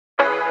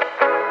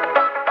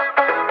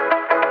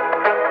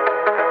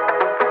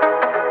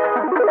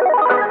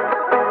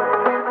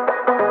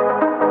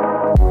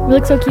We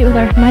look so cute with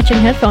our matching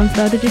headphones,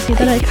 though. Did you see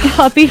that I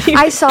copied you?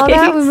 I saw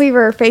that when we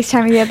were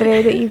FaceTiming the other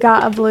day that you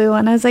got a blue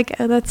one. I was like,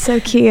 oh, that's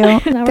so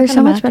cute. They're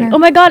so much better. Oh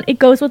my god, it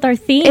goes with our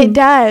theme. It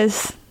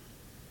does.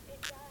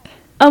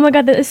 Oh my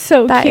god, that is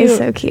so cute. That is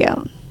so cute.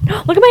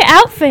 Look at my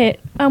outfit.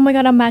 Oh my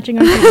god, I'm matching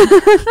our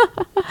theme.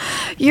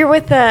 You're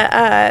with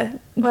the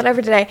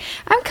whatever today.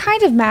 I'm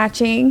kind of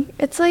matching.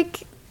 It's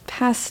like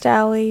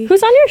pastel-y.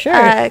 Who's on your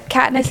shirt?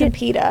 Katniss and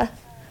Peeta.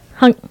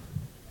 Hunger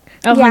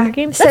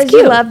Games? That's says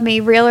cute. You love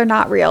me, real or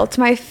not real. It's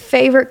my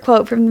favorite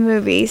quote from the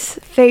movies.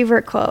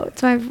 Favorite quote.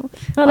 It's one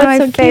of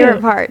my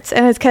favorite parts.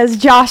 And it's because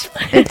Josh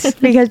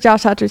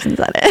Hutcherson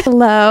said it.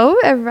 Hello,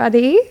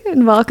 everybody,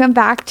 and welcome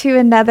back to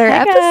another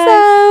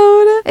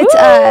episode. It's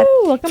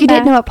if you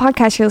didn't know what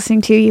podcast you're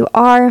listening to, you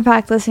are in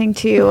fact listening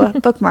to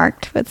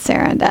Bookmarked with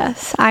Sarah and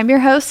Des. I'm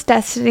your host,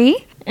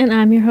 Destiny. And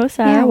I'm your host,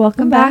 Sarah. Yeah,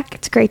 welcome back.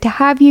 It's great to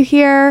have you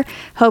here.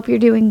 Hope you're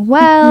doing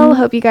well.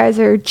 Hope you guys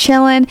are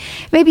chilling.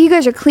 Maybe you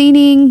guys are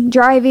cleaning,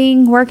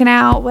 driving, working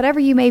out, whatever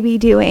you may be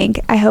doing.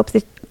 I hope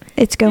that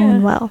it's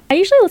going well. I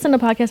usually listen to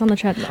podcasts on the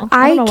treadmill.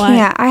 I don't know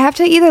can't. Why. I have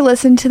to either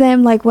listen to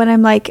them like when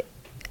I'm like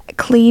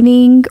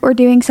cleaning or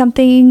doing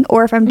something,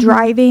 or if I'm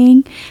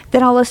driving,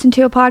 then I'll listen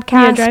to a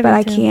podcast. But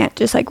I can't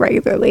just like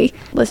regularly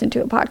listen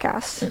to a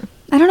podcast. Yeah.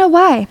 I don't know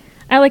why.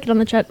 I like it on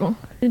the treadmill.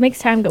 It makes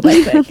time go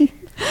by quick.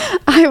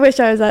 I wish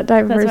I was that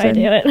type of person. That's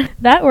why I do it.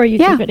 That or a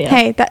YouTube video.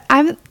 Hey,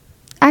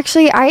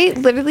 I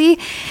literally,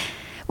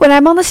 when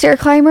I'm on the stair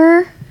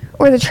climber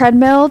or the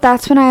treadmill,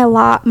 that's when I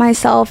allot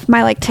myself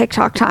my like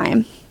TikTok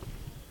time.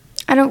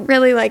 I don't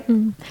really like.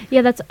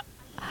 Yeah,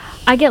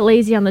 I get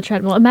lazy on the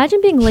treadmill.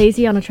 Imagine being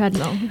lazy on a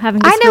treadmill.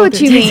 I know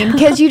what you mean,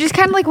 because you just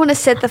kind of like want to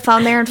sit the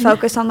phone there and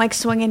focus on like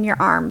swinging your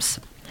arms.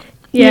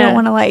 Yeah. You don't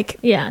want to like.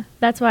 Yeah,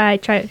 that's why I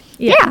try.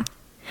 Yeah.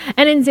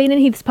 And in Zane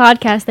and Heath's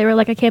podcast, they were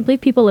like, I can't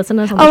believe people listen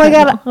to us on the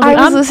treadmill. Oh my god,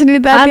 I was listening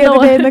to that the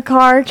other day in the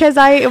car, because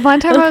one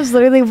time I was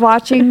literally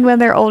watching one of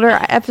their older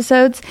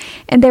episodes,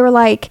 and they were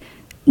like,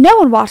 no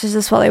one watches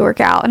this while they work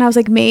out. And I was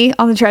like, me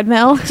on the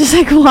treadmill, just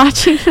like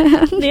watching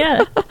them.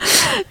 Yeah.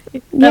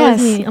 That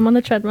was me. I'm on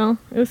the treadmill.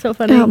 It was so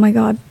funny. Oh my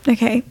god.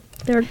 Okay.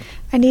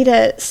 I need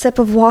a sip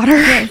of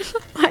water.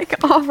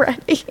 Like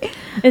already.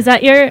 Is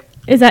that your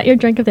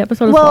drink of the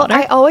episode? Well, water?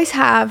 I always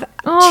have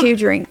 2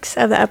 drinks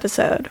of the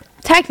episode.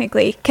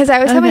 Technically, because I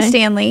always have my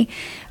Stanley,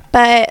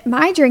 but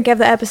my drink of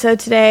the episode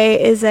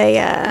today is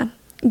a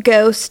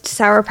Ghost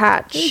Sour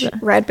Patch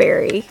Red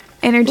Berry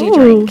energy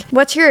drink.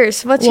 What's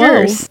yours?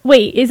 Yours?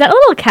 Wait, is that a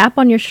little cap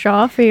on your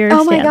straw for your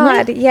Stanley? Oh my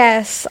god,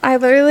 yes. I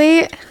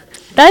literally...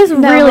 That is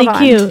really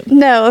cute.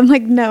 No, I'm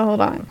like, no,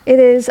 hold on. It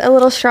is a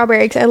little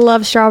strawberry, because I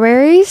love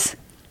strawberries.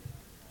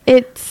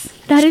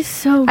 That is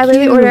so cute. I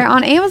literally order it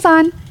on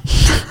Amazon.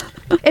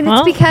 And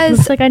it's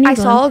because I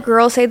saw a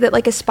girl say that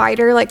like a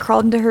spider like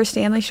crawled into her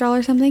Stanley straw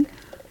or something.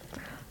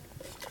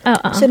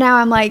 So now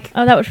I'm like,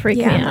 oh, that would freak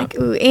me out. Like,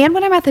 ooh. And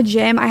when I'm at the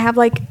gym, I have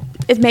like,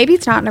 maybe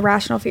it's not an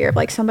irrational fear of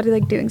like somebody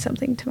like doing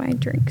something to my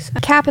drinks.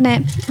 Capping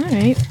it. All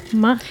right.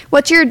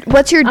 What's your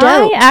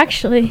dope?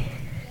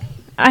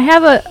 I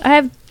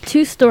have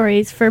 2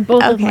 stories for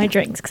both of my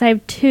drinks, because I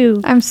have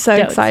 2. I'm so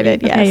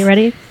excited. Yes. Okay, you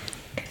ready?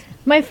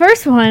 My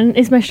first one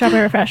is my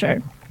strawberry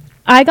refresher.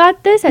 I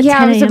got this at 10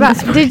 a.m.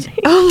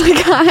 Oh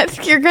my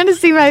god, you're gonna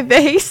see my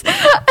face.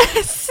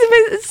 As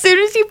soon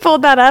as you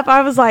pulled that up,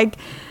 I was like,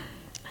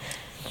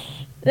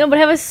 no, but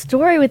I have a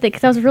story with it,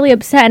 because I was really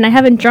upset, and I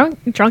haven't drunk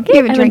it.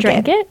 I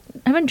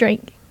haven't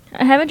drank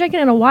it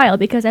in a while,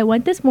 because I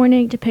went this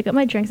morning to pick up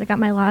my drinks. I got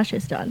my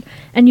lashes done,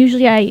 and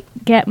usually I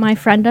get my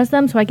friend does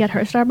them, so I get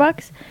her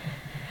Starbucks.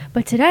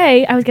 But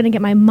today, I was going to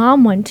get my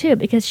mom one, too,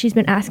 because she's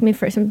been asking me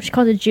for she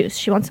calls it juice.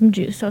 She wants some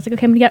juice. So I was like,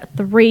 okay, I'm going to get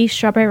 3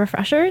 strawberry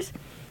refreshers.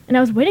 And I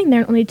was waiting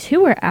there, and only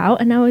 2 were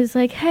out. And I was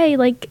like, hey,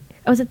 like,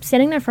 I was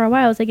standing there for a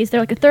while. I was like, is there,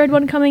 like, a 3rd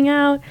one coming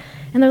out?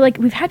 And they're like,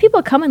 we've had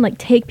people come and, like,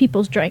 take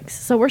people's drinks.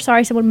 So we're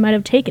sorry someone might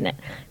have taken it.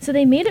 So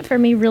they made it for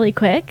me really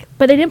quick,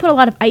 but they didn't put a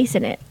lot of ice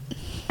in it.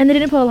 And they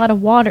didn't put a lot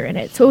of water in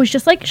it. So it was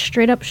just, like,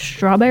 straight-up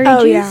strawberry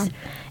juice. Yeah.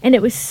 And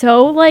it was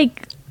so,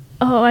 like,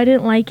 I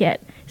didn't like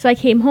it. So I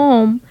came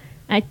home.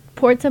 I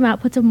poured some out,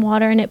 put some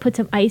water in it, put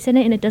some ice in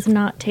it, and it does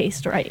not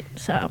taste right.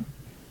 So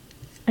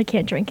I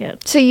can't drink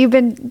it. So you've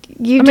been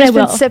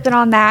sipping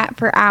on that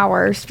for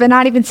hours, but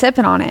not even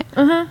sipping on it.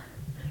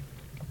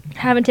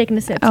 Haven't taken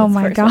a sip. Oh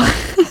my god!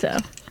 So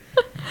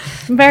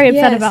I'm very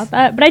upset about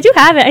that, but I do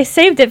have it. I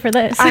saved it for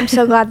this. I'm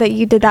so glad that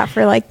you did that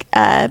for like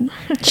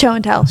show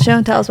and tell. Show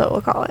and tell is what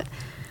we'll call it.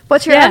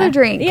 What's your other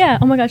drink? Yeah.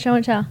 Oh my god, show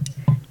and tell.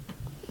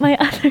 My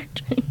other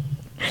drink.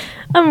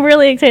 I'm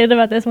really excited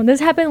about this one. This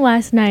happened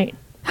last night.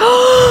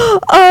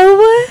 OMG.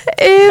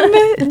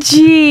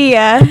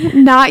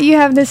 Not you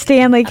have the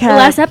Stanley Cup.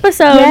 Last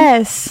episode.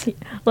 Yes.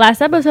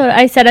 Last episode,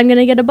 I said I'm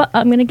gonna get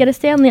a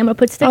Stanley. I'm gonna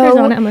put stickers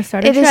on it. I'm gonna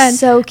start a trend. It is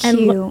so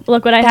cute. And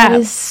look what I have. That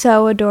is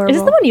so adorable. Is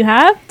this the one you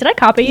have? Did I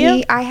copy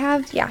you? I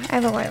have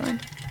a white one.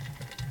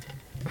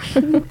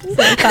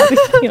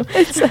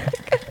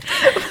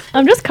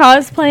 I'm just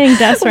cosplaying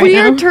Des right now. We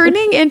are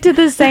turning into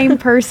the same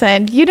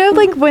person. You know,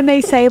 like when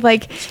they say,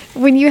 like,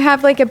 when you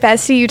have like a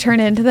bestie, you turn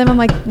into them. I'm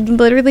like,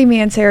 literally, me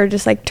and Sarah are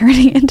just like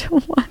turning into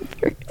one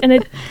person.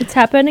 And it's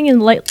happening in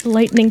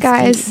lightning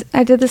Guys, speed.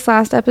 I did this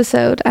last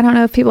episode. I don't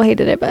know if people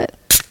hated it, but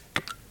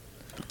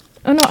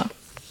oh no,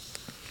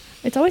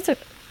 it's always a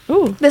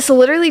ooh. This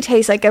literally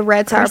tastes like a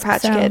red Sour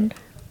Patch Kid.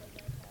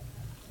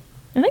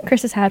 I think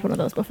Chris has had one of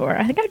those before.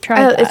 I think I've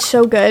tried that. It's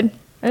so good.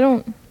 I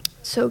don't.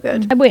 So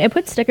good. Wait, I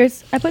put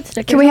stickers.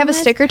 Can we have a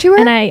sticker to her?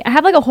 And I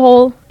have like a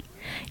whole.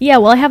 Yeah,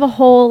 well, I have a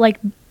whole like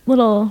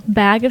little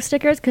bag of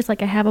stickers because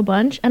like I have a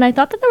bunch, and I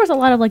thought that there was a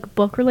lot of like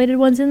book related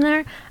ones in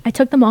there. I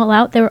took them all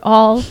out. They were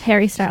all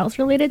Harry Styles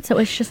related, so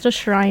it's just a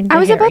shrine to I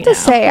was Harry about to now.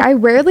 say, I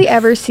rarely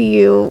ever see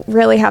you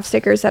really have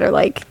stickers that are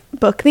like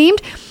book themed,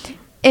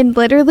 and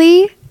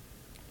literally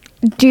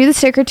do the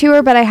sticker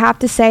tour. But I have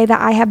to say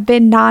that I have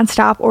been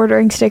nonstop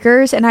ordering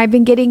stickers, and I've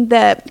been getting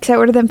because I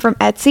ordered them from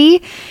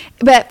Etsy,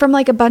 but from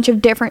like a bunch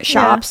of different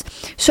shops.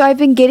 Yeah. So I've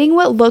been getting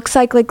what looks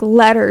like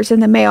letters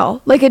in the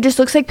mail. Like it just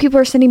looks like people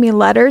are sending me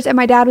letters, and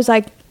my dad was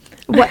like,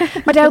 what?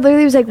 My dad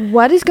literally was like,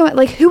 what is going,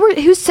 like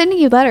who's sending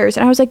you letters?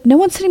 And I was like, no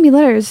one's sending me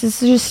letters.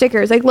 This is just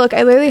stickers. Like, look,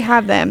 I literally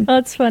have them. Oh,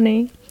 that's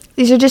funny.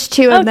 These are just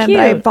two of them cute.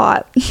 that I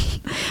bought.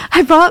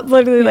 I bought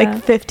literally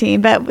like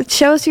 15, but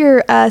show us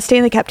your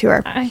Stanley Cup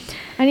tour.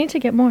 I need to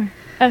get more.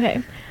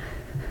 Okay.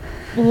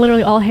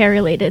 Literally all hair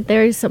related.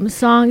 There's some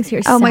songs.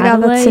 Here's oh my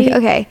Satellite. God, that's so,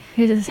 okay.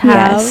 Here's his house.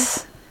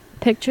 Yes.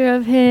 Picture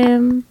of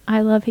him. I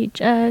love He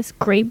Just.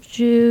 Grape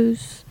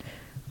juice.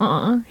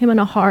 Him in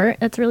a heart.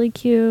 That's really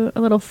cute.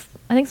 A little,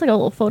 I think it's like a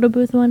little photo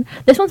booth one.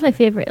 This one's my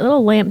favorite.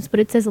 Little lamps, but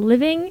it says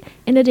living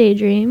in a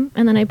daydream.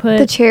 And then I put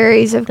the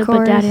cherries, of course.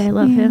 But Daddy, I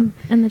love him.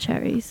 And the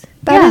cherries.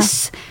 That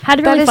is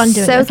had really fun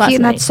doing so this last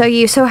cute. night. That's so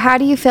you. So how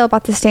do you feel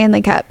about the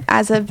Stanley Cup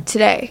as of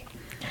today?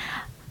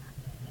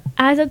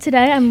 As of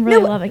today, I'm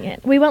really loving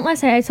it. We went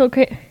last night. I told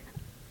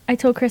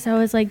Chris, I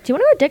was like, do you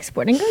want to go to Dick's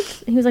Sporting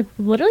Goods? And he was like,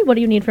 literally, what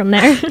do you need from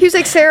there? He was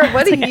like, Sarah,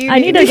 what do you need? I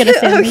need to get a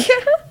Stanley.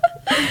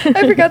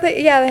 I forgot that.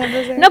 Yeah, they have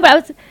those there. No,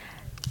 but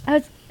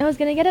I was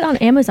gonna get it on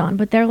Amazon,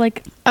 but they're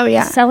like,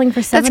 selling for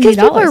 $70. That's because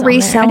people are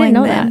reselling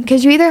them.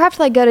 Because you either have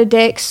to like go to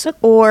Dick's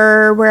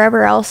or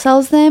wherever else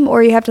sells them,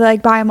 or you have to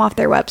like buy them off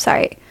their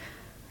website.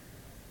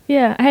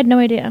 Yeah, I had no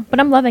idea,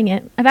 but I'm loving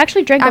it. I've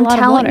actually drank a lot of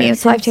water. I'm telling you,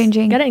 it's life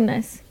changing. Getting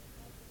this.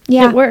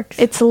 Yeah, it works.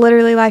 It's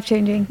literally life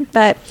changing.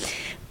 But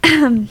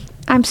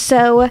I'm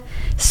so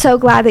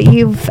glad that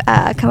you've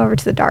come over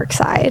to the dark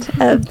side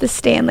of the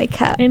Stanley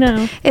Cup. I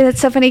know. And it's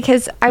so funny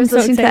because I was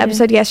listening to the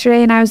episode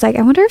yesterday, and I was like,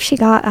 I wonder if she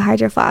got a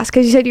Hydro Flask,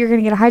 because you said you were going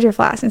to get a Hydro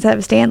Flask instead of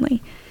a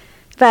Stanley.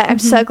 But I'm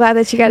so glad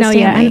that you got a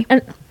Stanley. Yeah,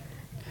 and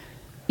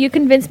you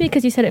convinced me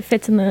because you said it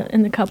fits in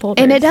the cup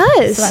holder. And it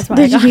does. So that's why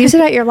Did you use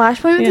it at your lash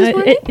appointment this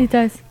morning? It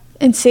does.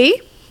 And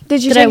see?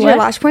 Did you take your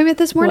lash appointment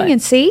this morning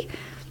and see?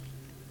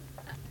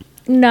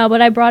 No,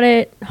 but I brought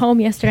it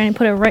home yesterday and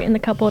put it right in the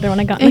cup holder when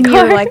I got in the car.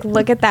 And you were like,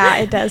 look at that.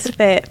 It does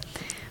fit.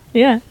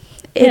 Yeah.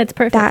 It's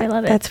perfect. I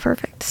love it. That's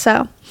perfect.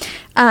 So,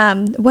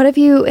 what have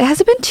you... Has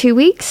it been 2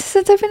 weeks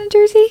since I've been in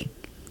Jersey?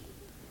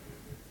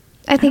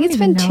 I think it's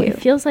been 2. It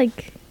feels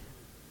like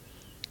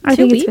I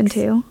think it's been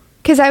 2.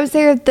 Because I was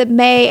there at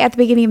the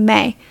beginning of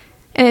May.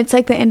 And it's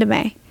like the end of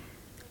May.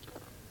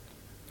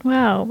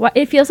 Wow.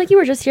 It feels like you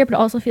were just here, but it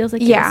also feels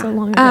like it was so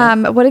long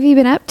ago. What have you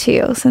been up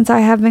to since I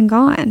have been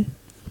gone?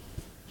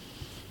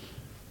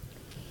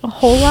 A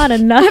whole lot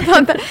of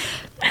nothing.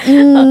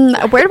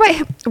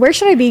 Where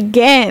should I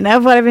begin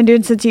of what I've been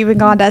doing since you've been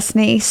gone,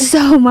 Destiny?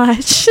 So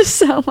much.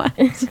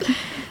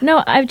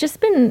 No, I've just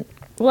been...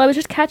 Well, I was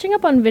just catching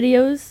up on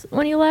videos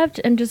when you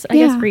left and just, I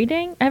guess,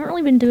 reading. I haven't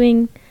really been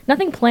doing...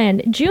 Nothing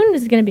planned. June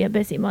is going to be a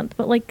busy month,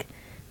 but, like,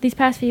 these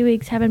past few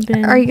weeks haven't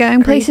been Are you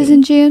going places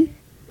in June?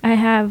 I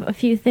have a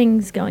few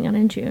things going on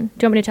in June.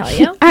 Do you want me to tell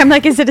you? I'm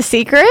like, is it a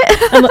secret?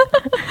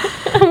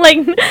 I'm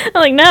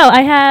like, no,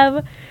 I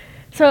have...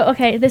 So,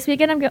 okay, this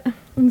weekend I'm going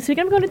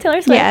to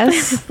Taylor Swift.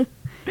 Yes.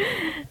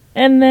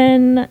 And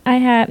then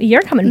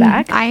you're coming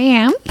back. I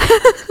am.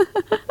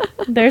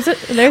 There's a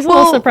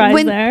little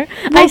surprise there.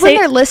 Well, when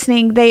they're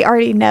listening, they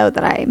already know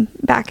that I'm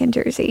back in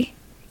Jersey.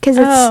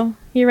 Oh,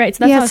 you're right.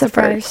 So that's not a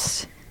surprise.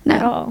 First. No.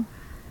 At all.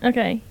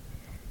 Okay.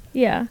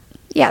 Yeah.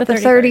 Yeah, the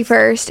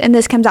 31st, and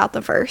this comes out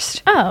the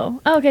 1st. Oh,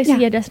 okay. So,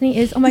 Destiny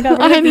is, oh my God,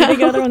 we're going to be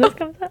together when this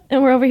comes out.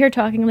 And we're over here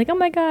talking, like, oh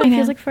my God, it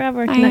feels like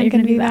forever. Now you're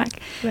going to be back.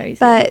 Very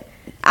soon. But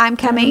I'm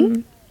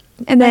coming.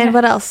 And then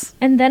what else?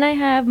 And then I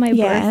have my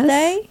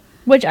birthday,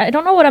 which I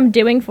don't know what I'm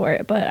doing for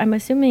it, but I'm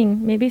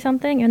assuming maybe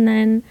something. And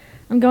then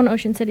I'm going to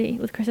Ocean City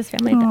with Chris's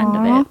family at the end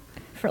of it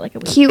for like a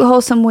week. Cute,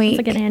 wholesome week.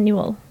 It's like an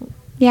annual.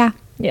 Yeah.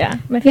 Yeah,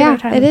 my favorite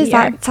time it of is. the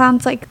year. That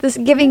sounds like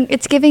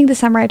it's giving the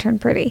summer I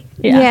turned pretty.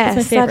 Yeah,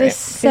 yes, that is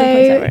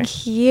so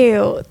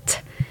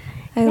cute.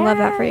 I love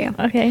that for you.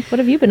 Okay, what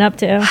have you been up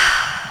to?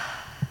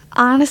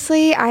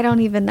 Honestly, I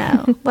don't even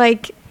know.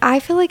 Like, I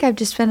feel like I've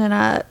just been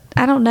I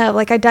don't know,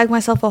 like I dug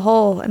myself a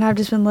hole and I've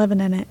just been living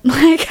in it.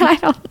 Like,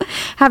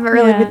 haven't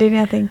really been doing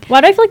nothing.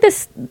 Why do I feel like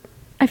this?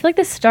 I feel like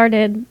this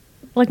started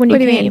Like when you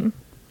came,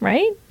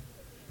 right?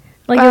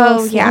 Like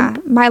oh yeah,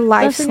 my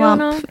life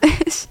slump.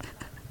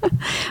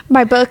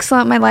 My book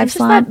slump, my life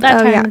slump.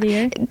 That time of the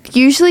year.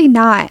 Usually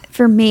not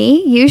for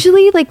me.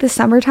 Usually like the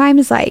summertime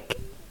is like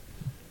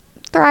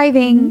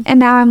thriving, and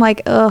now I'm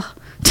like, ugh.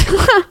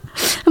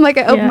 I'm like,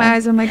 I open my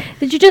eyes. I'm like,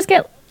 did you just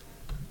get?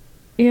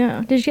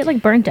 Yeah. Did you get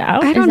like burnt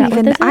out? I don't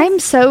even. I'm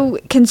so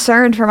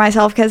concerned for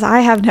myself because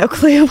I have no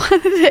clue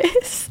what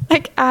it is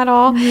like at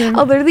all. Yeah.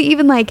 I'll literally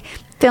even like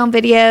film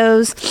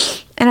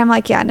videos, and I'm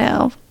like, yeah,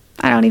 no,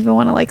 I don't even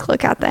want to like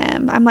look at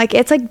them. I'm like,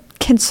 it's like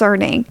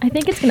concerning. I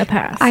think it's gonna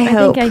pass. I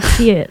hope. think I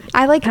see it.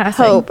 I like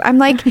passing. Hope. I'm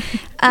like,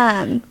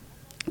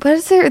 what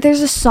is there?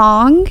 There's a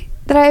song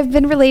that I've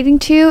been relating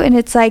to, and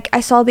it's like I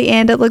saw the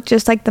end. It looked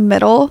just like the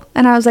middle,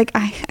 and I was like,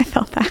 I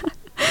felt that.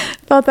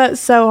 Felt that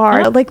so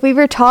hard. Oh. Like we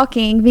were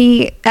talking,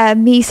 me,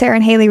 Sarah,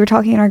 and Haley were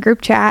talking in our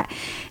group chat,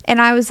 and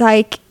I was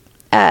like,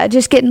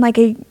 just getting like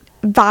a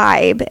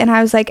vibe, and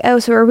I was like, oh,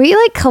 so are we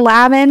like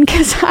collabing?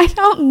 Because I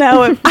don't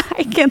know if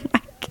I can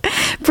like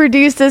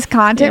produce this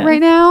content right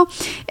now.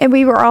 And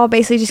we were all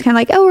basically just kind of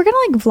like, oh, we're gonna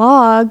like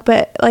vlog,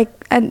 but like,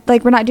 and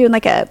like we're not doing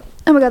like a.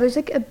 Oh my god, there's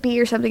like a bee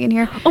or something in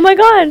here. Oh my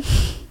god.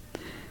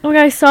 Oh my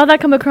god, I saw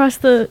that come across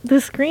the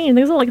screen.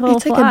 There's like a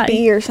little fly. It's like a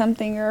bee or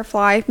something, or a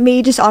fly.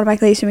 Me just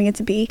automatically assuming it's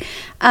a bee.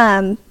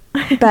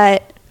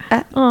 But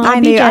I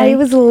knew. BJ. I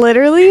was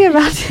literally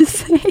about to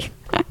say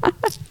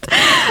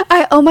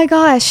that. Oh my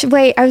gosh.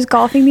 Wait, I was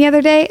golfing the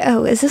other day.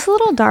 Oh, is this a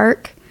little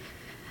dark?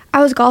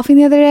 I was golfing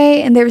the other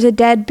day, and there was a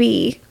dead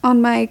bee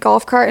on my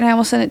golf cart, and I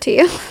almost sent it to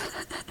you.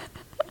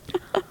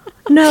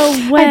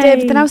 No way. I did,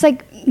 but then I was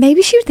like,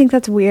 maybe she would think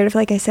that's weird if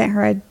like I sent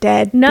her a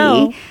dead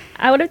bee.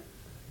 I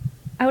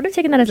would have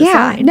taken that as a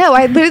sign. No,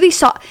 I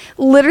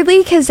literally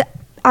because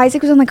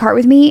Isaac was on the cart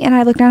with me, and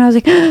I looked down and I was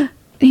like, and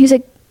he was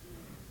like,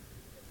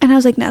 and I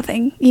was like,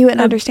 nothing. You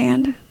wouldn't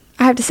understand.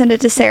 I have to send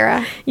it to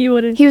Sarah. You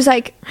wouldn't. He was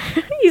like,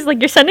 he's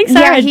like, you're sending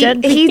Sarah a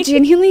dead bee. He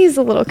genuinely is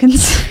a little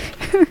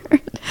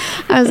concerned.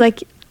 I was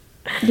like,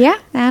 yeah,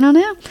 I don't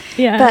know.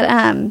 Yeah. But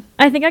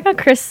I think I got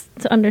Chris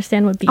to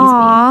understand what bees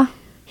mean.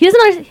 He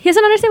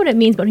doesn't understand what it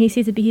means, but when he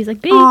sees a bee, he's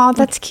like, bee. Aw,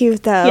 that's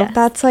cute though. Yes.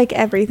 That's like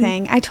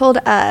everything. I told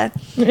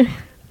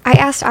I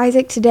asked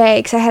Isaac today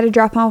because I had to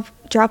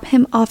drop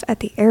him off at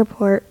the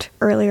airport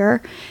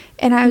earlier,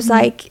 and I was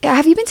like,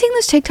 have you been seeing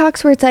those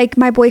TikToks where it's like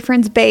my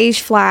boyfriend's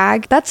beige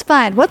flag? That's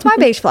fun. What's my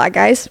beige flag,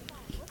 guys?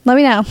 Let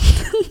me know.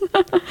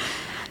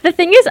 The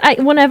thing is,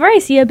 whenever I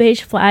see a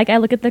beige flag, I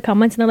look at the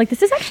comments and they're like,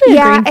 this is actually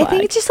a green flag. I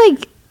think it's just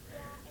like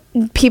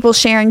people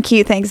sharing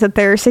cute things that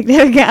their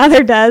significant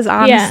other does,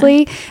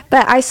 honestly.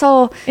 But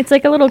it's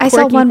like a little quirky I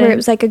saw one thing. where it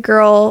was like a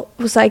girl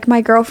was like,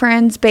 my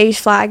girlfriend's beige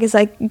flag is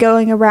like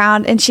going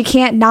around, and she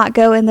can't not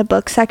go in the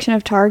book section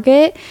of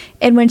Target,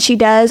 and when she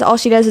does, all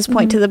she does is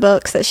point to the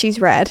books that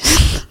she's read.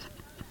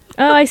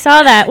 Oh, I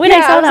saw that. Wait, I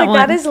saw that one.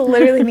 That is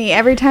literally me.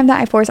 Every time that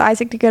I force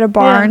Isaac to go to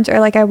Barnes or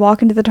like I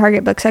walk into the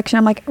Target book section,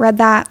 I'm like, read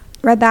that.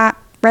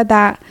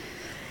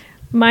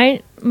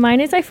 Mine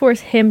is I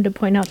force him to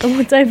point out the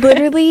ones I've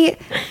literally.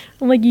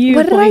 I'm like, you.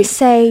 What did I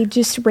say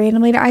just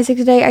randomly to Isaac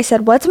today? I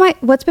said, what's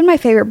been my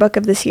favorite book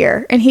of this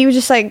year? And he was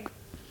just like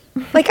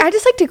I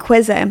just like to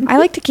quiz him. I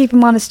like to keep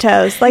him on his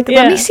toes. Like,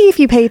 let me see if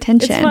you pay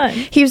attention. It's fun.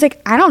 He was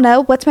like, I don't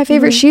know. What's my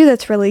favorite shoe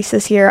that's released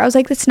this year? I was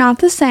like, it's not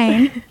the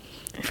same.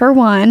 For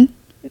one,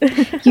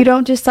 you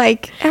don't just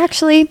like,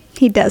 actually,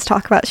 he does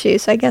talk about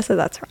shoes, so I guess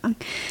that's wrong.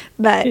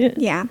 But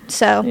yeah,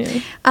 so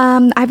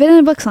I've been in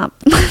a book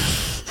slump.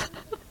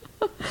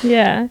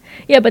 Yeah,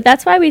 but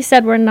that's why we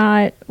said we're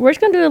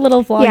just gonna do a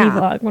little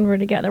vlog when we're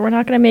together. We're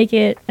not gonna make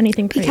it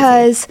anything crazy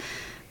because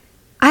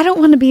I don't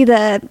want to be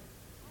I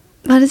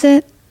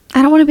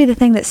don't want to be the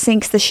thing that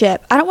sinks the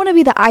ship. I don't want to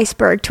be the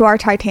iceberg to our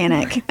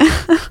Titanic.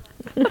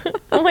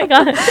 Oh my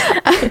god.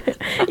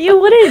 You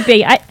wouldn't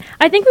be. I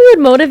think we would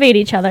motivate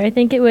each other. I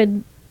think it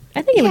would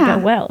go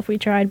well if we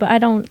tried, but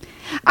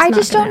I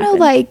just don't know,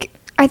 like,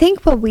 I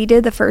think what we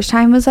did the first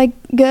time was like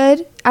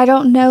good. I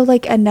don't know,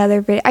 like,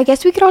 another video. I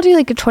guess we could all do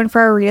like a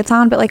 24-hour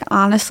readathon, but like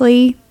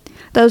honestly,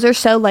 those are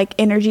so like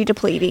energy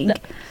depleting.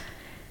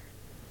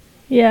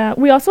 Yeah,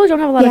 we also don't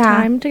have a lot of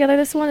time together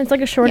this one. It's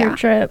like a shorter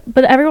trip,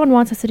 but everyone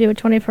wants us to do a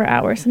 24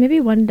 hours. So maybe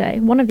one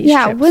day, one of these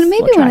trips. Yeah,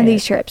 maybe one of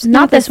these trips.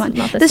 Not this one.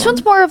 This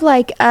one's more of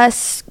like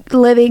us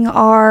living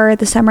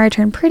the summer I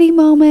turned pretty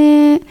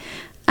moment.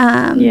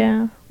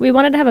 Yeah, we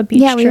wanted to have a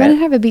beach trip. Yeah, we wanted to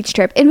have a beach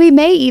trip. And we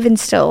may even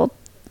still,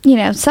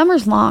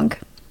 summer's long,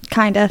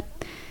 kind of.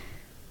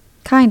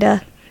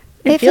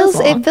 It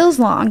feels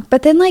long.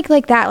 But then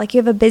like that, like you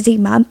have a busy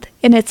month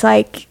and it's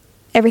like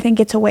everything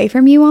gets away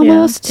from you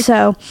almost. Yeah.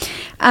 So,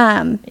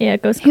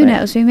 it goes quick. Who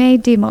knows? We may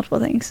do multiple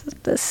things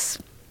this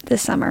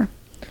summer.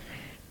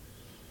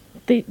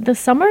 The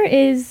summer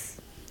is,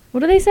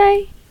 what do they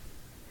say?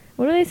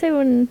 What do they say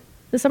when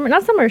the summer?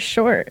 Not summer is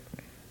short.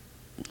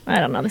 I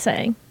don't know the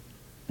saying.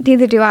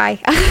 Neither do I.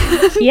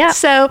 Yeah.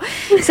 So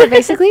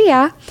basically,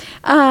 yeah.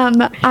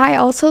 I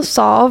also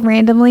saw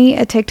randomly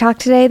a TikTok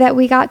today that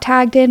we got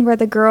tagged in where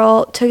the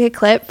girl took a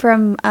clip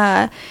from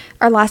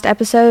our last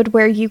episode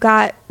where you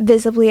got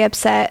visibly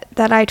upset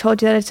that I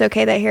told you that it's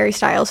okay that Harry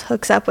Styles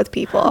hooks up with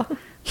people.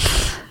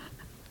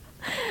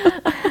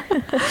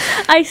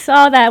 I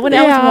saw that when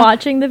I was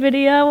watching the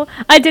video.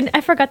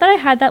 I forgot that I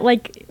had that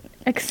like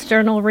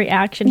external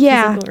reaction,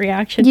 physical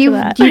reaction to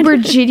that. You were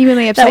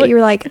genuinely upset. You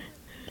were like,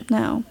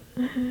 no.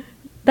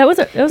 It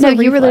was no,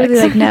 you were literally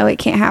like, no, it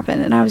can't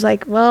happen. And I was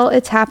like, well,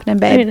 it's happening,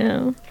 babe. I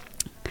know.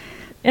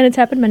 And it's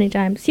happened many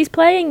times. He's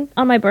playing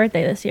on my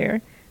birthday this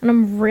year, and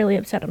I'm really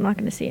upset I'm not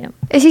going to see him.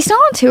 Is he still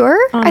on tour?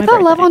 I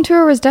thought Love on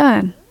Tour was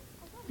done.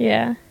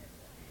 Yeah.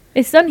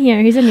 It's done here.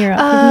 He's in Europe.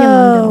 He's in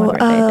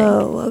London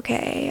on my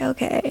birthday,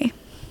 okay.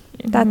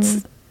 Mm-hmm.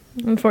 That's...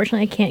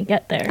 Unfortunately, I can't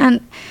get there.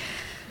 And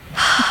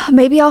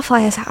maybe I'll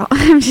fly us out.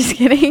 I'm just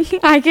kidding.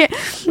 I can't...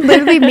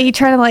 Literally me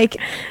trying to, like,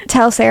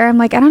 tell Sarah, I'm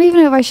like, I don't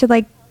even know if I should,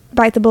 like,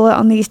 bite the bullet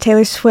on these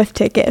Taylor Swift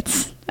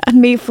tickets. And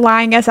me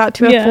flying us out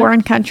to a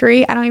foreign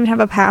country. I don't even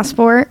have a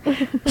passport.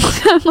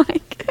 I'm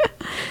like...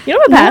 You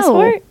don't have a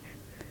passport?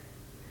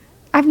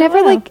 I've never,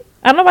 I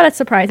don't know why that's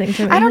surprising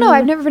to me. I don't know.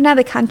 I've never been out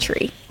of the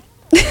country.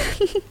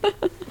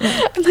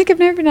 I'm like, I've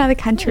never been out of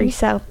the country,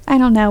 so I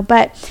don't know.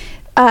 But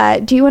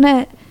do you want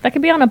to... That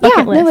could be on a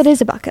bucket list. Yeah, no, it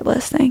is a bucket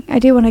list thing. I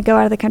do want to go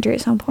out of the country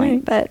at some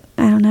point, but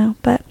I don't know.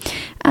 But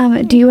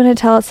do you want to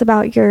tell us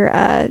about your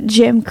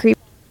gym creep?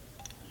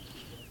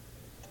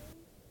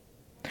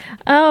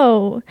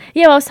 Oh,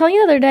 yeah, well, I was telling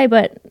you the other day,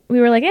 but we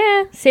were like,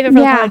 save it for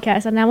the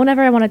podcast. And now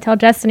whenever I want to tell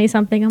Destiny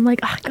something, I'm like,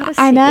 I gotta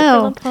save it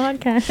for the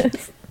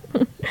podcast.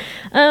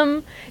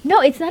 No,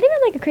 it's not even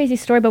like a crazy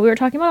story, but we were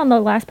talking about on the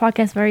last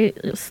podcast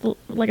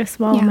like a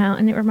small amount,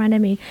 and it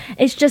reminded me,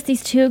 it's just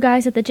these two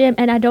guys at the gym,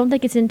 and I don't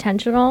think it's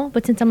intentional,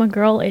 but since I'm a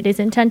girl, it is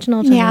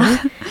intentional to me.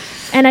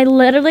 And I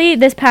literally,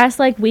 this past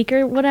like week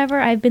or whatever,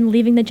 I've been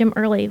leaving the gym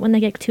early when they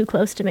get too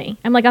close to me.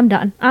 I'm like, I'm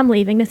done, I'm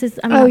leaving,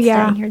 I'm not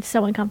staying here, it's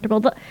so uncomfortable.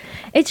 But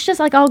it's just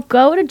like, I'll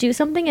go to do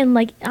something, and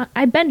like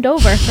I bend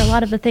over for a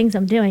lot of the things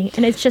I'm doing,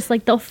 and it's just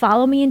like they'll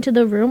follow me into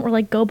the room or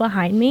like go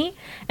behind me,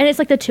 and it's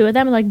like the two of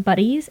them are like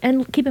buddies,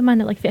 and keep in mind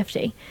they're like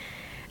 50,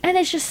 and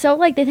it's just so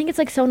like they think it's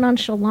like so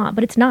nonchalant,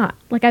 but it's not.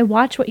 Like, I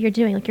watch what you're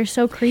doing, like you're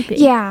so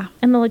creepy, and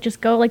they'll like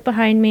just go like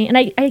behind me, and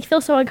I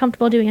feel so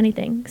uncomfortable doing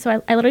anything,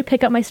 so I literally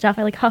pick up my stuff,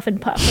 I like huff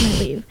and puff when I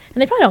leave,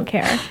 and they probably don't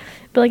care,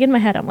 but like in my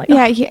head I'm like,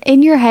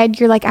 in your head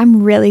you're like,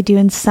 I'm really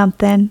doing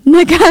something,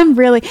 like I'm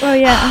really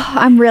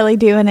I'm really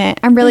doing it,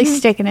 I'm really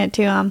sticking it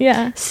to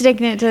him,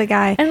 sticking it to the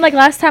guy. And like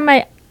last time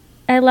I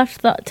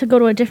left to go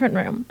to a different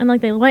room, and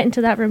like they went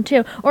into that room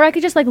too, or I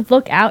could just like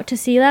look out to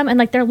see them, and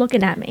like they're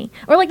looking at me,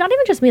 or like not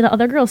even just me, the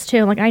other girls too,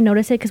 and, like I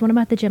notice it because when I'm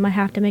at the gym I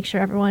have to make sure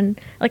everyone,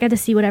 like I have to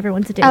see what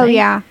everyone's doing.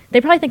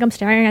 They probably think I'm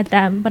staring at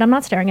them, but I'm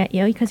not staring at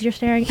you because you're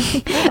staring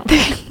at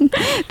me.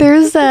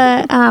 There's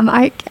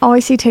I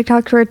always see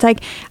TikToks where it's like,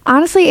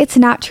 honestly it's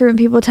not true when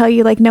people tell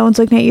you like no one's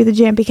looking at you at the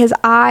gym, because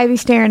I be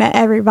staring at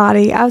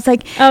everybody. I was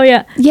like,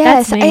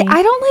 yes,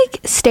 I don't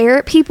like stare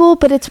at people,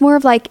 but it's more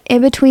of like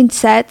in between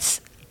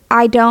sets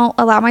I don't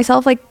allow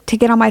myself like to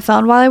get on my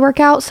phone while I work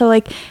out, so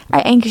like I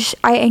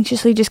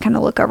anxiously just kind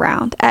of look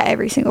around at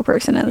every single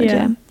person in the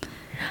gym.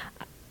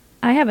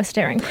 I have a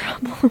staring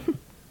problem.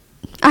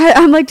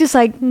 I'm like just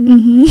like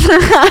I'm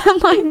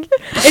like,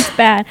 it's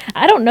bad.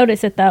 I don't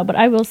notice it though, but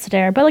I will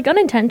stare, but like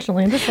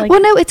unintentionally. I'm just like,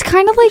 well, no, it's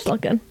kind of like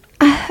looking.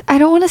 I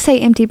don't want to say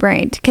empty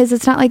brained, because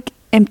it's not like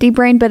empty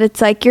brain, but it's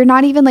like you're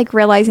not even like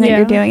realizing that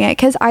you're doing it,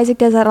 because Isaac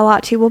does that a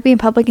lot too. We'll be in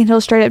public and he'll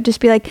straight up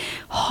just be like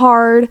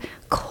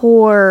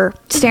hardcore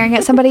staring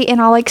at somebody,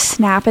 and I'll like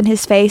snap in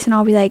his face and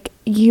I'll be like,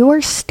 you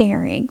are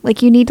staring,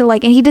 like you need to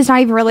like, and he does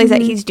not even realize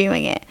that he's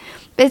doing it.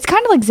 It's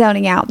kind of like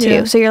zoning out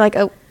too, so you're like,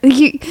 oh,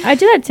 I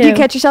do that too. You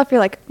catch yourself, you're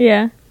like,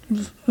 I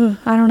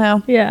don't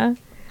know.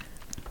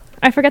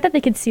 I forget that they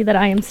could see that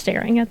I am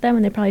staring at them,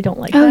 and they probably don't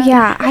like that. Oh,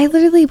 yeah. I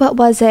literally, what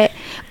was it?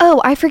 Oh,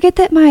 I forget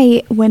that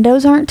my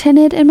windows aren't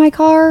tinted in my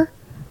car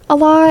a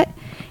lot.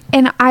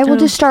 And I will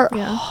just start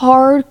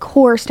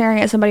hardcore staring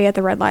at somebody at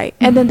the red light.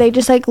 And then they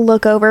just, like,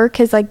 look over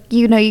because, like,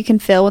 you know you can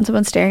feel when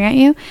someone's staring at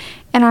you.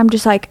 And I'm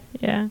just like,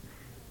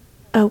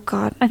 oh,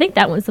 God. I think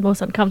that one's the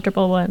most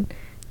uncomfortable one.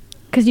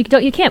 Because you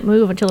can't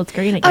move until it's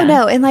green again. Oh,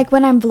 no. And, like,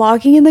 when I'm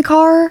vlogging in the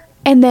car...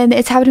 And then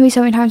it's happened to me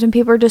so many times when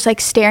people are just,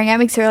 like, staring at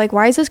me because they're like,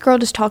 why is this girl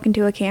just talking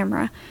to a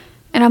camera?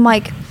 And I'm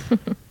like,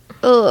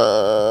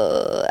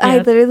 ugh. I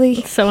literally...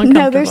 It's so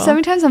uncomfortable. No, there's so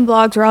many times on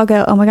vlogs where I'll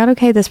go, oh, my God,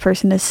 okay, this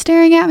person is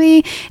staring at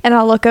me. And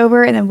I'll look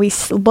over, and then we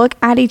look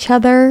at each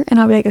other.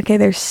 And I'll be like, okay,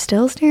 they're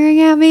still staring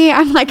at me.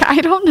 I'm like, I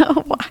don't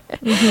know why.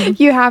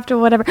 You have to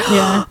whatever.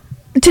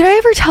 Did I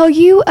ever tell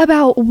you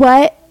about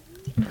what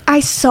I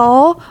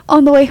saw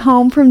on the way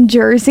home from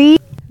Jersey?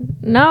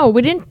 No,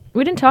 we didn't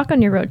talk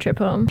on your road trip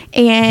home.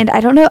 And I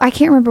don't know, I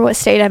can't remember what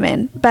state I'm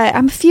in, but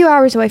I'm a few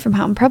hours away from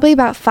home, probably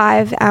about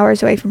 5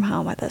 hours away from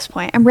home at this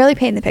point. I'm really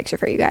painting the picture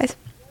for you guys.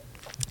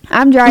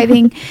 I'm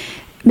driving,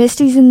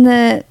 Misty's in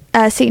the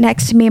seat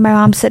next to me, and my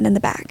mom's sitting in the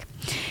back.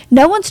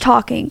 No one's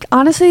talking.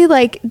 Honestly,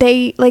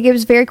 it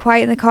was very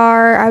quiet in the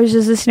car. I was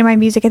just listening to my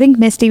music. I think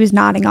Misty was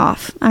nodding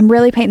off. I'm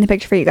really painting the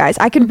picture for you guys.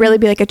 I could really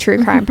be like a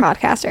true crime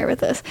podcaster with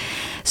this.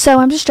 So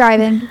I'm just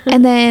driving,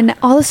 and then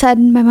all of a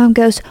sudden my mom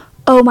goes,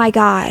 "Oh my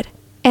God."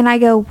 And I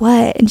go,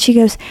 "What?" And she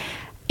goes,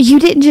 "You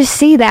didn't just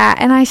see that."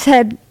 And I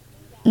said,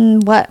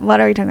 what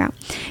are you talking about?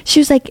 She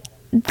was like,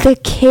 "The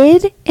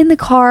kid in the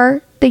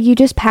car that you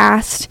just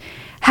passed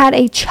had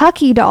a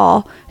Chucky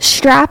doll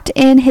strapped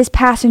in his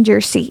passenger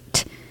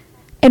seat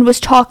and was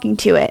talking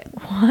to it."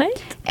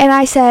 What? And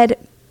I said,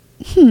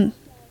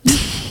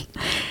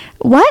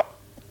 what?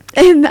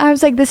 And I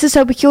was like, this is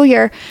so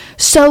peculiar.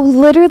 So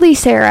literally,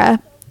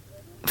 Sarah,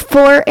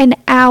 for an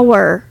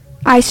hour,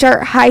 I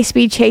start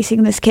high-speed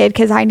chasing this kid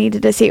because I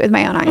needed to see it with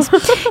my own eyes.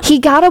 He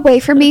got away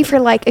from me for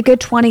like a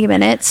good 20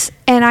 minutes,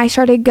 and I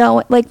started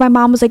going, like, my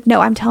mom was like, "No,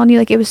 I'm telling you,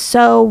 like, it was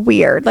so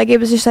weird. Like, it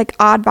was just like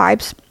odd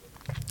vibes."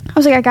 I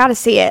was like, I gotta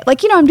see it.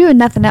 Like, I'm doing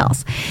nothing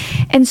else.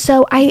 And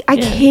so I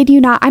kid you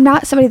not, I'm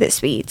not somebody that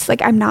speeds.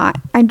 Like,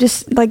 I'm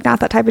just like not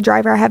that type of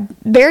driver. I have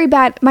very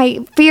bad,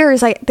 my fear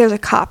is like there's a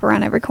cop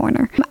around every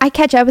corner. I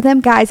catch up with him.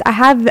 Guys, I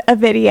have a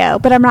video,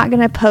 but I'm not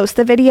going to post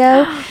the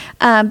video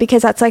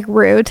because that's like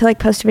rude to like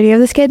post a video of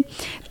this kid.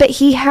 But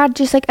he had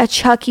just like a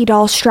Chucky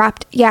doll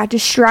strapped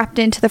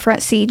into the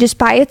front seat just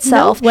by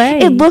itself. No way.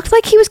 It looked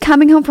like he was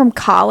coming home from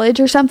college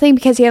or something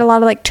because he had a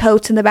lot of like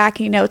totes in the back.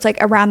 And, it's like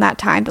around that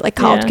time that like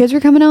college kids were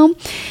coming home.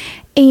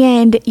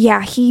 And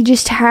yeah, he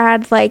just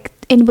had like,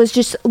 and was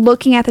just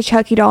looking at the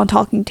Chucky doll and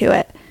talking to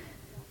it.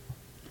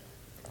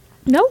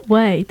 No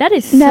way. That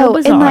is so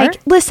bizarre. And like,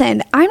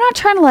 listen, I'm not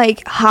trying to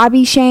like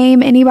hobby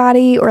shame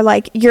anybody or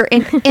like your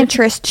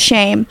interest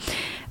shame,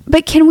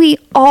 but can we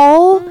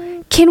all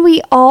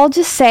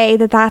just say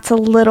that that's a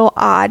little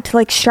odd to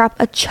like strap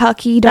a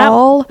Chucky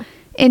doll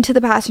into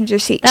the passenger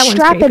seat?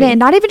 Strap it in,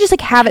 not even just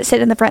like have it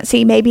sit in the front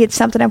seat. Maybe it's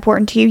something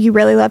important to you. You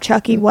really love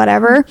Chucky,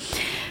 whatever.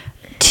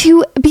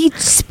 To be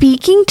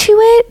speaking to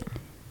it,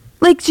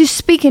 like just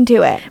speaking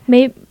to it.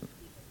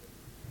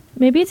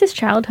 Maybe it's his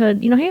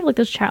childhood. You know how you have like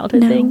those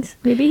childhood things?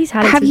 Maybe he's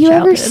had it since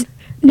childhood.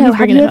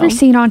 Have you ever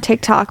seen on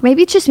TikTok?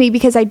 Maybe it's just me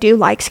because I do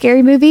like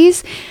scary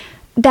movies.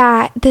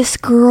 That this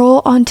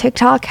girl on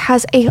TikTok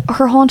has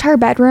her whole entire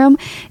bedroom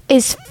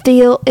is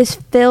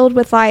filled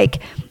with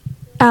like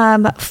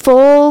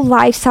full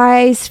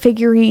life-size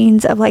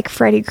figurines of like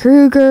Freddy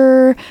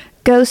Krueger,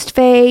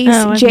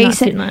 Ghostface,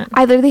 Jason.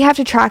 I literally have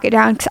to track it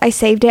down because I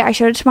saved it. I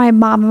showed it to my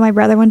mom and my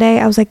brother one day.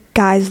 I was like,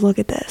 guys, look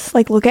at this.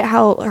 Like, look at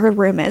how her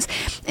room is.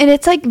 And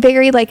it's like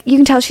very like, you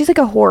can tell she's like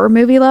a horror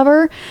movie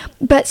lover,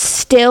 but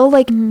still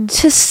like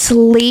to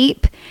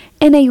sleep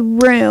in a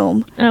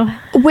room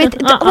with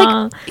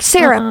like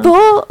Sarah,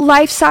 full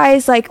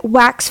life-size like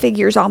wax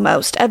figures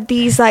almost of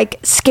these like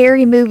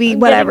scary movie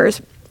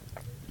whatevers.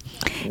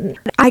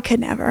 I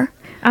could never.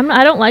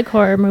 I don't like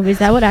horror movies.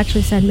 That would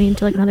actually send me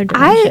into like another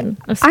dimension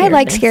of scaredness. I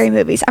like scary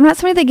movies. I'm not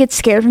somebody that gets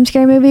scared from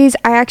scary movies.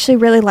 I actually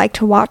really like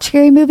to watch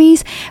scary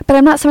movies, but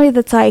I'm not somebody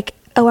that's like,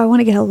 oh, I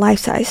want to get a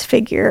life-size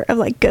figure of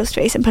like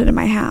Ghostface and put it in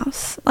my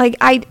house. Like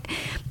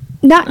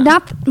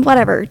not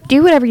whatever.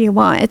 Do whatever you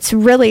want. It's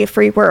really a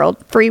free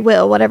world, free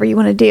will, whatever you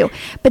want to do.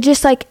 But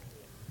just like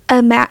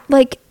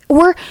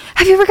or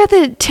have you ever got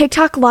the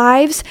TikTok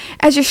lives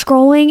as you're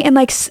scrolling and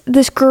like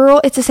this girl,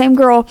 it's the same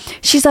girl,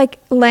 she's like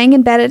laying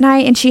in bed at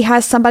night and she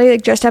has somebody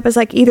like dressed up as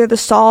like either the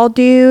Saw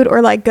dude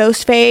or like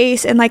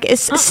Ghostface and like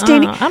it's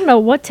standing. I don't know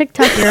what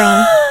TikTok you're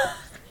on.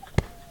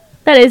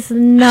 That is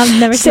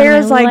never.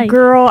 Sarah's like,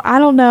 girl, I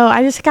don't know.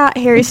 I just got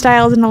Harry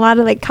Styles and a lot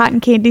of like cotton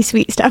candy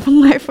sweet stuff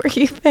on my For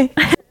You page.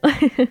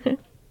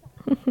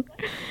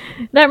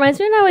 That reminds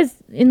me when I was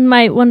in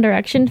my One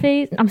Direction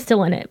phase. I'm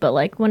still in it, but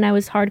like when I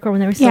was hardcore, when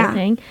they were still a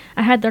thing,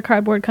 I had their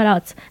cardboard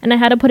cutouts and I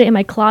had to put it in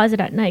my closet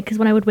at night because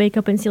when I would wake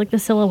up and see like the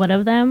silhouette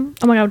of them,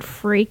 oh my God, I would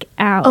freak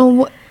out.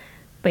 Oh,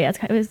 but yeah,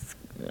 I would freak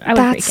out.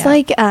 That's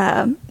like,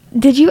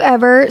 did you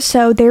ever,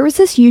 so there was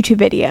this YouTube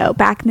video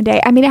back in the day.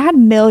 I mean, it had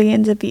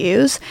millions of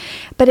views,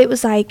 but it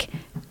was like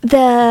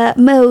the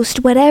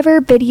most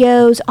whatever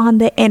videos on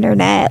the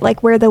internet,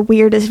 like where the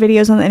weirdest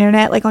videos on the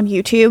internet, like on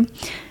YouTube,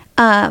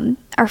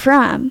 are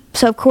from.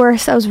 So of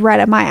course I was right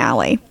up my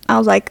alley. I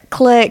was like,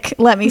 click,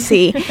 let me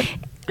see.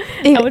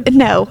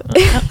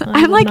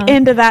 I'm like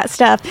into that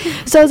stuff.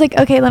 So I was like,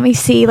 okay, let me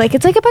see. Like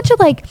it's like a bunch of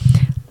like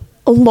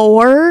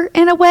lore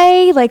in a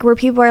way, like where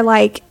people are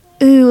like,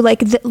 ooh,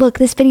 like look,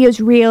 this video is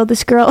real.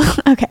 This girl.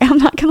 Okay, I'm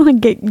not gonna like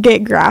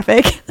get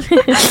graphic.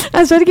 I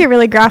was going to get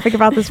really graphic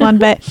about this one,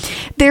 but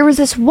there was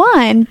this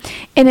one,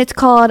 and it's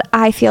called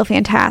 "I Feel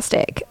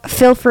Fantastic."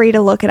 Feel free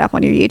to look it up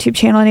on your YouTube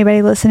channel.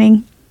 Anybody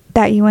listening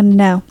that you want to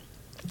know.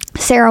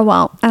 Sarah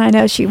won't, and I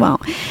know she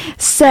won't.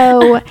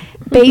 So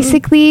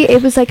basically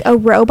it was like a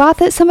robot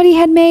that somebody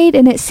had made,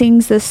 and it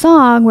sings this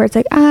song where it's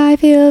like, I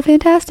feel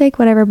fantastic,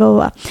 whatever, blah,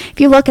 blah, blah. If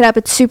you look it up,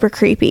 it's super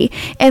creepy.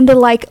 And the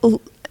like,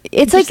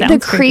 it's like the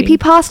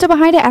creepypasta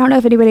behind it. I don't know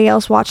if anybody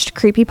else watched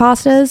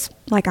creepypastas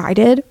like I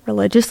did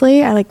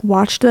religiously. I like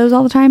watched those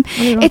all the time.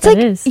 It's like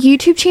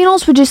YouTube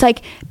channels would just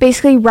like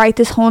basically write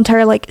this whole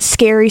entire like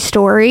scary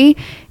story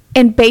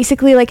And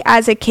basically, like,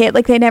 as a kid,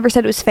 like, they never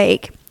said it was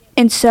fake.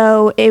 And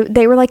so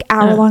they were like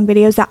hour-long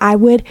videos that I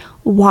would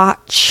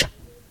watch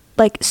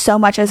like so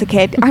much as a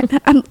kid.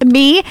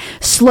 Me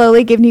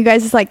slowly giving you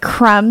guys like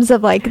crumbs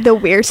of like the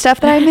weird stuff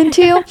that I'm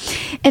into.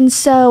 And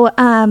so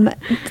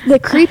the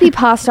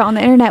creepypasta on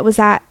the internet was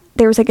that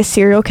there was like a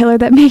serial killer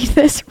that made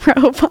this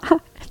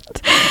robot.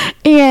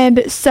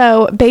 And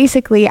so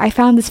basically I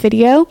found this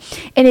video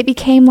and it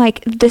became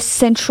like the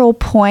central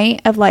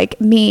point of like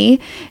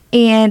me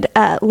and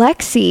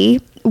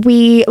Lexi.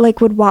 We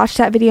like would watch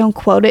that video and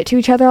quote it to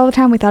each other all the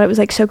time. We thought it was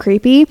like so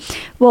creepy.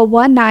 Well,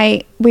 one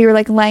night we were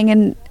like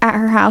laying at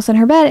her house in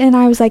her bed and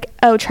I was like,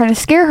 oh, trying to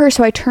scare her.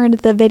 So I turned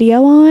the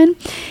video on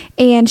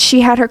and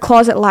she had her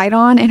closet light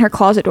on and her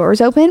closet door was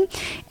open.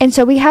 And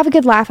so we have a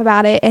good laugh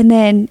about it. And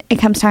then it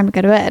comes time to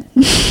go to bed.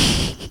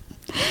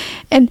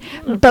 And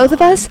both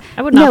of us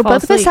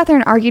sat there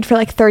and argued for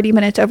like 30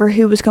 minutes over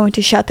who was going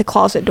to shut the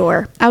closet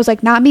door. I was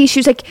like, not me. She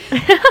was like,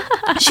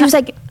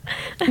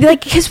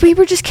 because we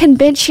were just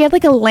convinced. She had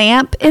like a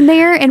lamp in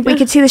there and we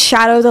could see the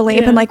shadow of the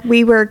lamp. And like,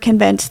 we were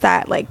convinced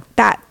that like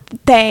that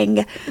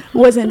thing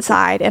was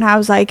inside. And I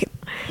was like,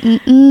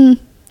 no.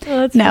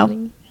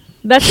 Funny.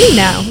 That's me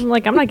now. I'm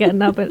like, I'm not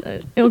getting up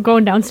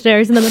going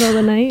downstairs in the middle of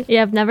the night.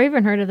 Yeah, I've never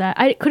even heard of that.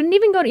 I couldn't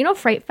even go to,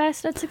 Fright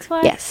Fest at Six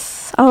Flags?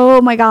 Yes.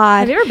 Oh my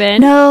God. Have you ever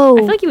been? No.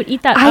 I feel like you would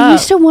eat that I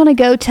used to want to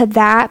go to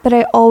that, but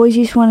I always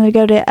used to want to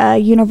go to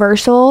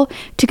Universal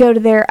to go to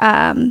their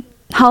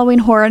Halloween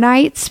Horror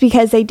Nights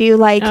because they do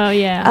like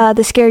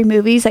the scary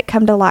movies that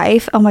come to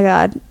life. Oh my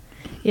God.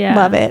 Yeah.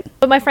 Love it.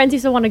 But my friends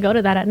used to want to go to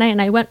that at night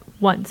and I went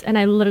once and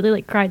I literally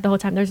like cried the whole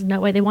time. There's no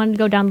way. They wanted to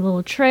go down the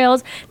little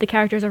trails. The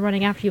characters are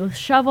running after you with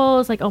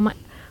shovels. Like, oh my,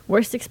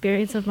 worst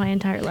experience of my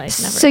entire life.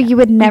 Never so again. You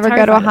would never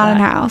go to a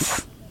haunted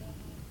house?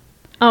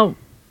 Oh,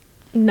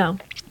 no.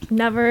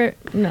 Never.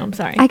 No, I'm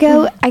sorry. I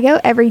go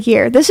every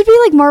year. This would be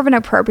like more of an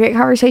appropriate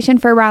conversation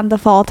for around the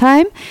fall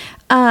time.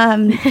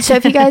 So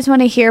if you guys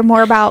want to hear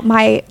more about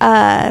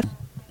my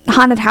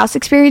haunted house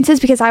experiences,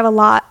 because I have a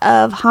lot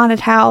of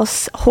haunted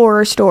house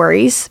horror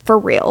stories for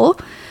real.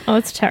 Oh,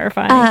 it's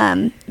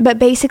terrifying. But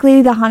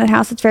basically the haunted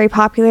house that's very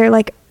popular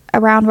like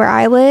around where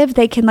I live,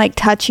 they can like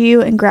touch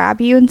you and grab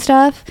you and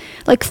stuff,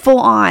 like full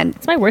on.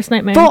 It's my worst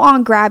nightmare. Full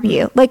on grab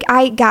you. Like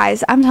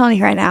guys, I'm telling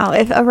you right now,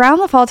 if around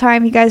the fall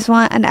time you guys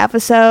want an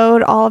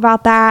episode all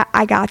about that,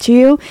 I got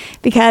you,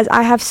 because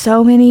I have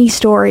so many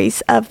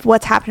stories of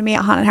what's happened to me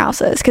at haunted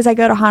houses, because I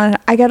go to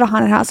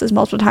haunted houses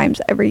multiple times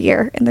every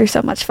year and they're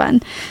so much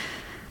fun.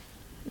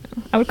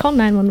 I would call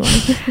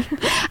 911.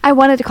 I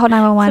wanted to call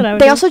 911.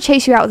 They also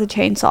chase you out with a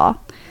chainsaw.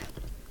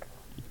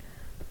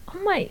 Oh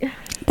my.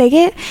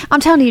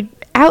 I'm telling you,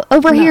 out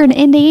over here in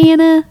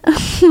Indiana,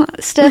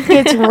 stuff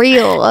gets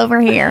real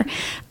over here.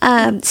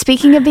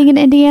 Speaking of being in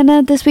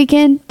Indiana, this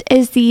weekend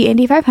is the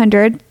Indy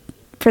 500,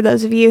 for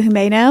those of you who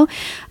may know.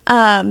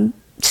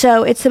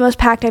 So it's the most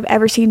packed I've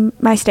ever seen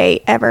my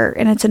state ever,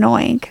 and it's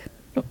annoying.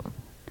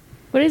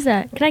 What is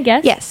that? Can I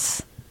guess?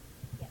 Yes.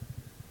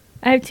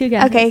 I have two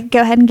guesses. Okay, go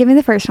ahead and give me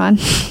the first one.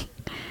 Is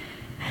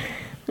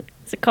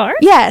it cars?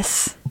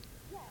 Yes.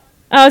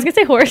 Oh, I was gonna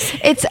say horse.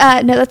 It's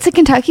no, that's the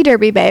Kentucky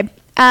Derby, babe.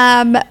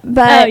 But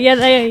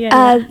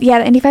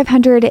the Indy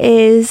 500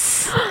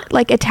 is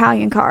like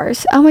Italian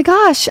cars. Oh my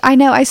gosh, I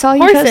know. I saw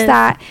you post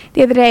that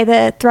the other day.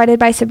 The Threaded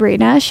by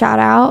Sabrina, shout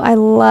out. I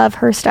love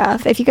her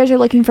stuff. If you guys are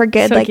looking for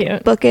good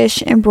cute.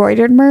 Bookish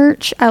embroidered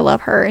merch, I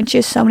love her, and she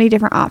has so many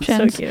different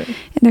options. So cute,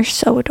 and they're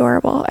so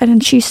adorable,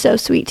 and she's so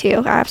sweet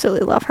too. I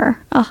absolutely love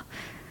her. Oh.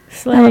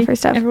 Slay. I love her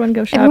stuff. Everyone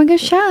go shop.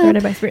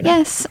 Threaded by Sabrina.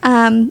 Yes.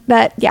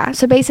 But yeah,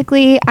 so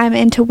basically I'm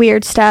into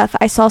weird stuff.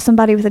 I saw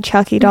somebody with a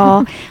Chucky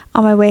doll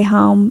on my way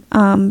home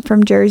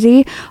from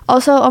Jersey.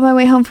 Also on my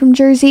way home from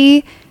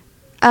Jersey,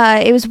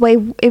 it was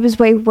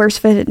way worse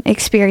of an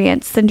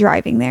experience than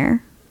driving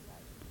there.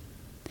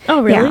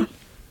 Oh, really? Yeah.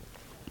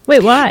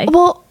 Wait, why?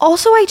 Well,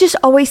 also I just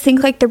always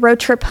think like the road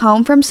trip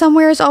home from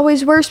somewhere is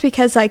always worse,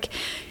 because like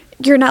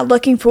you're not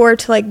looking forward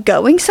to like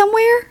going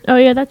somewhere. Oh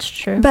yeah, that's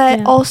true.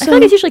 But also, I feel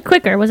like it's usually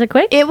quicker. Was it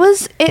quick?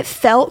 It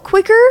felt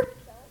quicker,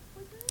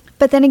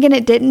 but then again,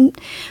 it didn't.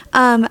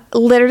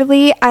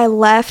 Literally, I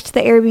left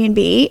the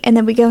Airbnb and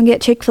then we go and get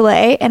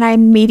Chick-fil-A, and I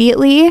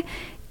immediately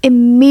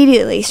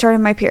started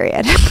my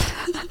period.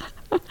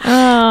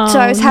 Oh, so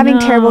I was having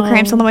terrible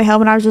cramps on the way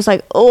home, and I was just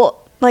like, oh,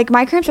 like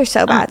my cramps are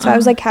so bad. So I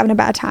was like having a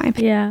bad time.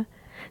 Yeah,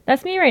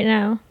 that's me right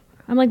now.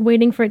 I'm like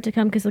waiting for it to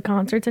come because the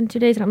concert's in 2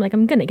 days, and I'm like,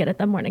 I'm gonna get it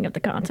the morning of the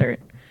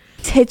concert.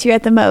 It hits you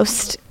at the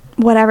most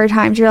whatever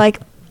times you're like,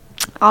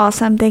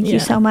 awesome, thank you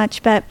so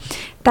much. But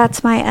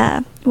that's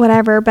my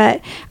whatever.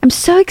 But I'm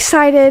so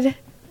excited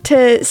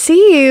to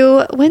see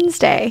you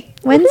Wednesday.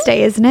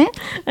 Wednesday, isn't it?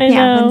 I know.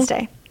 Yeah,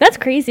 Wednesday. That's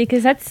crazy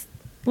because that's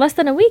less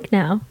than a week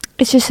now.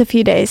 It's just a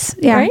few days.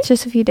 Yeah, right? It's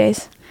just a few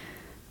days.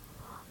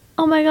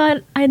 Oh my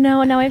God, I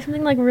know. Now I have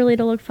something like really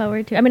to look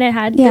forward to. I mean, I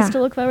had this to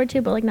look forward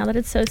to, but like now that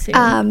it's so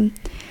soon.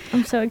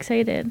 I'm so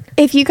excited.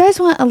 If you guys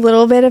want a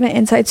little bit of an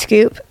inside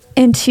scoop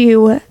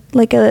into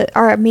like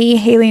our me,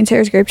 Haley, and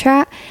Sarah's group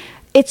chat,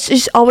 it's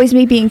just always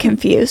me being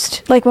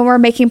confused. Like when we're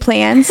making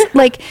plans,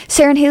 like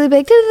Sarah and Haley be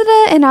like,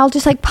 da-da-da, and I'll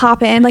just like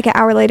pop in like an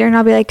hour later and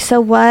I'll be like, so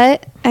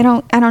what? I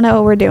don't know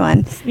what we're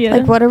doing. Yeah.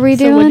 Like, what are we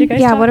doing?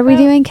 Yeah. What are we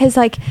doing? Cause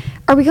like,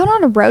 are we going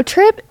on a road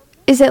trip?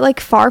 Is it like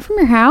far from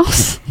your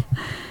house?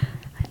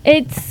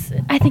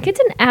 I think it's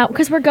an hour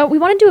because we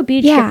want to do a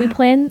beach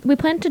trip. We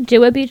planned to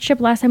do a beach trip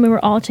last time we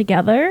were all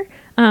together.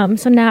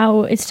 So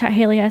now it's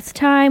Haley has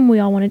time. We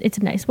all wanted, it's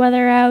nice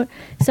weather out.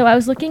 So I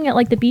was looking at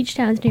like the beach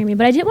towns near me,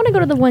 but I didn't want to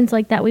go to the ones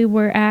like that we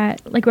were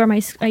at, like where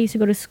I used to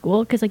go to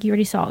school, because like you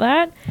already saw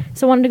that.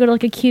 So I wanted to go to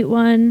like a cute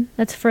one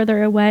that's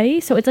further away.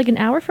 So it's like an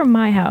hour from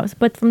my house,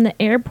 but from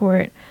the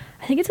airport,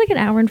 I think it's like an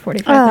hour and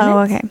 45 minutes. Oh,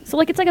 okay. So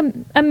like it's like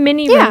a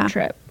mini road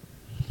trip.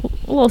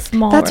 A little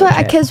small. That's what,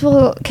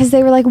 because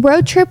they were like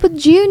road trip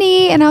with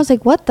Junie, and I was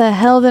like, what the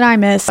hell did I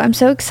miss? I'm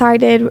so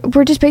excited.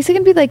 We're just basically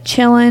gonna be like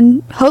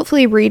chilling,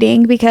 hopefully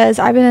reading, because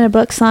I've been in a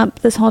book slump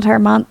this whole entire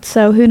month,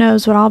 so who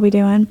knows what I'll be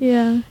doing.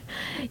 Yeah.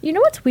 You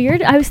know what's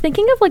weird? I was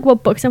thinking of like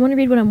what books I want to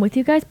read when I'm with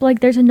you guys, but like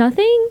there's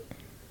nothing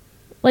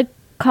like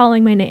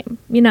calling my name,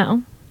 you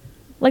know?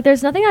 Like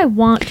there's nothing I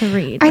want to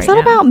read. I thought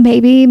about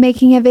maybe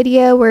making a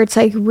video where it's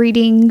like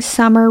reading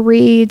summer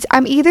reads.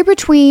 I'm either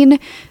between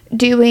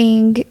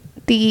doing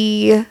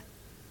the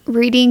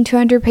reading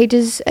 200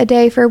 pages a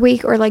day for a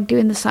week or like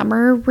doing the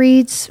summer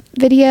reads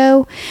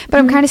video, but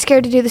I'm kind of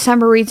scared to do the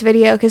summer reads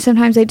video because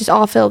sometimes they just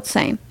all feel the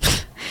same.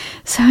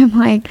 So I'm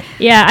like,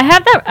 yeah, I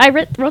have that. I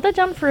wrote that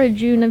down for a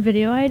June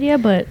video idea,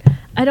 but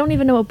I don't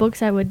even know what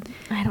books I don't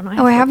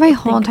know. I have my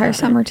whole entire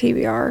summer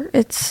TBR.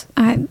 It's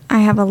I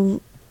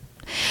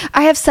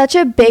have such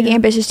a big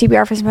ambitious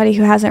TBR for somebody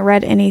who hasn't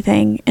read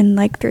anything in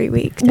like 3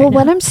 weeks. Well,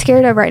 what I'm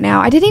scared of right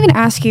now, I didn't even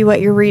ask you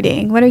what you're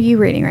reading. What are you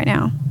reading right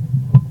now?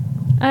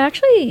 I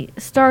actually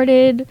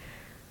started,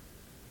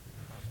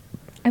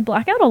 I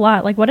black out a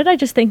lot. Like, what did I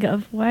just think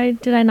of? Why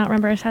did I not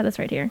remember I had this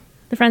right here?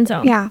 The Friend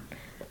Zone. Yeah.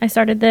 I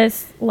started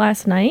this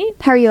last night.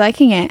 How are you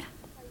liking it?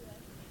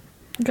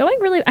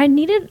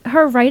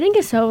 Her writing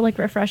is so, like,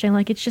 refreshing.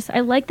 Like, it's just,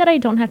 I like that I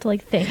don't have to,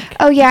 like, think.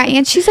 Oh, yeah.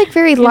 And she's, like,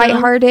 very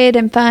lighthearted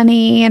and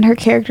funny. And her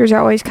characters are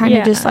always kind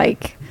of just,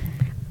 like.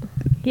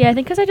 Yeah, I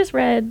think because I just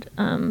read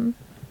One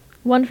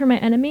for My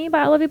Enemy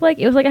by Olivia Blake.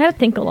 It was, like, I had to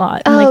think a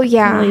lot. And,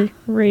 really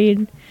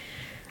read.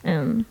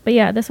 But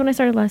yeah, this one I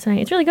started last night.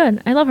 It's really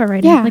good. I love her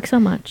writing, like, so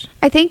much.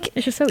 I think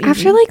it's just so easy.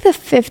 After like the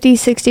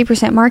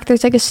 50-60% mark,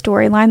 there's like a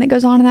storyline that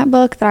goes on in that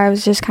book that I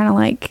was just kind of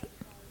like,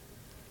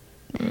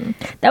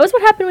 that was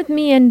what happened with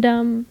me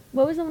and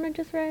what was the one I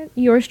just read?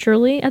 Yours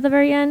Truly at the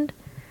very end.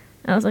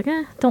 I was like,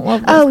 don't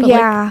love this. Oh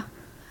yeah,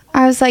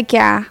 I was like,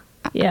 yeah.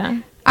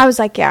 I was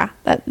like, yeah,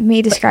 that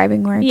me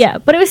describing words. Yeah,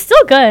 but it was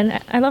still good.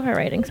 I love her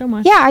writing so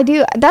much. Yeah, I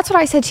do. That's what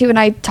I said too when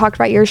I talked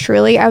about Yours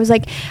Truly. I was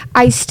like,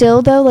 I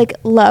still though like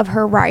love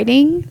her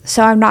writing,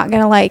 so I'm not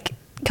gonna like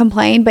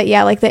complain. But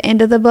yeah, like the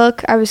end of the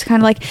book, I was kind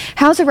of like,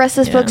 how's the rest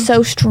of this book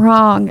so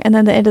strong? And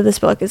then the end of this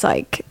book is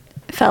like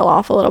fell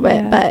off a little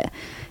bit, but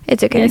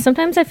it's okay. Yeah,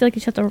 sometimes I feel like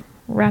you just have to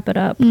wrap it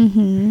up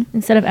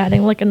instead of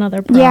adding like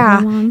another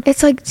problem on.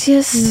 It's like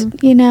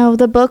just you know,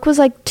 the book was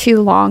like too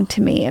long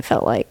to me. It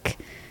felt like.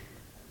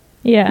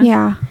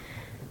 Yeah.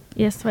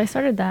 Yes, so I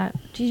started that.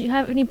 Do you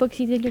have any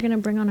books you think you're going to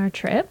bring on our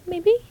trip,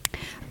 maybe?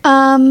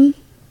 Yeah,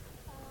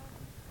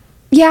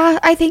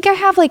 I think I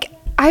have like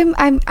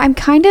I'm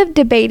kind of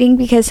debating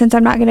because since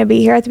I'm not going to be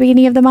here at the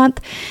beginning of the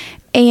month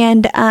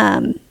and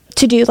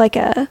to do like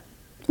a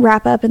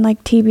wrap up and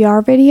like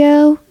TBR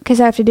video because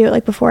I have to do it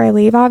like before I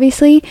leave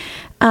obviously.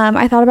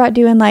 I thought about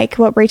doing like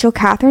what Rachel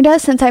Catherine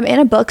does since I'm in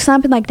a book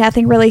slump and like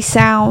nothing really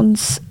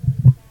sounds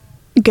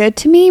good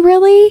to me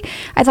really.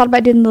 I thought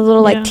about doing the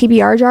little like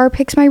TBR jar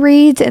picks my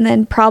reads and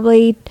then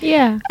probably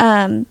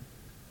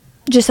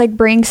just like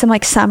bring some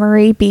like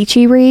summery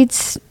beachy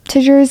reads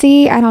to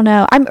Jersey. I don't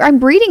know. I'm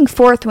reading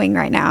Fourth Wing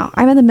right now.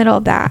 I'm in the middle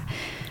of that.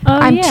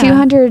 I'm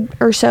 200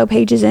 or so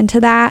pages into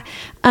that.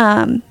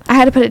 I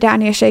had to put it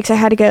down yesterday because I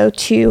had to go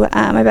to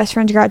my best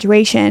friend's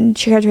graduation.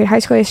 She graduated high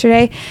school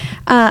yesterday.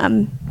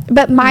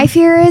 But my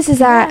fear is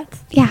that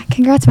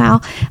congrats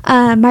Mal.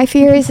 My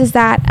fear is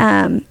that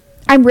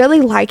I'm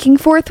really liking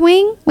Fourth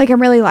Wing. Like,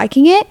 I'm really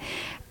liking it.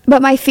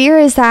 But my fear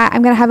is that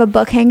I'm going to have a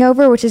book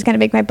hangover, which is going to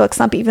make my book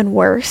slump even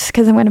worse.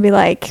 Because I'm going to be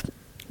like...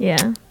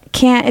 Yeah.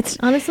 It's...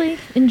 Honestly,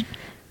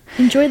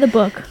 enjoy the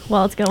book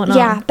while it's going on.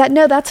 Yeah.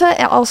 That's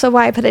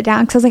why I put it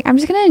down. Because I was like, I'm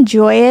just going to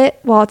enjoy it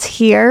while it's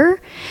here.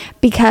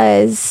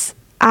 Because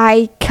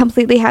I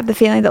completely have the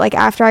feeling that, like,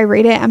 after I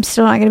read it, I'm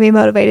still not going to be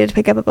motivated to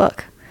pick up a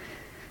book.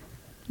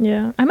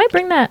 Yeah, I might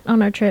bring that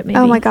on our trip, maybe.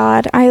 Oh, my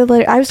God. I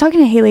was talking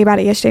to Haley about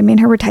it yesterday. Me and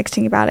her were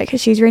texting about it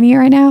because she's reading it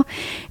right now.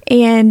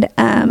 And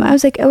I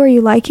was like, oh, are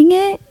you liking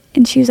it?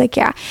 And she was like,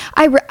 yeah.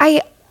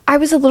 I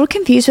was a little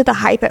confused with the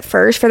hype at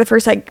first for the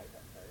first, like,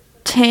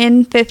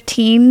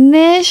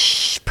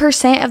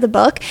 10-15-ish% of the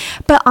book.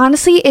 But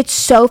honestly, it's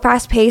so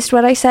fast-paced,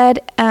 what I said.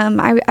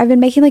 I've been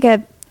making, like,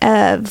 a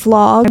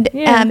vlog.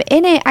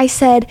 In it, I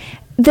said,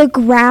 the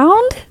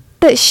ground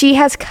that she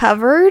has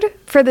covered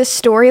for this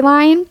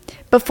storyline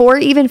before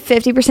even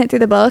 50% through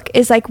the book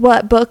is like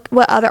what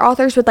other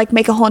authors would like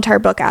make a whole entire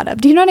book out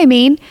of. Do you know what I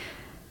mean?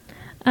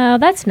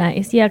 That's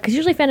nice. Yeah, because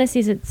usually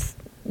fantasies, it's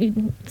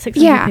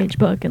 600-page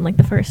book, and like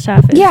the first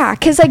half is... Yeah,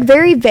 because like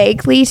very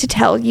vaguely to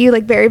tell you,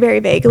 like very, very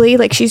vaguely,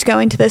 like she's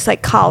going to this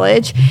like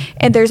college,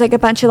 and there's like a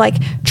bunch of like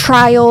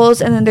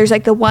trials, and then there's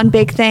like the one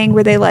big thing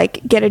where they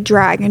like get a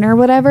dragon or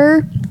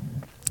whatever.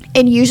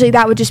 And usually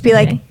that would just be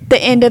like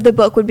the end of the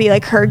book would be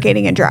like her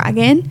getting a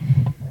dragon.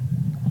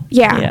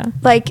 Yeah.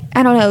 Like,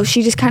 I don't know.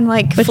 She just kind of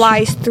like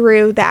flies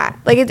through that.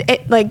 Like,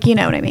 it like, you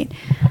know what I mean?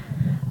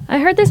 I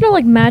heard there's no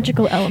like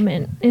magical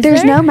element.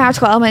 There's no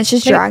magical element. It's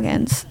just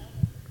dragons.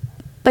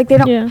 Like, they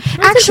don't. Yeah.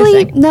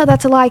 Actually, no,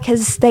 that's a lie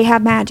because they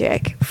have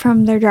magic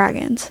from their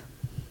dragons.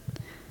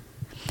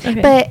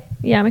 Okay. But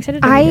yeah, I'm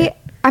excited to read it.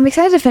 I'm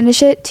excited to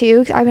finish it too,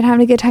 because I've been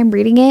having a good time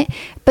reading it.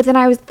 But then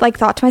I was like,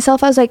 thought to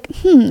myself, I was like,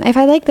 if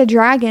I like the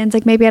dragons,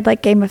 like maybe I'd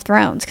like Game of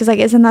Thrones, because like,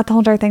 isn't that the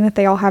whole entire thing that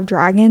they all have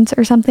dragons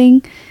or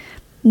something?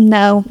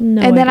 No. And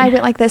then I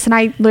went like this, and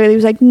I literally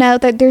was like, no,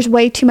 that there's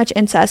way too much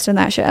incest in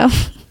that show.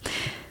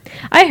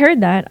 I heard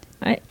that.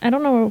 I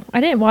don't know.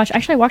 I didn't watch.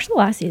 Actually, I watched the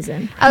last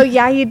season. Oh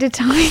yeah, you did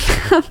tell me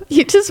that.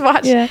 You just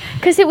watched. Yeah,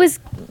 because it was.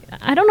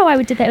 I don't know why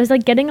we did that. It was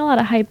like getting a lot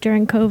of hype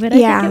during COVID.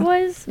 I think it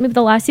was. Maybe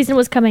the last season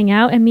was coming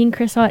out, and me and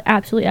Chris saw it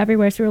absolutely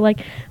everywhere. So we were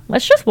like,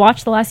 let's just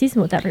watch the last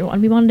season with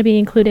everyone. We wanted to be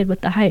included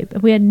with the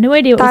hype. We had no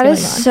idea what was going on.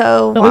 That is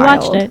so but wild. We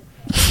watched it.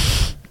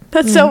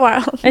 That's so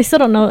wild. I still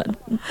don't know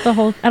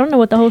I don't know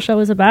what the whole show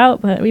was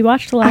about, but we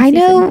watched the last season. I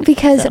know,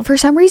 because for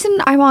some reason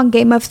I'm on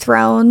Game of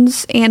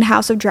Thrones and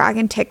House of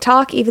Dragon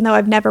TikTok, even though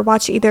I've never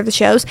watched either of the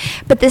shows.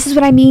 But this is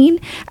what I mean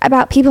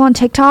about people on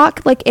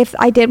TikTok. Like, if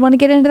I did want to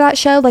get into that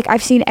show, like,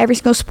 I've seen every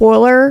single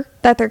spoiler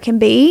that there can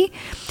be.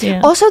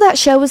 Yeah. Also, that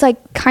show was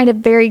like kind of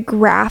very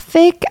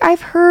graphic,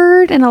 I've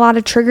heard, and a lot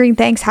of triggering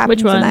things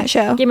happened in that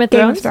show. Game of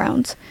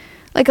Thrones.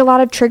 Like, a lot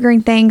of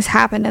triggering things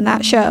happened in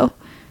that show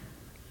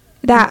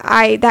that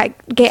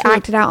get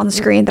acted out on the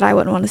screen that I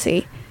wouldn't want to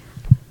see.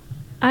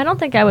 I don't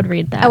think I would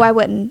read that. Oh, I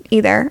wouldn't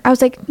either. I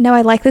was like, no,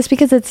 I like this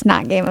because it's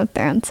not Game of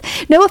Thrones.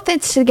 No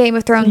offense to Game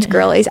of Thrones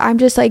girlies. I'm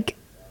just like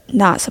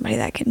not somebody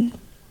that can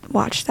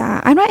watch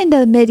that. I'm not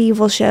into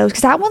medieval shows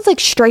because that one's like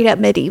straight up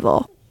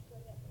medieval.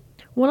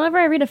 Whenever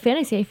I read a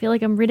fantasy, I feel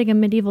like I'm reading a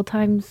medieval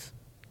times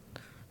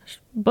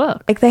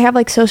book. Like, they have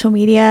like social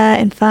media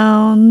and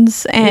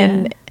phones,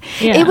 and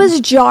it was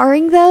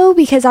jarring though,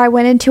 because I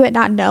went into it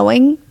not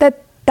knowing that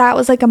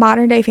was like a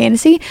modern day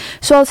fantasy.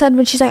 So all of a sudden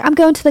when she's like, I'm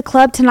going to the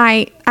club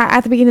tonight,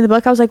 at the beginning of the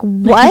book, I was like,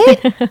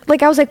 what?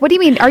 Like, I was like, what do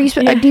you mean?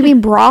 Do you mean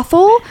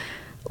brothel?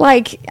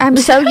 Like, I'm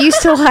so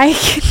used to like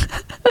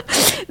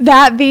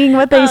that being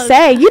what they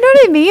say. You know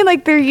what I mean?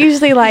 Like, they're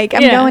usually like,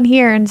 I'm going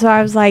here. And so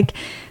I was like,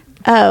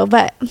 oh,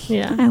 but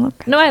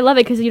I love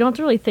it because you don't have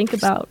to really think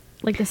about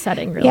like the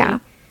setting really. Yeah.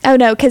 Oh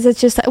no, because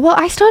it's just, well,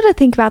 I still had to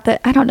think about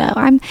that. I don't know.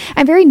 I'm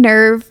very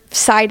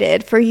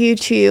nerve-sighted for you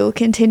to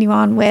continue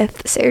on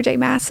with Sarah J.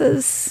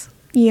 Maas's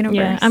universe.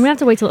 Yeah, I'm gonna have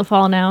to wait till the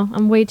fall now.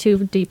 I'm way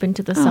too deep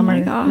into the summer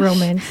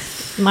romance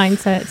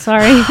mindset.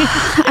 Sorry.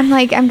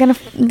 I'm gonna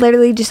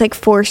literally just like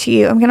force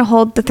you. I'm gonna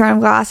hold the Throne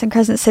of Glass and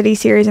Crescent City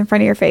series in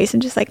front of your face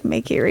and just like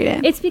make you read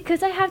it. It's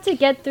because I have to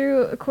get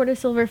through A Court of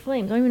Silver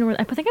Flames. I don't even know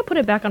I think I put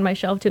it back on my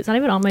shelf too. It's not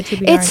even on my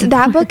TBR.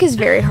 That book is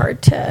very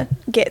hard to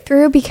get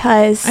through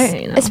because,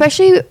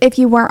 especially if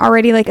you weren't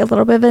already like a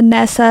little bit of a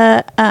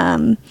Nessa.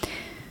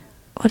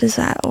 What is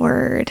that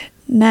word?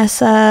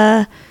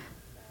 Nessa.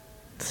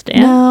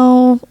 Stan?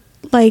 No,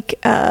 like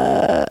if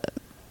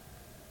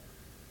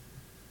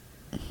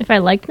I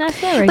liked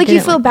Nessa, or like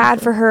you feel bad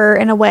Nessa for her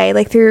in a way,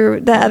 like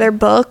through the other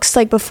books,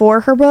 like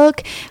before her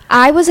book.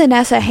 I was a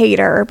Nessa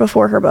hater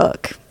before her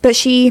book, but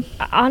she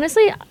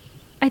honestly,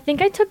 I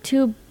think I took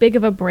too big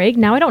of a break.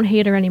 Now I don't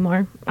hate her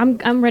anymore.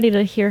 I'm ready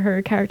to hear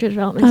her character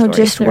development story.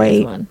 Just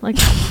wait. Like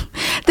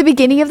the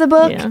beginning of the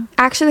book,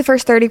 actually the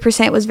first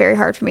 30% was very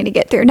hard for me to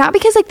get through. Not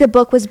because like the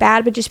book was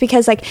bad, but just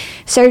because like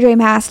Sarah J.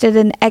 Maas did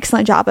an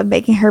excellent job of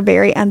making her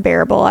very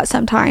unbearable at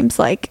sometimes.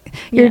 Like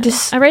you're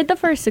just. I read the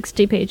first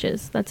 60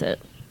 pages. That's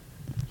it.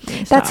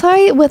 That's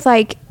why with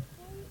like,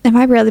 am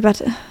I really about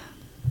to?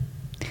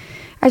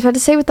 I was about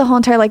to say with the whole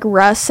entire like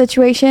Russ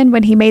situation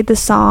when he made the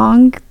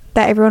song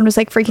that everyone was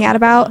like freaking out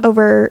about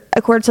over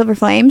A Court of Silver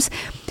Flames.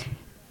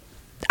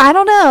 I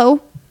don't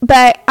know,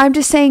 but I'm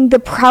just saying the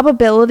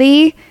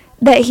probability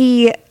that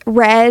he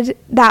read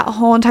that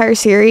whole entire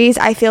series,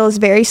 I feel, is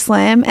very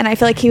slim, and I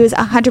feel like he was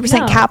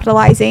 100%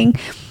 capitalizing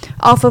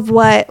off of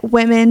what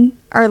women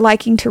are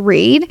liking to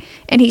read,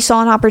 and he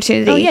saw an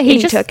opportunity and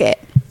he took it.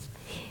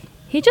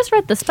 He just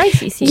read the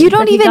spicy scenes. You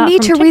don't even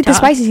need to read the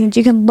spicy scenes.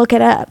 You can look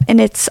it up, and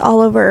it's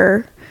all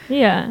over.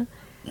 Yeah.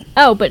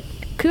 Oh, but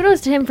kudos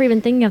to him for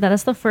even thinking of that.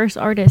 That's the first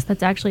artist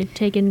that's actually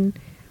taken.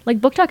 Like,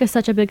 Book Talk is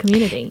such a big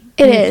community.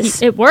 It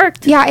is. It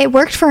worked. Yeah, it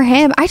worked for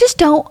him. I just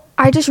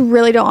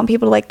really don't want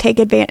people to like take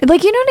advantage.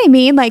 Like, you know what I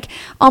mean? Like,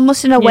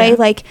 almost in a way,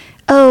 like,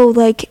 oh,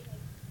 like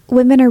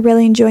women are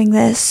really enjoying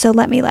this, so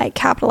let me like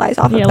capitalize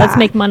off of that. Yeah, let's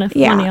make money.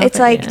 Yeah, money off it's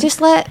like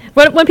just let.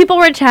 When people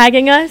were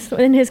tagging us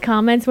in his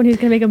comments when he was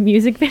gonna make a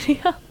music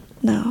video.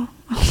 No.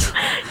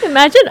 And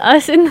Imagine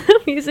us in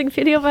the music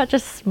video about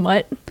just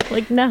smut.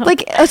 Like, no.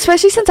 Like,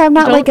 especially since I'm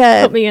not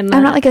I'm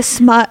not like a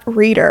smut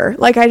reader.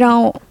 Like, I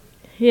don't.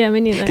 Yeah,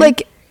 me neither.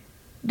 Like,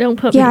 don't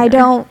put me I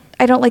don't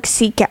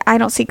seek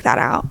that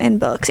out in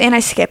books, and I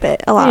skip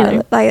it a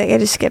lot. Like, I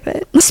just skip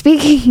it.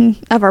 Speaking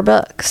of our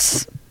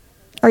books,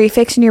 are you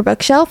fixing your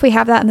bookshelf? We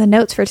have that in the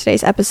notes for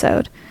today's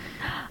episode.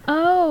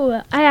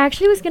 Oh, I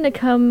actually was going to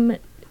come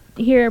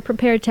here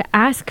prepared to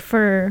ask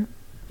for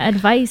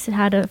advice on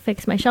how to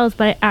fix my shelves,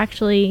 but I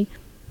actually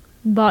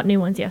bought new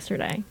ones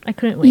yesterday. I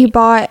couldn't wait. You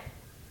bought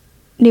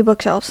new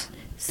bookshelves?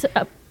 So,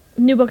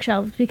 new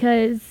bookshelves,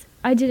 because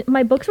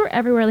my books were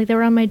everywhere. Like, they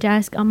were on my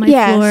desk, on my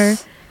floor.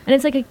 And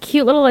it's like a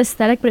cute little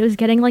aesthetic, but it was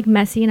getting like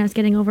messy, and I was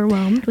getting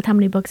overwhelmed with how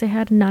many books I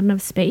had and not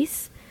enough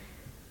space.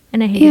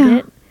 And I hated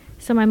it.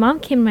 So my mom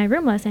came in my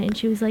room last night, and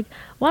she was like,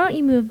 why don't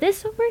you move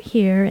this over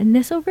here and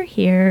this over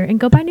here and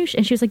go buy new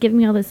and she was like giving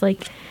me all this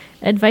like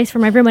advice for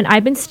my room. And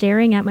I've been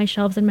staring at my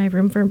shelves in my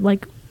room for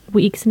like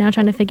weeks now,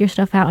 trying to figure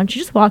stuff out. And she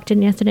just walked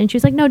in yesterday and she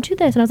was like, no, do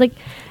this. And I was like,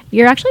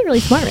 you're actually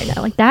really smart right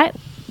now. Like, that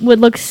would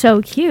look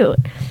so cute.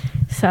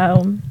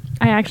 So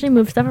I actually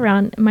moved stuff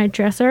around. My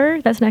dresser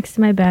that's next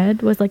to my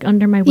bed was like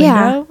under my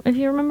window, if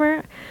you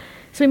remember.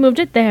 So we moved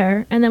it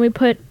there, and then we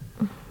put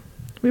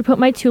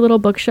my two little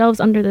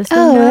bookshelves under this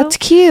window. Oh, that's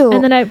cute.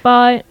 And then I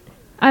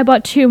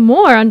bought two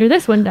more under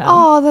this window.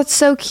 Oh, that's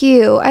so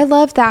cute. I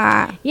love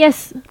that.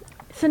 Yes.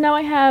 So now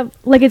I have,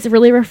 like, it's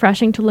really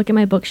refreshing to look at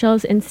my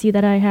bookshelves and see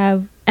that I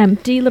have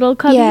empty little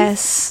cubbies.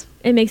 Yes.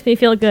 It makes me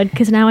feel good,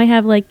 because now I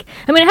have, like,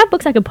 I mean, I have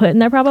books I could put in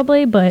there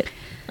probably, but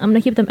I'm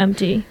going to keep them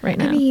empty right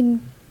now. I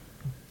mean,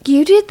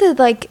 you did the,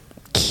 like,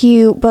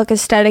 cute book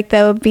aesthetic,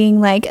 though, of being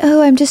like,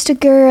 oh, I'm just a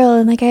girl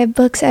and, like, I have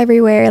books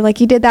everywhere.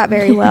 Like, you did that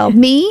very well.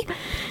 Me,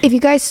 if you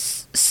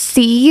guys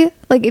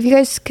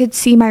could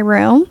see my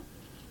room.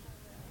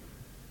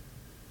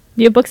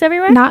 You have books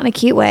everywhere? Not in a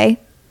cute way.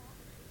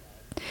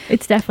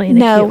 It's definitely in a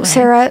cute way. No,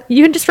 Sarah.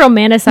 You can just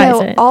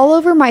romanticize it. All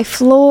over my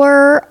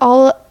floor,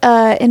 all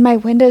in my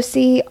window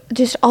seat,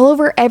 just all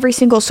over every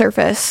single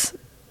surface.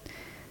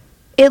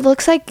 It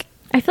looks like...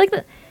 I feel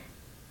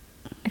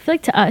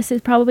like to us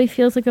it probably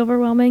feels like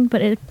overwhelming,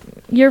 but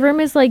your room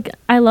is like,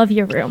 I love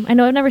your room. I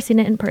know I've never seen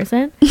it in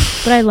person,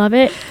 but I love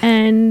it,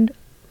 and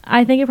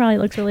I think it probably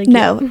looks really cute.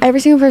 No, every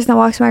single person that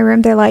walks in my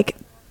room, they're like,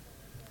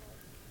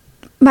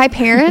 my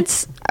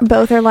parents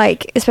both are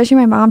like, especially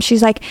my mom,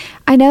 she's like,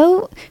 I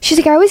know, she's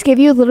like, I always give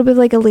you a little bit of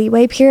like a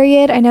leeway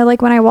period. I know,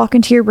 like, when I walk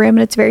into your room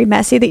and it's very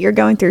messy, that you're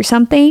going through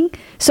something,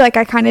 so like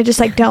I kind of just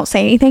like don't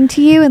say anything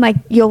to you, and like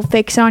you'll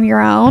fix it on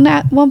your own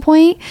at one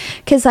point,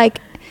 because like,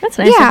 that's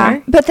nice.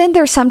 Yeah, but then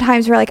there's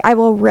sometimes where like I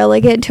will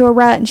really get into a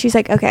rut, and she's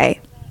like, okay,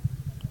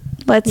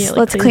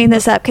 let's clean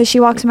this up, because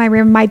she walks in my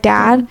room. My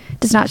dad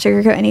does not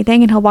sugarcoat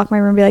anything, and he'll walk in my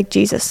room and be like,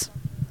 Jesus,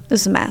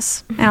 this is a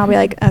mess, and I'll be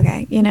like,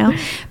 okay, you know.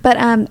 But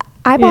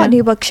I bought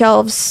new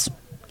bookshelves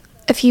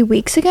a few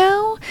weeks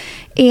ago,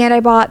 and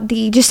I bought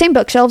the just same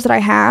bookshelves that I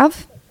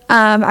have.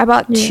 I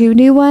bought two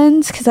new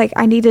ones because like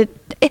I needed.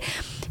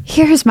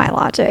 Here's my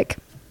logic.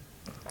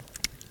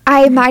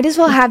 I might as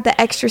well have the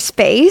extra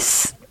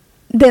space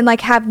than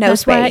like have no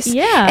space.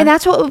 And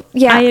that's what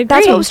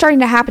that's what was starting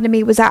to happen to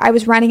me, was that I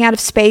was running out of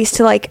space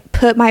to like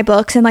put my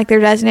books in like their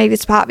designated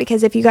spot,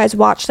 because if you guys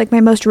watched like my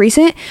most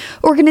recent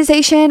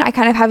organization, I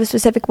kind of have a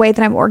specific way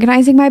that I'm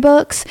organizing my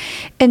books.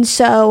 And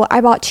so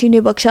I bought two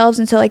new bookshelves,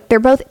 and so like they're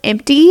both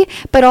empty,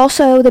 but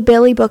also the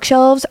Billy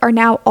bookshelves are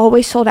now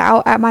always sold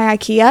out at my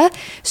IKEA.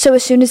 So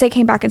as soon as they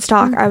came back in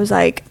stock, I was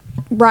like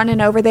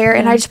running over there,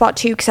 and I just bought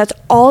two, because that's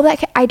all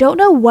that I don't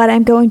know what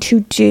I'm going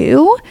to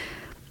do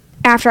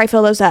after I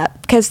fill those up,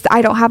 because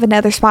I don't have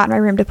another spot in my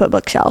room to put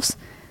bookshelves.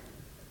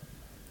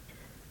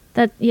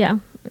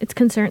 It's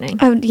concerning.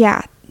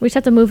 Yeah. We just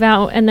have to move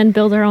out and then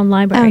build our own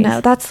library. Oh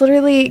no, that's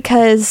literally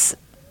because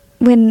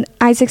when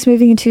Isaac's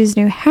moving into his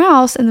new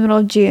house in the middle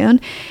of June,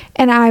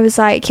 and I was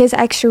like, he has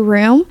extra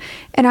room,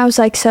 and I was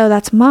like, so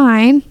that's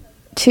mine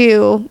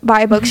to buy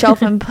a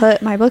bookshelf and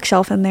put my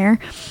bookshelf in there.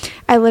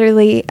 I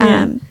literally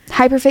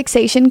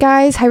hyperfixation,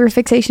 guys,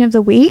 hyperfixation of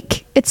the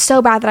week. It's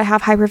so bad that I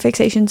have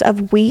hyperfixations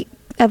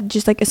of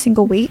just like a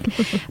single week,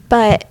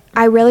 but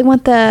I really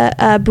want the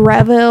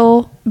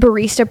Breville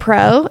Barista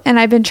Pro, and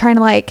I've been trying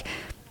to like,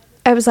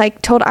 I was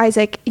like, told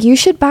Isaac, you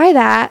should buy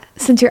that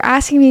since you're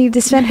asking me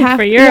to spend half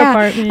for your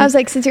apartment. I was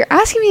like, since you're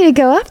asking me to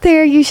go up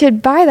there, you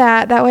should buy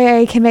that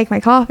way I can make my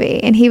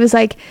coffee. And he was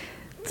like,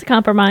 it's a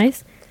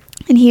compromise.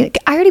 And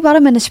I already bought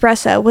him an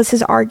espresso, was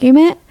his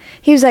argument.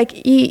 He was like,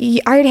 I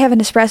already have an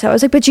espresso. I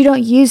was like, but you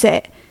don't use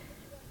it,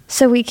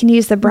 so we can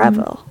use the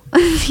Breville.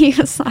 He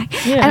was like,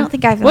 I don't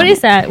think I've... What is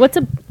that? What's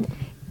a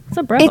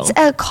Breville? It's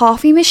a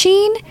coffee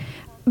machine,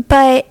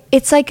 but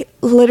it's like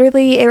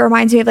literally, it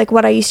reminds me of like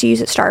what I used to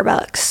use at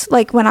Starbucks.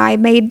 Like when I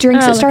made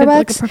drinks at Starbucks.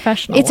 Like a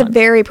professional It's one. a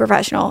very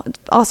professional. It's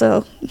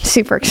also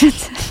super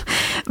expensive.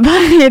 But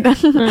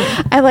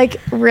I like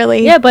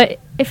really... Yeah, but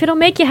if it'll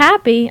make you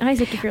happy,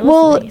 Isaac, if you're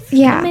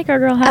listening, it'll make our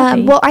girl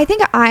happy. Well, I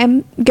think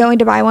I'm going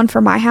to buy one for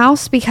my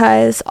house,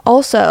 because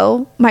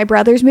also my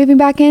brother's moving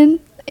back in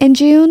in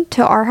June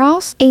to our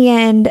house,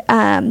 and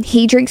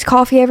he drinks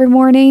coffee every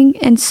morning,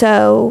 and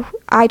so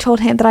I told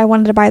him that I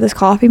wanted to buy this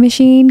coffee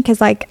machine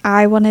because like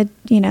I wanted,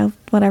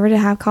 whatever, to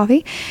have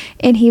coffee,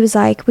 and he was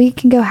like, we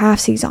can go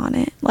halfsies on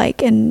it,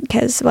 like, and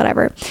because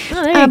whatever.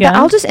 Oh, there you go. But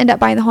I'll just end up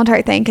buying the whole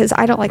entire thing because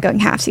I don't like going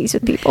halfsies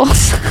with people.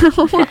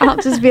 So I'll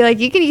just be like,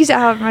 you can use it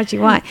however much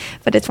you want,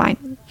 but it's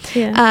fine.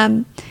 Yeah.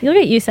 You'll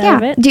get used out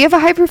of it. Do you have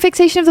a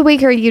hyperfixation of the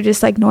week, or are you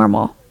just like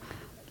normal?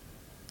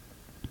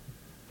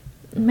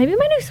 Maybe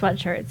my new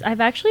sweatshirts. I've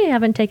actually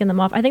haven't taken them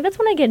off. I think that's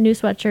when I get new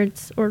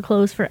sweatshirts or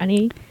clothes for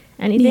anything.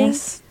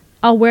 Yes.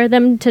 I'll wear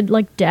them to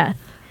like death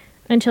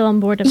until I'm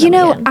bored of them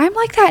again. I'm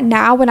like that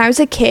now. When I was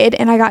a kid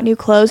and I got new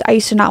clothes, I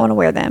used to not want to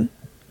wear them.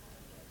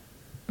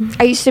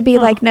 I used to be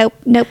like, nope,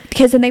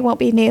 because then they won't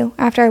be new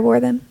after I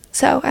wore them.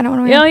 So I don't want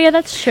to wear them. Oh, yeah,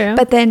 that's true.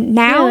 But then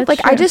now, true.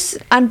 I just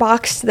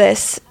unboxed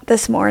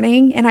this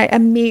morning and I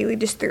immediately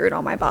just threw it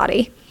on my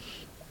body.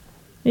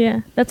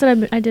 Yeah, that's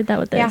what I did that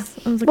with this.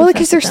 Yeah. I was, like, well,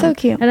 because they're so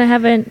cute. And I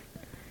haven't,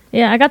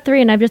 I got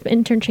 3 and I've just been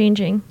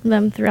interchanging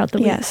them throughout the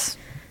week. Yes.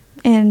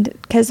 And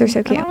because they're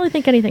so cute. I don't really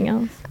think anything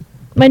else.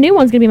 My new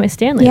one's going to be my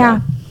Stanley.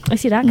 Yeah. Though. I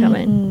see that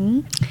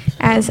coming.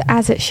 Mm-hmm.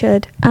 As it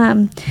should.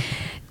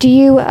 Do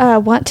you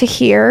want to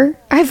hear?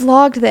 I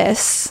vlogged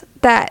this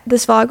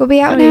vlog will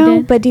be out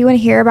now, but do you want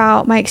to hear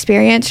about my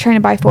experience trying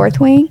to buy Fourth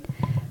Wing?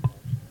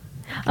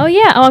 Oh,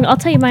 yeah. I'll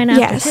tell you mine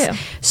after, too.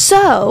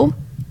 So,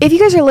 if you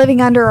guys are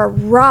living under a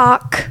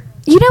rock,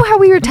 you know how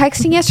we were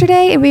texting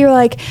yesterday and we were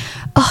like,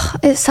 oh,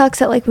 it sucks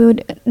that like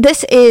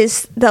this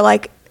is the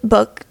like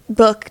book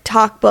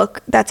talk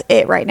book that's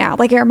it right now.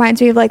 Like it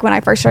reminds me of like when I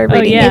first started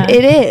reading.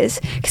 It is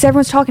because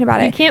everyone's talking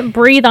about it. You can't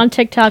breathe on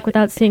TikTok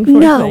without seeing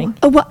Fourth Wing.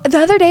 The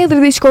other day I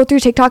literally scrolled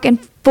through TikTok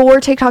and 4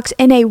 TikToks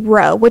in a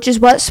row, which is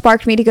what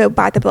sparked me to go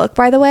buy the book,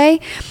 by the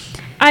way.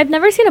 I've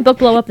never seen a book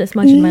blow up this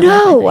much in my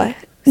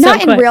life.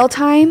 Not in real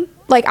time.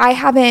 Like I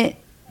haven't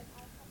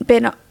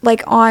been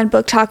like on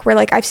book talk where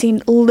like I've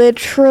seen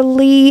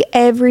literally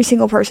every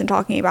single person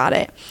talking about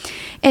it.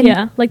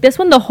 And like this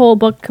one, the whole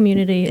book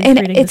community is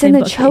reading it's in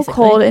the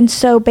chokehold. And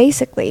so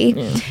basically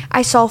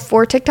I saw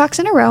 4 TikToks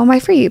in a row on my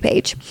For You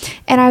page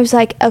and I was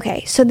like,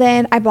 okay, so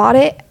then I bought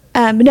it.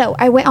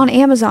 I went on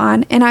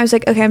Amazon and I was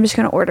like, okay, I'm just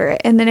going to order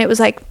it. And then it was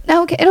like,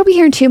 no, okay, it'll be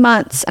here in 2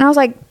 months. And I was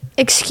like,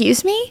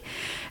 excuse me?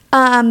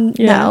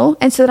 No.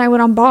 And so then I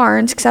went on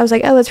Barnes because I was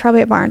like, oh, it's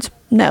probably at Barnes.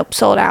 Nope,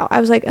 sold out. I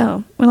was like,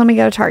 oh, well, let me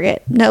go to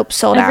Target. Nope,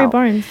 sold out. Every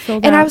Barnes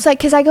sold out. And I was like,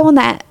 because I go on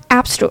that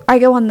app store. I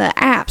go on the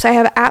apps. I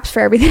have apps for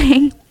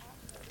everything.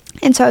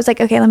 And so I was like,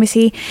 okay, let me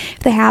see if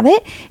they have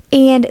it.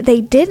 And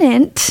they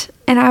didn't.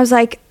 And I was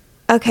like,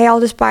 okay, I'll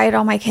just buy it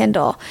on my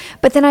Kindle.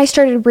 But then I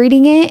started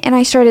reading it and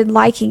I started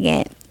liking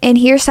it. And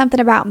here's something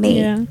about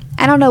me. Yeah.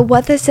 I don't know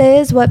what this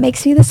is, what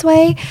makes me this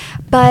way,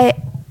 but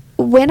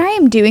when I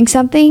am doing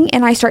something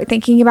and I start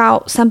thinking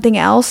about something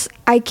else,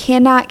 I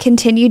cannot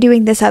continue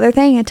doing this other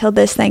thing until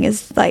this thing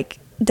is like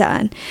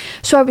done.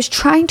 So I was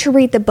trying to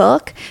read the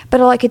book,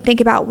 but all I could think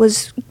about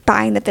was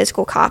buying the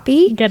physical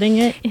copy. Getting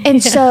it.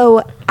 And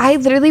so I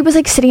literally was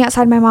like sitting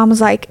outside. My mom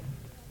was like,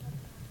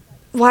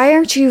 why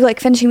aren't you like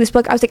finishing this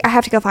book? I was like, I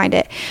have to go find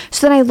it.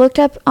 So then I looked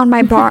up on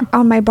my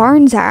on my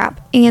Barnes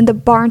app, and the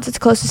Barnes that's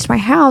closest to my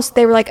house,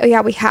 they were like, oh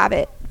yeah, we have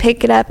it.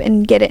 Pick it up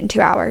and get it in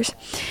 2 hours.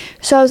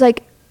 So I was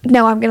like,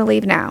 no, I'm going to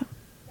leave now.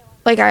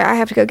 Like I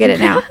have to go get it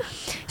now.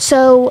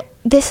 So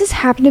this has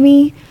happened to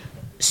me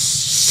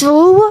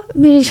so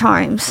many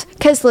times.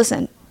 Because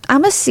listen,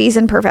 I'm a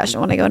seasoned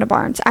professional when I go into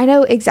Barnes. I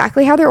know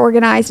exactly how they're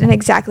organized and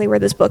exactly where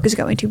this book is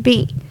going to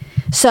be.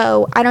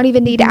 So I don't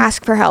even need to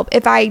ask for help.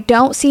 If I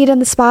don't see it in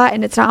the spot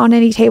and it's not on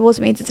any tables,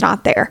 it means it's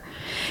not there.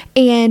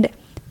 And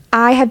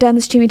I have done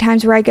this too many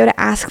times where I go to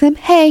ask them,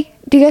 hey,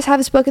 do you guys have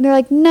this book? And they're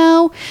like,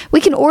 no,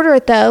 we can order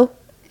it though.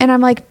 And I'm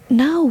like,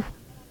 no.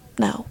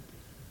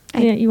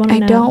 I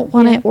don't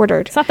want it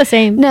ordered. It's not the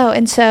same. No.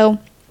 And so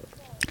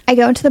I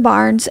go into the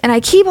Barnes and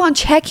I keep on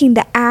checking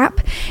the app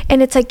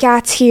and it's like, yeah,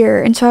 it's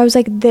here. And so I was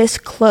like this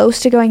close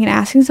to going and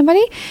asking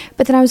somebody.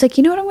 But then I was like,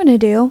 you know what I'm going to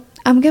do?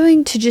 I'm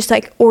going to just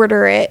like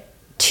order it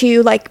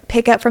to like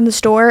pick up from the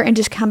store and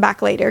just come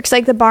back later. Because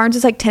like the Barnes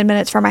is like 10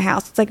 minutes from my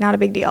house. It's like not a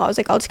big deal. I was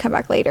like, I'll just come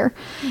back later.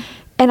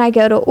 And I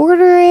go to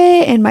order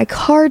it and my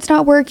card's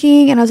not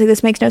working. And I was like,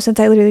 this makes no sense.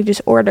 I literally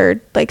just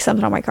ordered like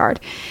something on my card.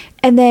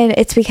 And then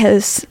it's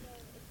because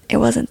it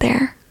wasn't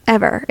there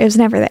ever. It was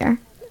never there.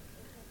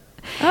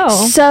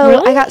 Oh, so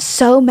really? I got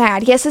so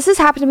mad. Yes, this has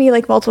happened to me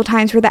like multiple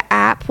times where the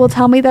app will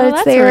tell me that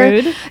it's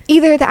there. Rude.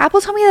 Either the app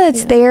will tell me that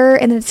it's there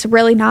and it's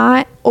really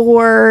not,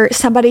 or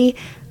somebody,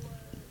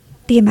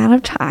 the amount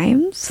of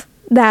times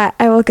that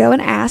I will go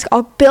and ask,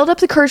 I'll build up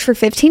the courage for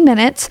 15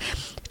 minutes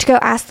to go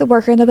ask the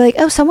worker and they'll be like,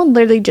 oh, someone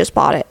literally just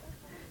bought it.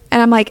 And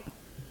I'm like,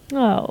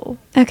 oh,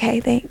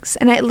 okay, thanks.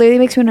 And it literally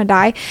makes me want to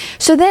die.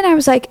 So then I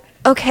was like,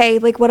 okay,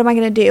 like, what am I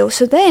going to do?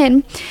 So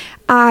then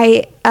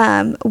I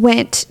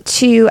went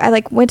to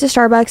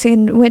Starbucks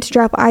and went to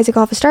drop Isaac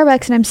off at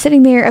Starbucks, and I'm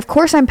sitting there. Of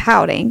course I'm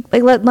pouting.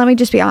 Like, let me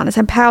just be honest.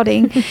 I'm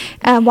pouting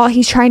while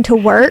he's trying to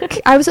work.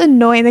 I was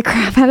annoying the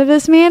crap out of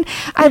this man.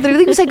 I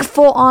literally was like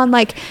full on,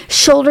 like,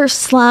 shoulders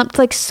slumped,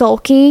 like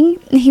sulking.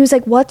 And he was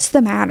like, what's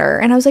the matter?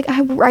 And I was like,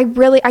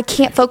 I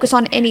can't focus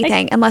on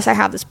anything unless I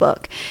have this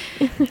book.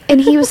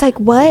 And he was like,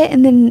 what?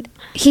 And then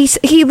he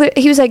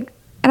was like,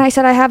 and I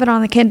said, I have it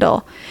on the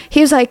Kindle. He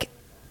was like,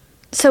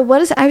 so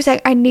what is it? I was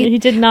like, He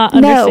did not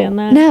understand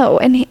that. No.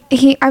 And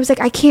I was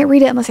like, I can't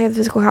read it unless I have the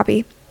physical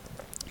copy.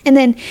 And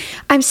then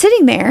I'm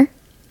sitting there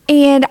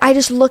and I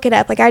just look it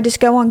up. Like, I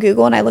just go on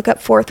Google and I look up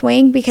Fourth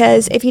Wing,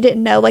 because if you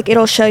didn't know, like,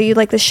 it'll show you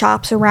like the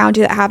shops around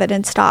you that have it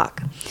in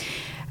stock.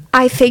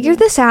 I figured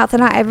this out that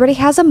not everybody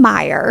has a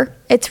Meijer.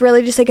 It's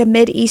really just like a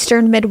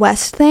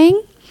Midwest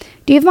thing.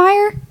 Do you have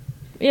Meijer?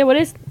 Yeah. What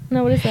is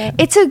that?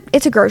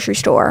 It's a grocery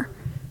store,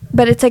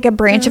 but it's like a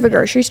branch of a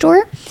grocery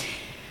store.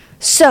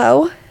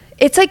 So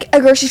it's like a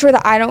grocery store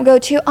that I don't go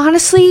to.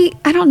 Honestly,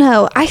 I don't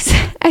know. I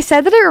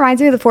said that it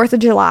reminds me of the 4th of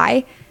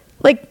July.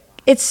 Like,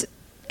 the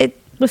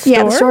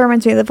store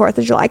reminds me of the 4th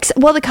of July.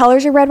 Well, the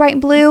colors are red, white,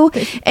 and blue.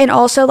 And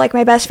also, like,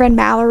 my best friend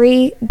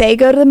Mallory, they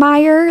go to the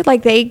Meijer.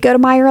 Like, they go to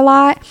Meijer a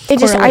lot. I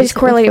just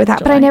correlated with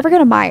that. But I never go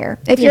to Meijer.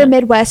 If you're a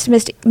Midwest,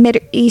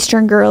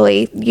 Mid-Eastern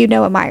girly, you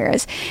know what Meijer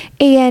is.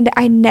 And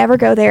I never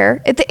go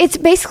there. It's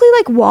basically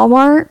like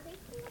Walmart,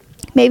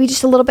 maybe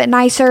just a little bit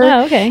nicer.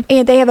 Oh, okay.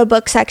 And they have a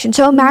book section.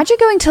 So imagine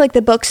going to, like,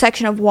 the book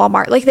section of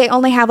Walmart. Like, they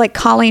only have, like,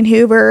 Colleen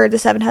Hoover, The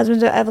Seven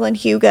Husbands of Evelyn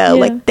Hugo. Yeah.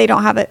 Like, they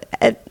don't have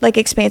a like,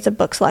 expansive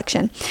book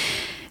selection.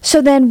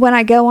 So then when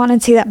I go on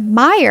and see that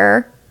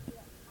Meijer,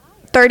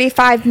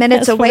 35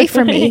 minutes away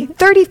from me.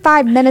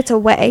 35 minutes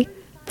away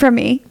from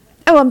me.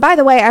 Oh, and by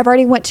the way, I've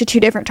already went to 2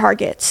 different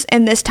Targets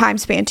in this time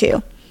span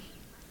too.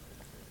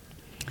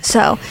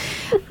 So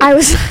I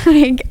was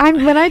like,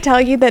 when I tell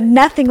you that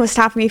nothing was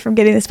stopping me from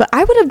getting this book,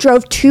 I would have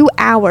drove 2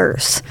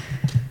 hours.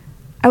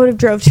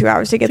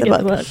 To get the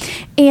book.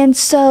 And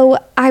so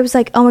I was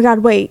like, oh my God,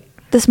 wait,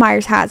 this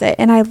Meijer's has it.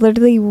 And I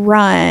literally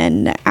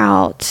run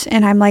out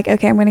and I'm like,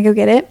 okay, I'm going to go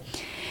get it.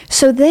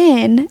 So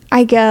then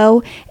I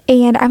go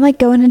and I'm like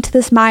going into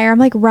this Meijer. I'm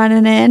like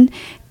running in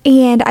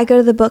and I go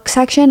to the book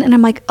section and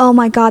I'm like, oh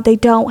my God, they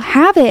don't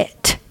have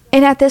it.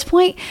 And at this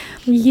point,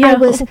 I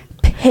was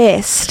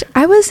pissed.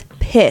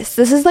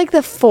 This is like the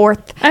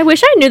 4th. I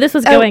wish I knew this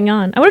was going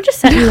on. I would have just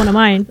sent you one of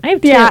mine. I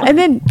have 2. Yeah, and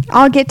then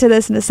I'll get to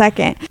this in a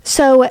second.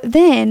 So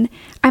then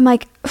I'm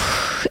like,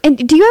 and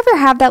do you ever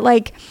have that,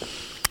 like,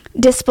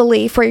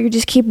 disbelief where you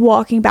just keep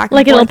walking back and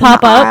like forth it'll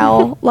pop up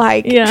aisle,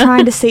 like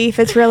trying to see if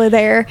it's really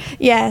there?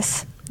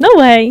 Yes. No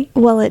way.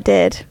 Well, it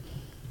did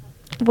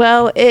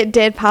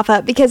pop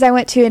up because I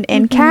went to an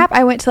end cap.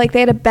 I went to, like, they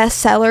had a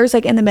bestsellers,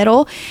 like, in the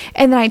middle,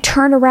 and then I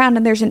turn around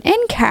and there's an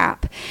end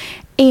cap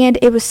and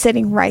it was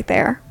sitting right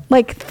there,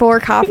 like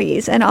 4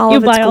 copies and all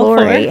of its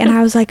glory. And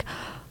I was like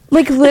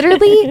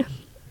literally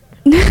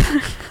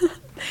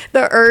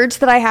the urge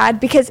that I had,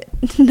 because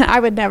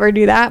I would never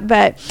do that,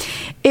 but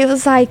it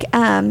was like,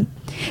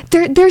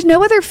 there's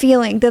no other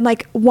feeling than,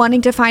 like,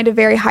 wanting to find a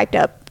very hyped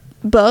up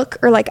book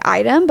or, like,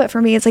 item, but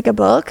for me it's like a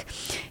book.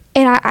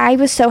 And I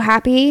was so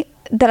happy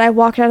that I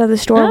walked out of the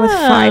store with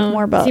 5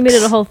 more books. So you made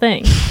it a whole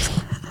thing.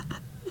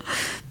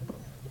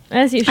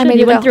 As you should.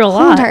 You went through a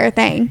lot. Whole entire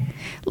thing.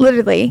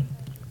 Literally.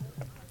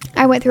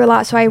 I went through a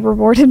lot, so I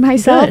rewarded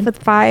myself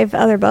with 5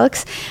 other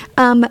books.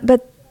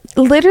 But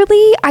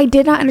literally, I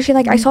did not understand.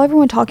 Like, I saw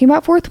everyone talking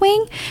about Fourth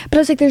Wing, but I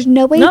was like, there's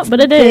no way it's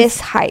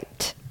this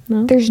hyped.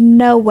 No. There's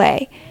no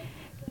way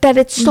that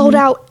it's sold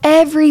out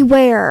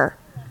everywhere.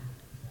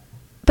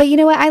 But you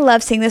know what? I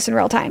love seeing this in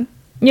real time.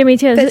 Yeah, me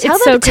too.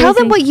 Tell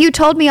them what you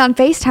told me on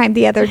FaceTime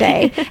the other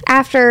day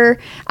after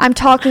I'm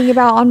talking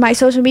about on my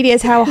social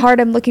medias how hard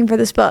I'm looking for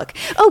this book.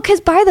 Oh,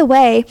 because by the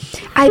way,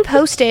 I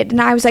posted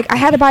and I was like, I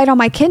had to buy it on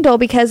my Kindle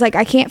because, like,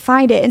 I can't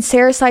find it. And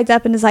Sarah slides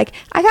up and is like,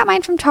 I got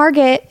mine from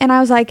Target. And I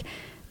was like,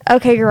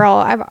 okay, girl,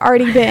 I've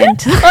already been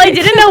to well, I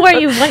didn't know where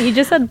you went. You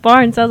just said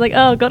Barnes. So I was like,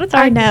 oh, go to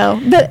Target. I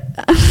know. But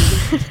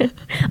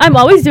I'm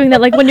always doing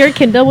that. Like, when your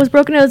Kindle was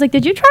broken, I was like,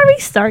 did you try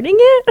restarting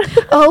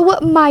it? Oh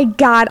my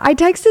God. I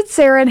texted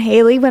Sarah and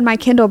Haley when my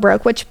Kindle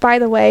broke, which, by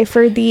the way,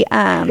 for the,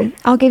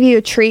 I'll give you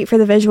a treat for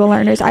the visual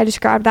learners. I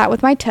just grabbed that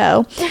with my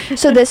toe.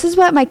 So this is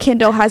what my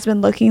Kindle has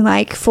been looking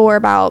like for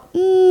about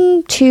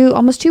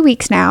almost 2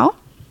 weeks now.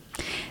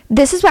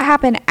 This is what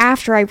happened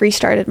after I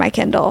restarted my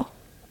Kindle.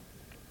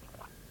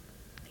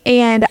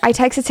 And I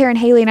texted Sarah and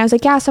Haley and I was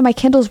like, yeah, so my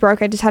Kindle's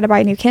broke. I just had to buy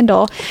a new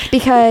Kindle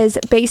because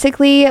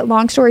basically,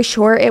 long story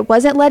short, it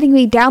wasn't letting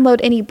me download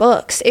any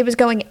books. It was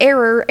going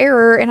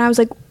error. And I was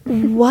like,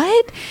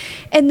 what?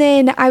 And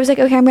then I was like,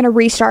 okay, I'm going to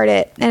restart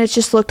it. And it's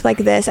just looked like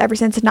this ever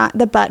since.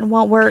 The button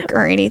won't work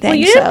or anything. Well,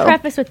 you didn't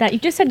preface with that. You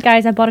just said,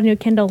 guys, I bought a new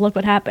Kindle. Look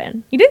what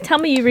happened. You didn't tell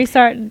me you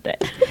restarted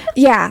it.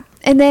 Yeah.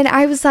 And then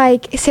I was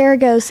like, Sarah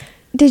goes,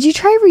 did you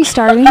try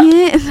restarting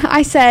it?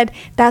 I said,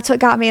 that's what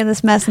got me in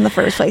this mess in the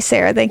first place,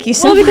 Sarah. Thank you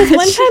so much. Well, because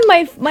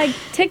one time my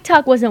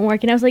TikTok wasn't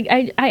working. I was like,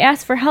 I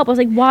asked for help. I was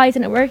like, why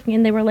isn't it working?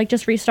 And they were like,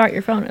 just restart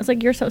your phone. I was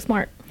like, you're so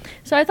smart.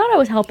 So I thought I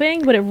was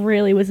helping, but it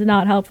really was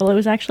not helpful. It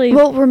was actually...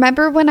 Well,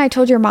 remember when I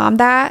told your mom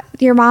that?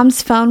 Your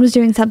mom's phone was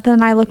doing something,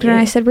 and I looked at her and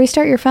I said,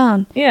 restart your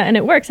phone. Yeah, and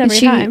it works every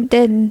time. She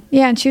did.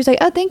 Yeah, and she was like,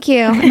 oh, thank you.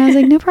 And I was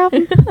like, no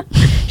problem.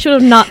 She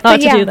would have not thought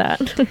to do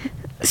that.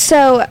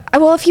 So,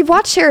 well, if you've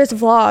watched Sarah's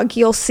vlog,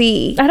 you'll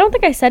see. I don't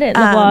think I said it in the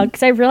vlog,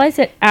 because I realized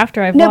it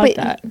after I vlogged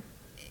that.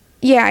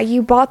 Yeah,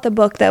 you bought the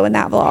book, though, in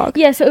that vlog.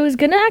 Yeah, so it was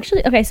going to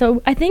actually... Okay,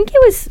 so I think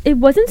it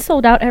wasn't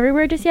sold out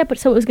everywhere just yet, but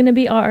so it was going to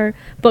be our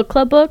book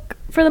club book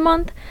for the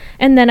month.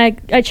 And then I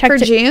checked... For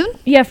June?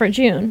 Yeah, for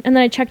June. And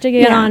then I checked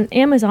again on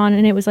Amazon,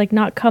 and it was, like,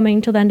 not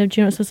coming till the end of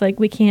June. So it's like,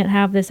 we can't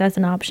have this as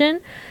an option.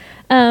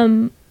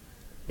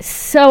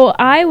 So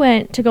I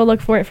went to go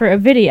look for it for a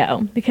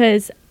video,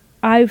 because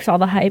I saw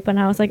the hype, and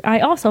I was like,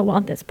 I also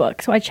want this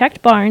book. So I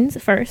checked Barnes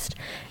first,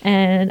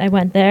 and I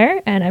went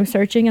there, and I'm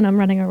searching, and I'm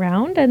running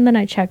around, and then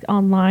I checked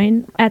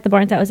online at the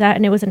Barnes I was at,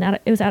 and it was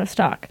out of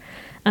stock,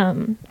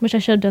 which I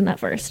should have done that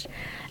first.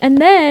 And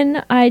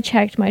then I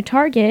checked my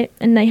Target,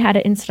 and they had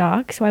it in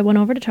stock, so I went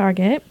over to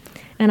Target,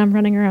 and I'm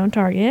running around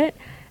Target,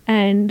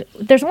 and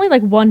there's only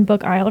like one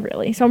book aisle,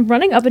 really. So I'm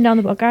running up and down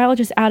the book aisle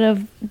just out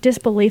of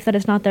disbelief that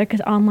it's not there,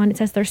 because online it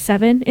says there's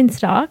 7 in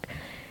stock.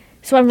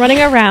 So I'm running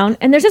around,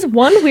 and there's this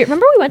one weird...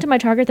 Remember we went to my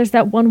Target? There's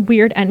that one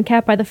weird end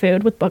cap by the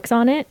food with books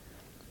on it.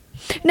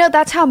 No,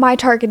 that's how my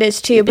Target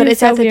is, too, but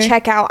it's at the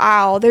checkout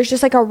aisle. There's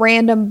just, like, a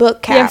random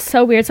book cap. Yeah,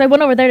 so weird. So I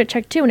went over there to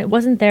check, too, and it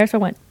wasn't there, so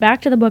I went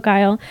back to the book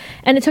aisle,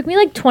 and it took me,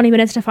 like, 20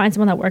 minutes to find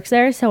someone that works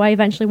there, so I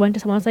eventually went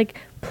to someone. I was like,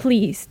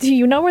 please, do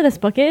you know where this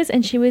book is?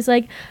 And she was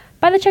like...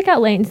 By the checkout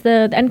lanes,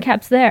 the end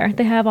cap's there.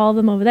 They have all of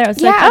them over there. I was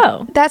like,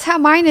 oh. That's how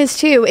mine is,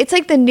 too. It's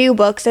like the new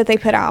books that they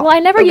put out. Well, I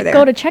never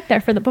go to check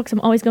there for the books. I'm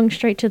always going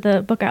straight to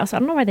the book aisle, so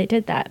I don't know why they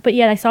did that. But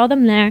yeah, I saw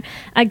them there.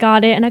 I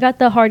got it, and I got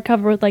the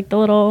hardcover with like the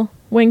little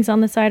wings on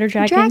the side or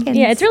dragons.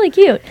 Yeah, it's really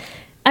cute.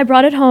 I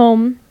brought it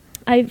home.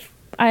 I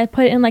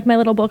put it in like my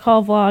little book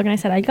haul vlog, and I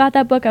said I got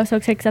that book. I was so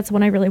excited because that's the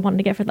one I really wanted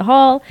to get for the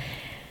haul.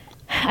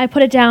 I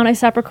put it down, I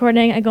stopped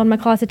recording, I go in my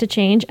closet to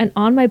change, and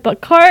on my book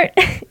cart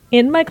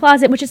in my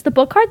closet, which is the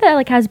book cart that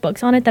like has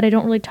books on it that I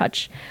don't really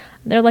touch.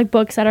 They're like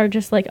books that are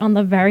just like on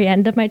the very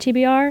end of my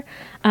TBR.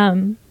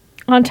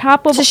 On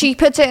top of... So she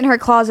puts it in her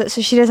closet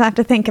so she doesn't have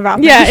to think about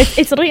it. Yeah,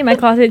 it's literally in my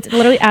closet. It's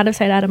literally out of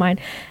sight, out of mind.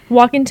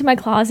 Walk into my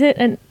closet,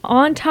 and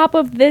on top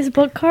of this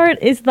book cart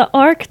is the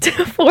Arc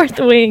to Fourth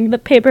Wing, the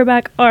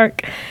paperback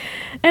Arc.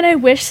 And I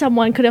wish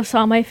someone could have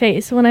saw my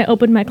face when I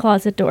opened my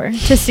closet door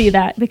to see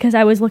that, because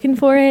I was looking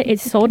for it.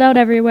 It's sold out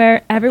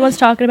everywhere. Everyone's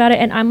talking about it.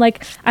 And I'm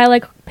like, I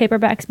like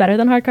paperbacks better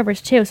than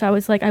hardcovers too. So I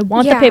was like, I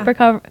want the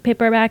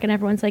paperback. And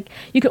everyone's like,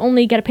 you could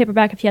only get a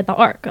paperback if you had the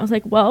Arc. I was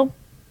like, well,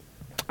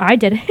 I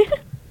did it.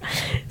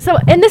 So,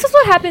 and this is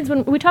what happens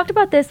when we talked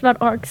about this about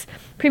arcs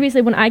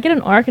previously. When I get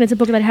an arc and it's a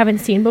book that I haven't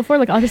seen before,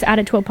 like I'll just add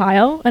it to a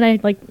pile, and I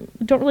like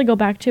don't really go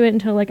back to it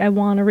until like I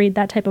want to read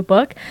that type of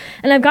book.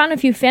 And I've gotten a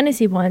few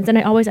fantasy ones, and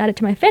I always add it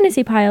to my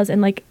fantasy piles.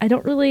 And like I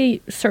don't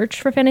really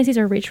search for fantasies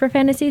or reach for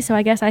fantasies, so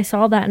I guess I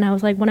saw that and I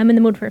was like, when I'm in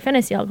the mood for a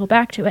fantasy, I'll go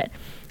back to it.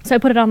 So I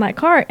put it on that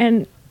cart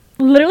and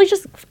literally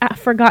just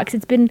forgot, because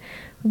it's been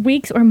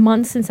weeks or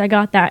months since I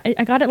got that.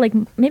 I got it like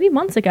maybe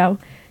months ago.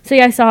 So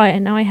yeah, I saw it,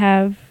 and now I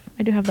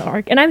do have the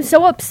Arc, and I'm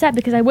so upset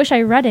because I wish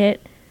I read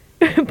it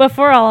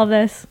before all of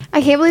this.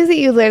 I can't believe that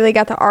you literally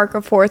got the Arc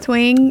of Fourth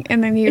Wing,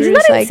 and then you were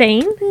just like...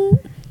 Isn't that insane?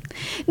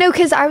 No,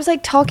 because I was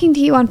like talking to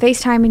you on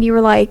FaceTime, and you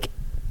were like,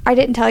 I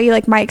didn't tell you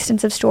like my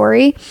extensive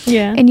story.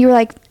 Yeah. And you were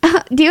like,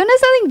 do you know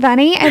something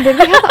funny? And then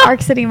we have the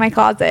Arc sitting in my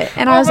closet,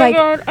 and I was like,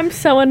 oh my God, I'm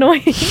so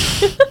annoying.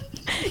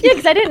 Yeah,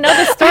 because I didn't know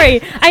the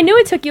story. I knew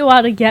it took you a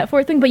while to get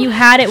Fourth Wing, but you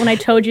had it when I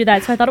told you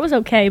that, so I thought it was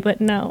okay, but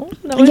no.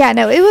 Yeah,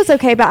 no, it was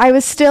okay, but I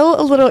was still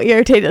a little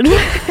irritated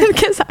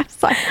because I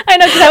was like... I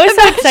know, because I was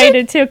so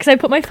excited, too, because I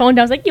put my phone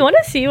down. I was like, you want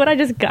to see what I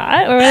just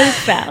got or what I just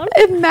found?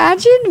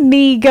 Imagine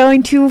me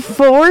going to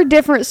 4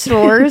 different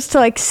stores to,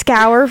 like,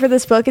 scour for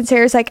this book, and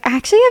Sarah's like, I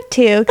actually have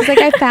 2, because, like,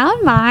 I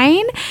found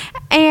mine,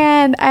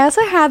 and I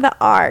also had the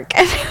Arc.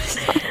 And it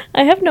was like,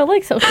 I have no,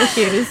 like, social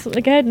cues.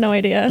 Like, I had no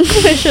idea.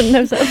 I shouldn't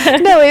have said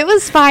that. No, it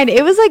was fine.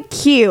 It was, like,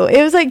 cute.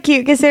 It was, like,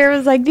 cute because Sarah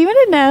was like, do you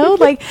want to know?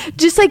 Like,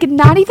 just, like,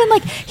 not even,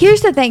 like,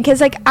 here's the thing. Because,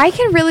 like, I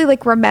can really,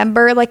 like,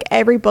 remember, like,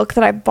 every book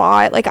that I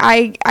bought. Like,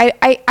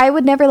 I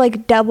would never,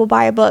 like, double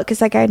buy a book because,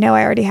 like, I know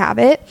I already have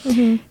it.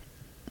 Mm-hmm.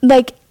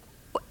 Like,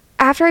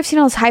 after I've seen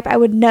all this hype, I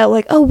would know,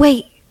 like, oh,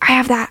 wait, I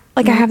have that.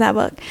 Like, I have that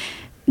book.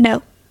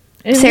 No.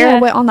 Sarah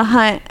went on the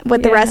hunt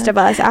with the rest of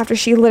us after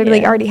she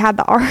literally already had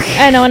the Arc.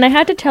 I know, and I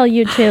had to tell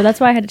you, too.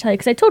 That's why I had to tell you.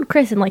 Because I told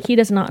Chris, and, like, he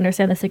does not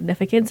understand the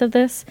significance of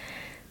this.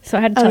 So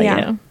I had to tell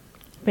you.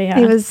 But yeah.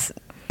 Is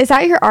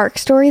that your Arc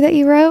story that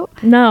you wrote?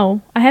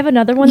 No. I have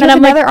another one that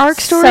I'm like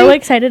Arc story? So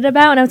excited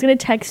about. And I was going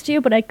to text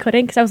you, but I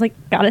couldn't because I was like,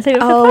 gotta save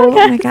it for the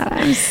podcast. Oh my God.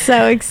 I'm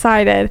so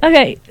excited.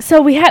 Okay.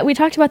 So we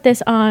talked about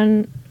this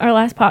on our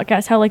last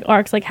podcast, how, like,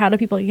 Arcs, like, how do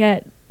people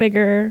get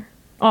bigger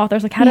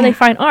authors, like how do they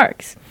find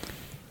arcs.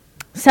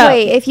 So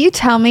wait, if you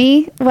tell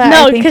me what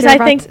no, because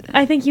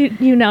I think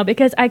you know,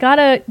 because I got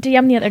a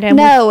DM the other day.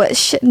 No,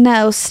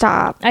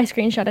 stop. I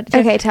screenshot it.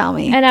 Okay, tell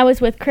me. And I was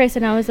with Chris,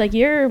 and I was like,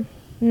 "You're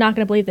not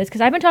gonna believe this," because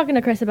I've been talking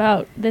to Chris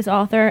about this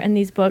author and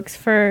these books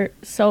for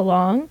so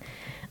long,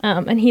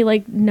 and he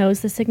like knows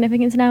the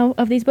significance now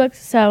of these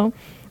books. So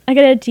I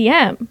got a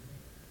DM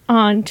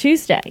on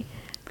Tuesday.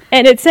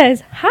 And it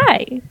says,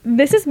 "Hi,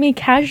 this is me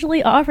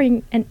casually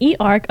offering an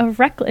e-arc of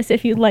Reckless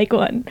if you'd like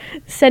one.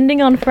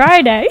 Sending on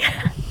Friday."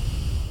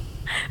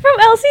 From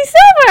Elsie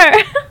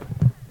Silver.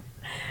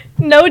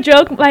 No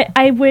joke.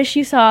 I wish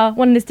you saw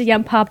when this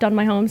DM popped on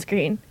my home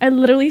screen. I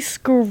literally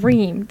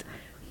screamed.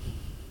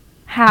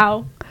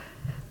 How?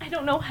 I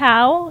don't know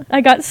how.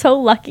 I got so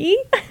lucky.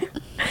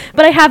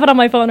 But I have it on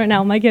my phone right now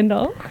on my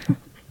Kindle.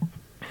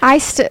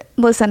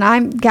 Listen,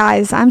 I'm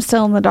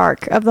still in the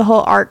dark of the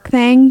whole arc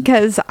thing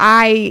because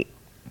I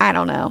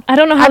don't know. I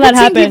don't know how that happened.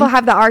 I've seen people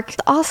have the arc. It's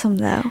awesome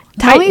though.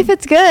 Tell me if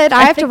it's good.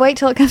 I have to wait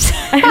till it comes.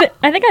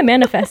 I think I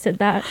manifested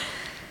that.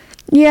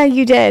 Yeah,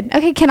 you did.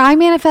 Okay, can I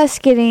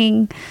manifest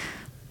getting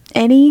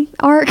any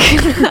arc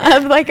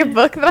of like a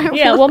book that I want?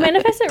 Yeah, we'll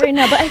manifest it right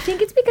now. But I think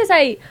it's because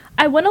I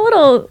went a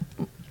little,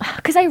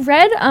 because I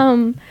read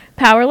Powerless.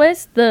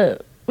 Powerless,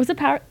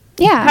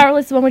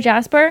 the one with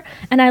Jasper,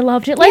 and I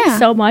loved it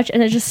so much,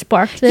 and it just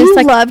sparked this. You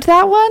loved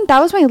that one? That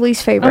was my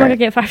least favorite. I'm gonna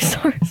get 5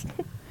 stars.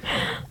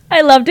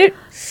 I loved it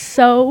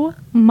so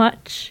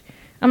much.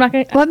 I'm not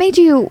gonna. What made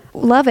you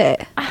love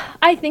it?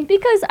 I think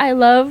because I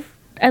loved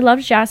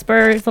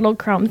Jasper's little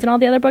crumbs and all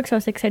the other books. So I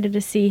was excited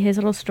to see his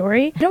little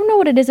story. I don't know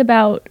what it is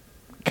about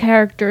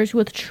characters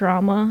with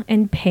trauma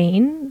and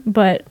pain,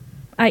 but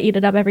I eat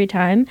it up every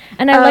time.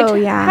 And I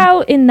liked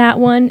how in that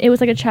one it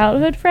was like a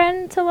childhood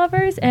friend to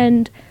lovers,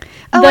 and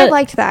I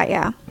liked that.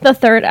 Yeah, the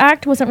third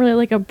act wasn't really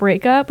like a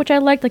breakup, which I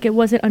liked. Like it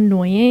wasn't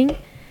annoying.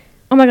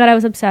 Oh my god, I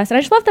was obsessed, and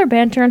I just loved their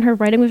banter, and her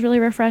writing was really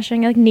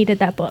refreshing. I like needed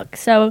that book.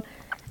 So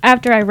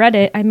after I read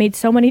it, I made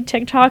so many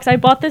TikToks. I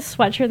bought this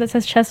sweatshirt that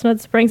says Chestnut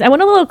Springs. I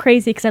went a little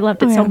crazy because I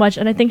loved it so much,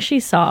 and I think she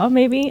saw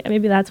maybe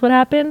that's what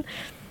happened.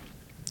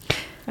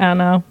 I don't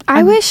know.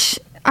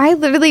 I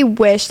literally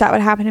wish that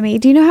would happen to me.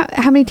 Do you know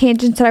how many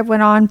tangents that I've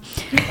went on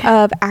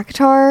of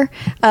ACOTAR,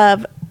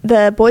 of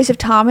the Boys of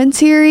Tommen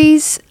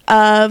series,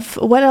 of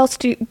what else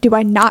do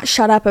I not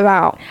shut up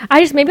about?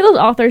 Maybe those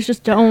authors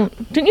just don't.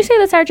 Didn't you say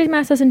that Sarah J.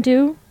 Maas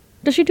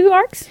does she do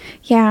arcs?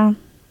 Yeah.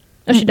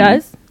 Oh, she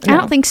does? No. I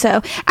don't think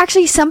so.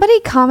 Actually, somebody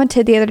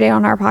commented the other day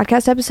on our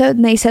podcast episode,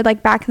 and they said,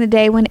 like, back in the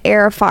day when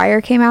Heir of Fire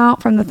came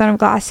out from the Throne of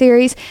Glass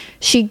series,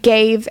 she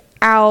gave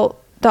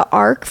out the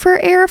arc for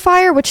Heir of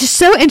Fire, which is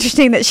so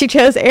interesting that she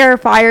chose Heir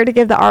of Fire to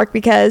give the arc,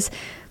 because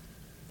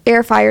Heir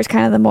of Fire is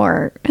kind of the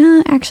more...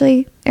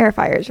 actually, Heir of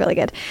Fire is really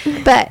good.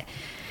 But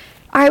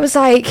I was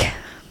like...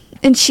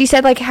 And she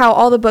said, like, how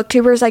all the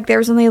booktubers, like, there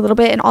was only a little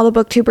bit, and all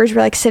the booktubers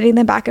were, like, sitting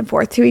them back and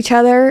forth to each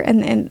other,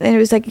 and it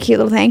was, like, a cute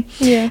little thing.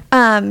 Yeah.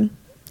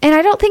 And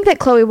I don't think that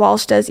Chloe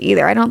Walsh does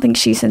either. I don't think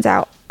she sends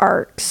out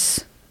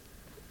arcs.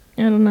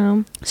 I don't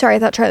know. Sorry, I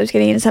thought Charlie was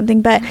getting into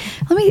something, but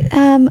let me,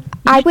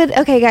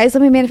 okay, guys,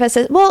 let me manifest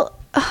it. Well,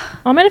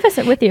 I'll manifest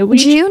it with you.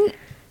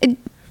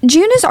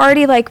 June is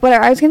already, like,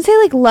 whatever. I was going to say,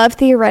 like, Love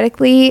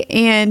Theoretically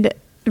and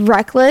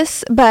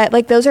Reckless, but,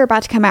 like, those are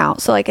about to come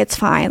out, so, like, it's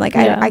fine. Like,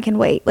 I can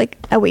wait, like,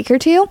 a week or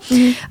two.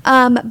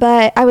 Mm-hmm.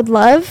 But I would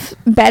love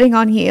Betting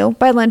on You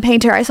by Lynn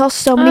Painter. I saw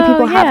so many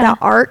people have that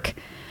arc.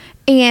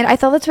 And I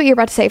thought that's what you were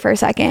about to say for a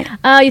second.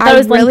 Oh, you thought it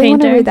was Lynn Painter? I really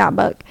want to read that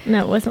book.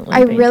 No, it wasn't Lynn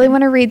Painter. I really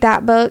want to read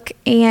that book,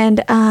 and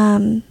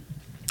I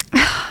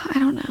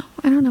don't know.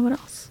 I don't know what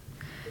else.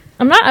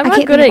 I'm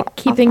not good at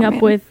keeping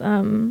up with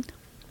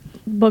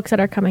books that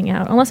are coming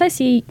out. Unless I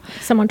see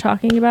someone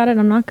talking about it,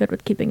 I'm not good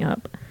with keeping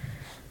up.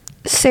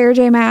 Sarah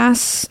J.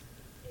 Maas,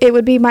 it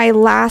would be my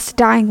last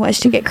dying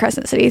wish to get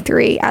Crescent City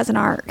 3 as an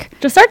arc.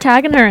 Just start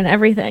tagging her in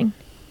everything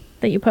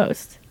that you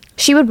post.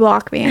 She would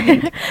block me, I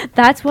think.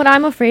 That's what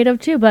I'm afraid of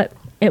too, but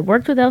it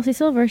worked with Elsie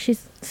Silver.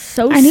 She's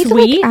so sweet. I need to,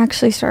 like,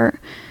 actually start.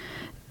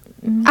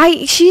 Mm-hmm.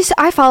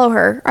 I follow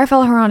her. I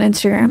follow her on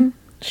Instagram. Mm-hmm.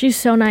 She's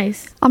so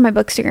nice. On my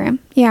Bookstagram.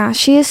 Yeah,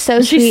 she is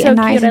so sweet and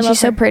nice, and she's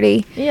so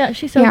pretty. Yeah,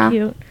 she's so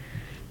cute.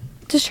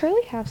 Does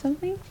Charlie have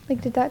something?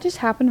 Like, did that just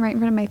happen right in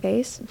front of my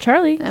face?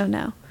 Charlie? Oh,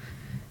 no.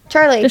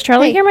 Charlie. Does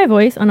Charlie hear my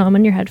voice? Oh, no, I'm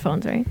in your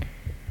headphones, right?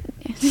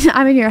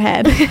 I'm in your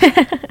head.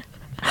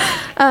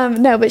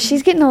 No, but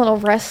she's getting a little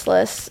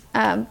restless.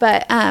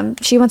 But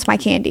she wants my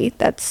candy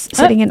that's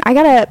sitting in. I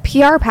got a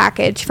PR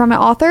package from an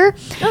author.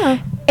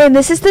 Oh. And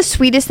this is the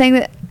sweetest thing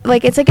that,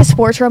 like, it's like a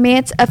sports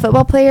romance, a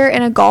football player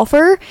and a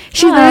golfer.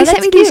 She literally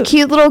sent me these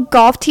cute little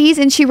golf tees,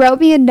 and she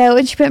wrote me a note,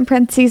 and she put in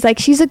parentheses, like,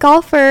 she's a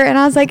golfer. And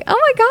I was like, oh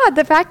my God,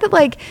 the fact that,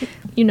 like,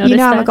 you know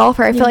I'm a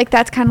golfer. I feel like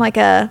that's kind of like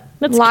a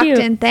locked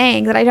in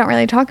thing that I don't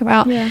really talk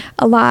about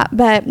a lot.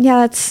 But yeah,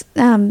 that's,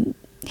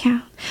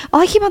 yeah.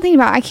 All I keep on thinking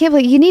about, I can't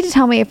believe, you need to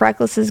tell me if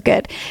Reckless is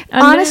good.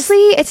 Honestly,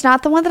 it's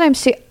not the one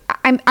that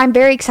I'm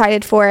very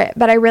excited for it,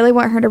 but I really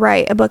want her to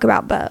write a book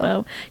about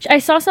Bo. I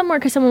saw somewhere,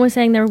 because someone was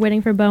saying they were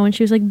waiting for Bo, and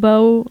she was like,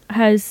 Bo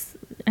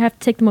have to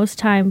take the most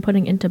time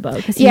putting into book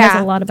because he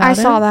has a lot about it.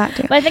 I saw that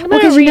too. But I think I'm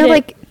gonna read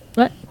it.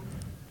 What?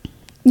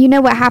 You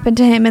know what happened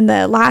to him in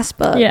the last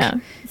book? Yeah,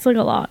 it's like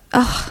a lot.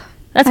 Ugh.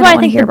 That's why I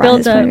think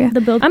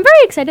the build. I'm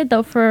very excited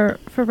though for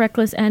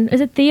Reckless End.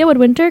 Is it Thea with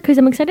Winter? Because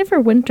I'm excited for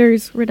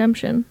Winter's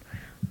redemption.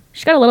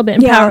 She got a little bit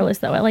in Powerless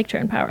though. I liked her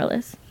in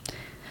Powerless.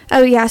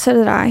 Oh yeah, so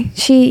did I.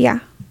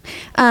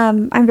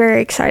 I'm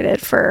very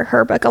excited for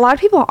her book. A lot of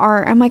people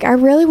aren't. I'm like, I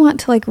really want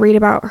to like read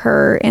about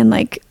her and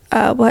like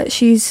what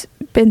she's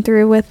been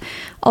through with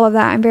all of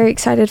that. I'm very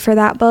excited for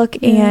that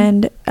book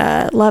and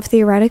Love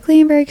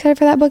Theoretically. I'm very excited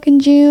for that book in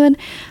June.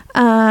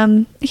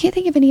 I can't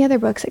think of any other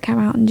books that come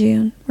out in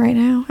June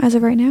as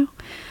of right now.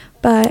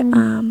 But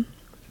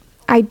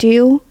I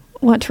do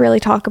want to really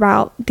talk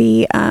about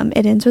the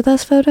It Ends With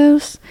Us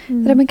photos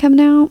that have been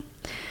coming out.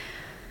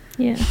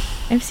 Yeah,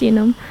 I've seen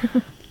them.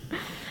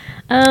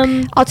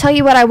 I'll tell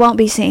you what I won't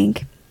be seeing.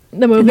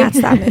 The movie? And that's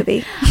that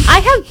movie.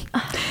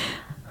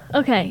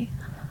 Okay.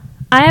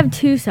 I have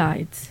two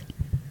sides.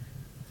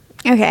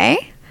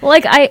 Okay.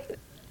 Like,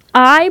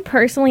 I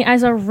personally,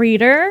 as a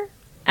reader,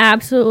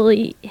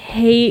 absolutely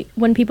hate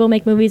when people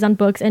make movies on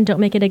books and don't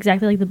make it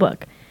exactly like the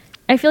book.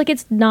 I feel like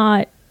it's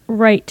not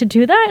right to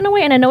do that in a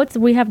way, and I know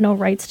we have no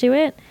rights to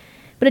it,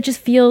 but it just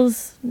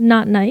feels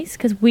not nice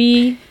because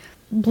we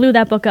blew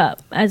that book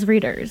up as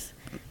readers.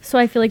 So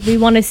I feel like we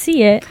want to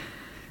see it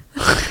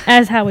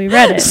as how we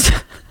read it.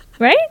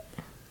 Right?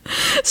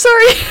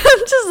 Sorry, I'm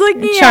just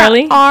looking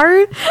Charlie. At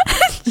our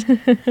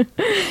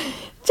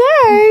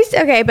Cheers.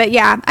 Okay, but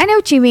yeah, I know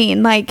what you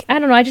mean. Like, I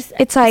don't know.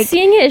 It's like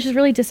seeing it is just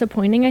really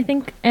disappointing, I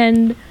think.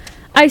 And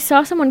I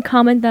saw someone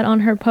comment that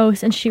on her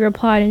post, and she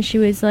replied, and she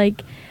was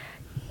like,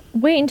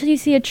 "Wait until you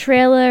see a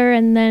trailer,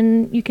 and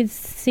then you could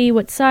see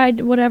what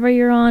side, whatever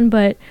you're on."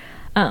 But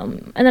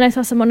and then I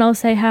saw someone else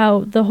say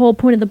how the whole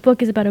point of the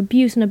book is about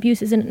abuse, and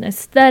abuse isn't an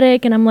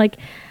aesthetic. And I'm like,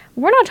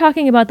 we're not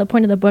talking about the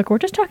point of the book. We're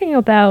just talking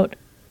about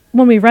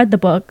when we read the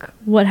book,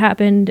 what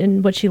happened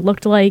and what she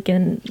looked like,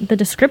 and the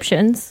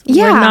descriptions were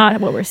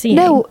not what we're seeing.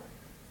 No,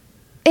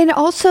 and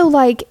also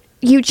like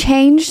you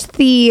changed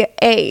the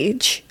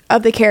age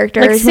of the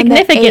characters, like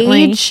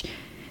significantly.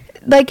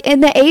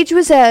 And the age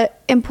was a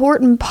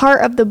important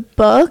part of the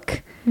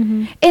book.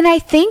 Mm-hmm. And I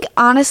think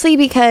honestly,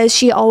 because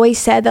she always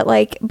said that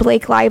like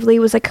Blake Lively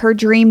was like her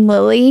dream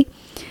Lily.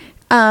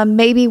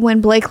 Maybe when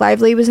Blake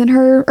Lively was in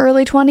her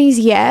early 20s,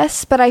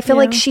 yes. But I feel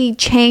like she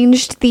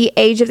changed the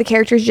age of the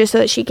characters just so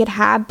that she could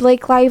have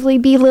Blake Lively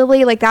be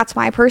Lily. Like, that's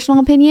my personal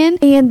opinion.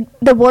 And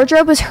the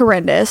wardrobe was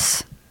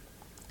horrendous.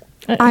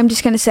 I'm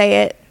just going to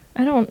say it.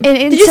 I don't...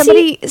 And did you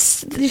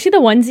see the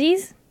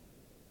onesies?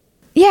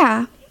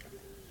 Yeah.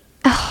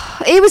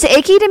 It was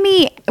icky to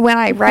me when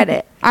I read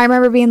it. I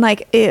remember being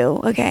like, ew,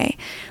 okay.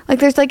 Like,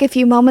 there's like a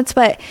few moments,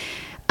 but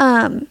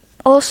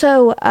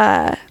also...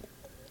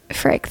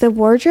 frick, the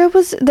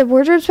wardrobe's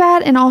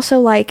bad, and also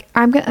like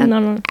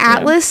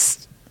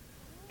Atlas.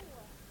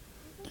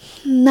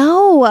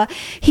 No,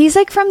 he's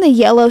like from the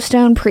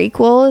Yellowstone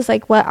prequel is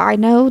like what I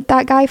know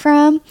that guy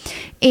from,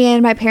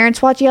 and my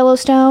parents watch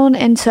Yellowstone,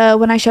 and so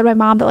when I showed my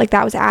mom that like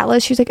that was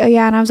Atlas, she was like, oh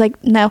yeah, and I was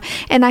like, no,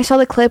 and I saw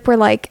the clip where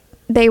like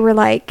they were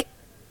like,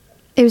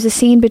 it was a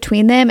scene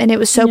between them, and it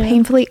was so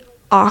painfully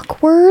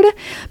awkward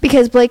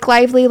because Blake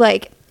Lively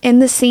like in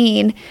the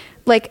scene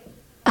like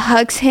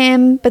hugs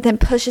him but then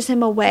pushes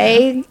him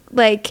away,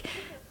 like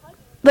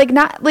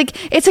not like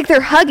it's like they're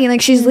hugging, like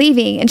she's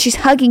leaving and she's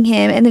hugging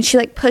him and then she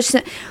like pushes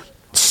him,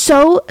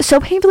 so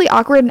painfully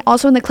awkward. And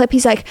also in the clip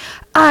he's like,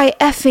 I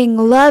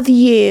effing love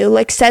you,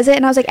 like says it,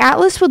 and I was like,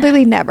 Atlas would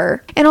literally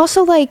never. And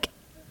also like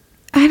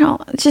I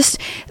don't just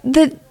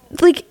the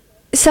like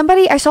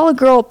somebody, I saw a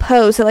girl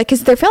post that, like,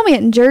 because they're filming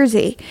it in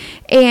Jersey,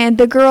 and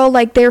the girl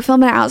like they were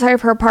filming it outside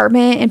of her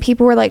apartment, and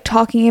people were like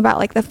talking about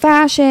like the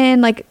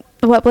fashion, like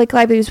what Blake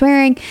Lively was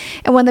wearing,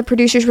 and when the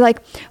producers were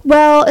like,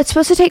 well, it's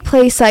supposed to take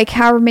place like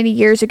however many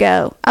years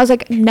ago, I was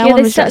like, no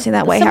one was dressing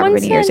that way however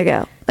many years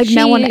ago. Like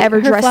no one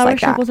ever dressed like that. Her flower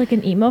shop was like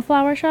an emo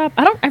flower shop.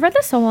 I read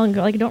this so long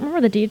ago, like I don't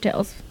remember the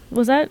details.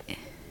 Was that?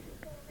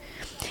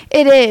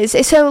 It is.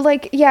 So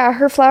like, yeah,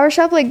 her flower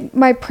shop, like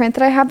my print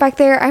that I have back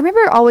there, I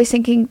remember always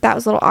thinking that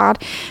was a little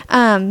odd.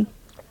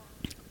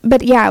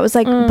 But yeah, it was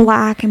like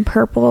black and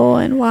purple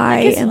and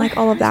white and like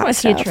all of that stuff. I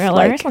just want to see a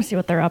trailer. I just want to see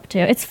what they're up to.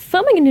 It's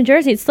filming in New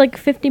Jersey. It's like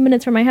 50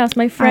 minutes from my house.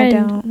 My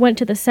friend went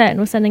to the set and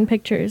was sending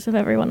pictures of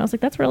everyone. I was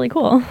like, that's really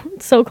cool.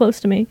 It's so close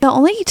to me. The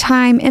only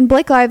time, and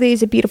Blake Lively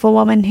is a beautiful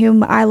woman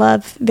whom I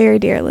love very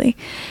dearly.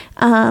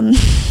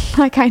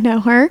 Like I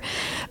know her,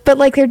 but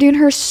like they're doing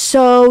her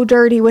so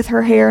dirty with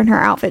her hair and her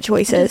outfit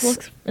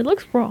choices. It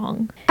looks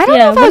wrong. I don't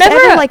know if I was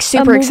ever like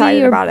super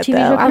excited about it TV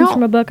though. Show comes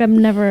from a book,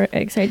 I'm never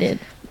excited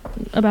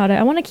about it.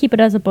 I want to keep it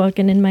as a book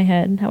and in my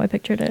head how I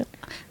pictured it.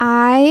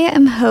 I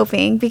am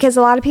hoping, because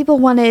a lot of people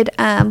wanted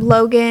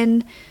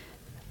Logan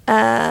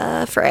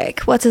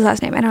frick, what's his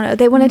last name? I don't know.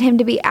 They wanted him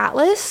to be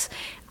Atlas.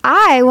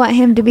 I want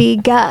him to be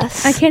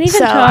Gus. I can't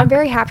even talk. I'm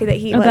very happy that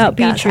he about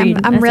Gus.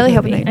 I'm really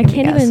hoping that I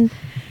can't even.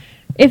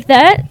 If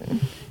that.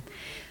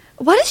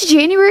 What is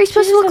January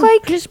supposed to look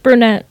like? Just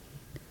brunette.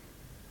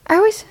 I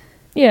always.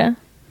 Yeah.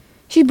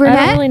 She's brunette?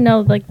 I don't really know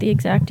like the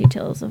exact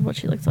details of what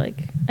she looks like.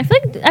 I feel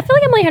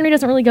like Emily Henry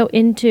doesn't really go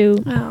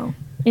into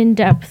in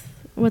depth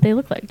what they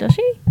look like, does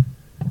she?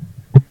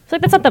 It's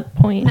like that's not the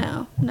point.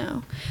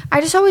 No. I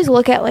just always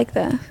look at like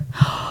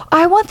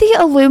I want the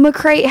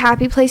Illumicrate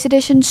Happy Place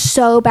edition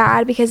so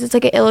bad because it's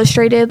like an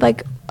illustrated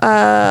like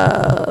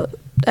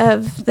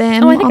of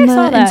them on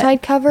the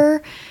inside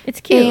cover.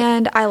 It's cute.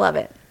 And I love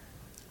it.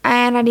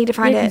 And I need to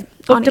find it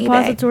on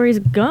Depository's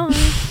gone.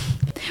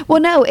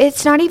 Well, no,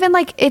 it's not even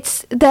like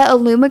it's the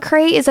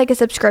Illumicrate is like a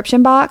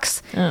subscription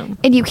box,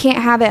 and you can't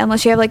have it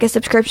unless you have like a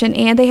subscription.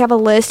 And they have a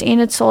list, and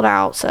it's sold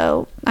out.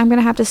 So I'm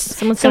gonna have to.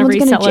 Someone's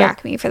gonna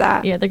jack me for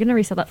that. Yeah, they're gonna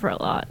resell that for a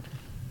lot.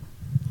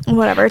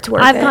 Whatever, it's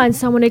worth it. I've gotten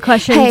so many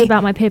questions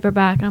about my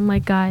paperback. I'm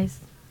like, guys,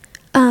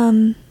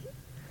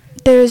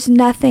 there's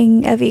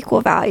nothing of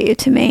equal value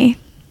to me.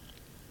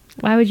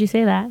 Why would you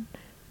say that?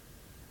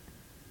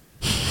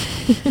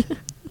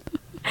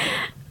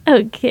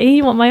 Okay,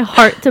 you want my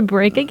heart to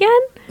break again?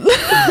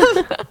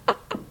 I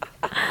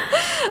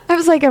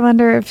was like, I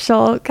wonder if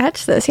she'll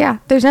catch this. Yeah,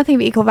 there's nothing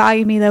of equal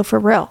value to me, though, for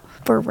real.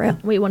 For real.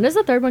 Wait, when does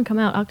the third one come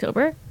out?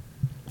 October?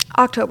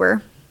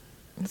 October.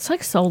 It's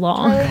like so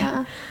long.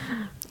 Oh,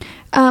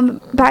 yeah.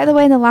 By the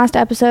way, in the last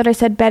episode, I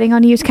said Betting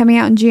on You is coming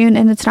out in June,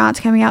 and it's not. It's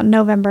coming out in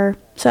November.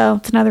 So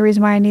it's another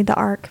reason why I need the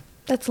ARC.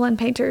 That's Lynn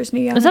Painter's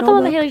new young Is that the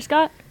one book. that Haley just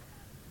got?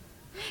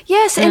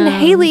 Yes, and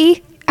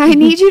Haley, I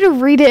need you to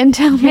read it and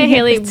tell me. Hey,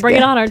 Haley, bring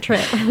it on our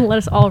trip. Let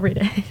us all read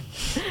it.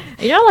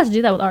 You're not allowed to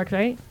do that with ARCs,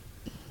 right?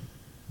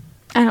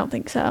 I don't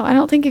think so. I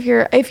don't think if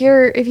you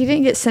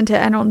didn't get sent it,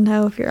 I don't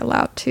know if you're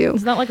allowed to.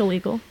 It's not like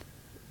illegal,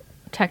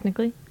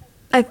 technically.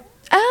 I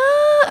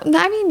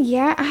mean,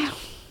 yeah.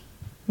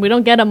 We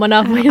don't get them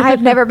enough.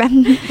 I've never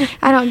been.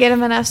 I don't get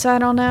them enough, so I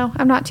don't know.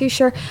 I'm not too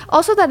sure.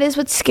 Also, that is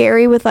what's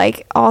scary with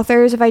like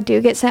authors. If I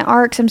do get sent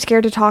ARCs, I'm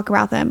scared to talk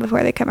about them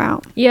before they come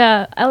out.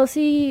 Yeah,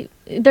 LC.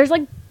 There's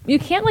like you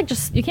can't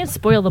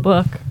spoil the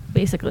book.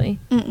 Basically,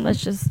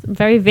 let's just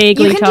very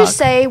vaguely. You can just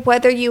say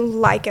whether you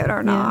like it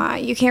or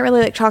not. Yeah. You can't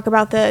really like talk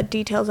about the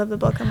details of the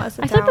book unless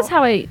it's I think that's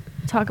how I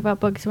talk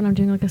about books when I'm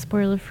doing like a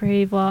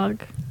spoiler-free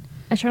vlog.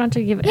 I try not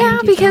to give it any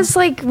detail. Because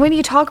like when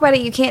you talk about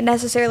it, you can't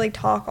necessarily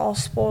talk all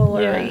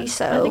spoilery. Yeah.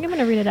 So I think I'm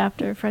gonna read it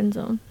after Friend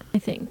Zone. I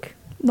think.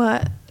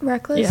 What?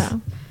 Reckless? Yeah.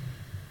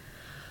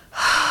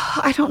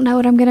 I don't know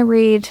what I'm gonna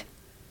read.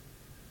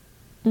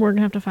 We're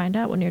gonna have to find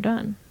out when you're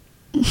done.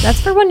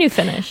 That's for when you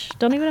finish.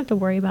 Don't even have to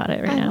worry about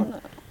it right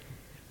now.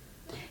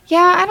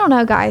 Yeah, I don't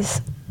know,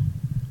 guys.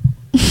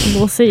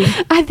 We'll see.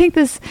 I think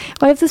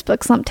what if this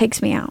book slump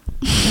takes me out?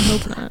 I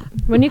hope not.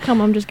 When you come,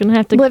 I'm just gonna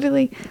have to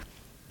literally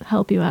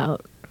help you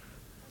out.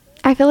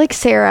 I feel like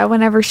Sarah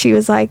whenever she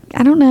was like,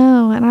 I don't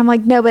know. And I'm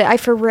like, no, but I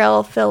for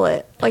real feel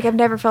it. Like, I've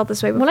never felt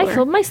this way before. When I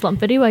filmed my slump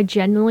video, I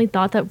genuinely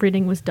thought that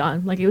reading was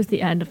done. Like, it was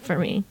the end for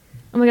me.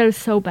 Oh my God, it was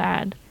so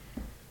bad.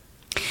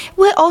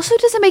 What also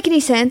doesn't make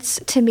any sense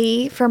to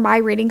me for my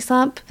reading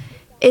slump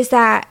is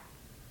that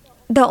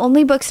the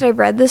only books that I've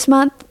read this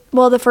month,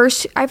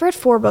 I've read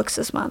 4 books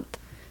this month.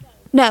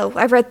 No,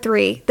 I've read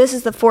 3. This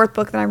is the 4th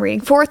book that I'm reading.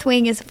 Fourth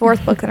Wing is the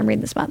 4th book that I'm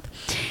reading this month.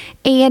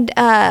 And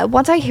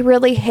once I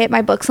really hit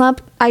my book slump,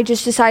 I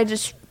just decided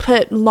to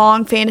put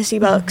long fantasy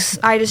books.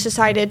 I just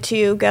decided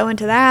to go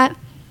into that.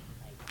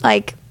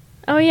 Like,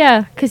 oh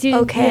yeah, because you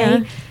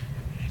okay. Yeah.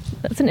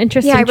 That's an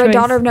interesting. Yeah, I read choice.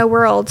 Daughter of No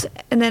Worlds,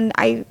 and then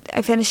I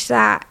finished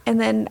that,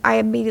 and then I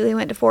immediately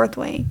went to Fourth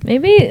Wing.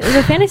 Maybe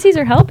the fantasies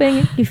are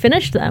helping. You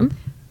finished them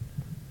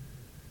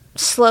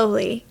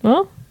slowly.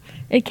 Well,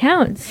 it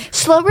counts.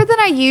 Slower than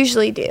I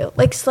usually do.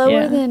 Like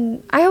slower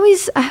than I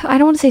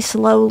don't want to say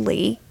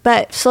slowly,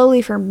 but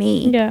slowly for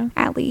me. Yeah.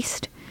 At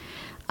least.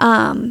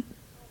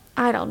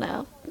 I don't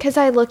know. Because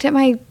I looked at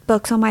my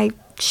books on my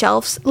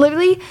shelves.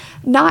 Literally,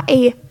 not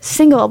a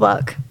single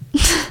book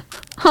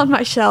on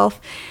my shelf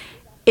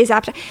is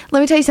apt. Let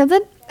me tell you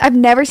something. I've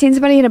never seen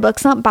somebody in a book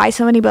slump buy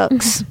so many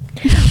books.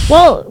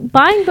 Well,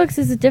 buying books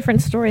is a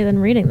different story than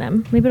reading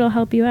them. Maybe it'll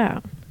help you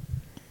out.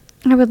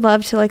 I would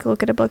love to like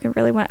look at a book and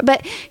really want it.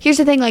 But here's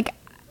the thing, like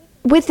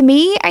with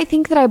me, I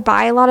think that I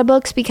buy a lot of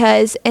books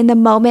because in the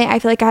moment I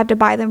feel like I have to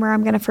buy them or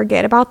I'm going to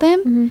forget about them.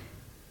 Mm-hmm.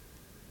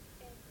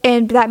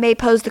 And that may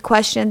pose the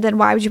question, then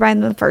why would you buy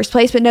them in the first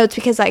place? But no, it's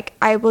because like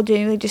I will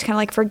genuinely just kind of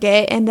like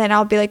forget and then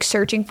I'll be like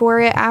searching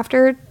for it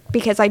after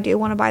because I do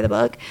want to buy the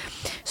book.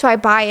 So I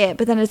buy it,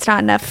 but then it's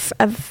not enough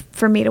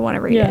for me to want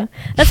to read it.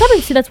 That's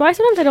happening too. That's why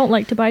sometimes I don't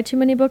like to buy too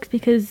many books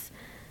because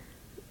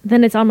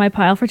then it's on my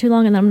pile for too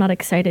long and I'm not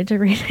excited to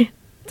read it.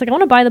 It's like I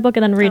want to buy the book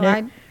and then read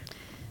it.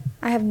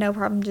 I have no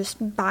problem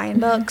just buying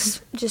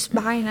books, just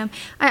buying them.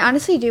 I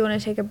honestly do want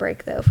to take a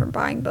break though from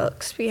buying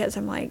books because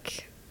I'm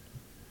like,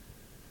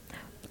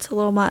 it's a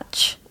little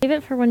much. Save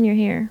it for when you're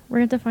here. We're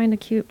going to have to find a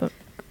cute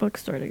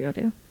bookstore to go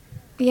to.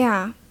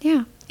 Yeah.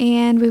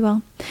 And we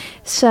will.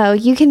 So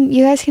you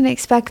guys can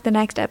expect the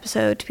next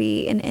episode to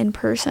be in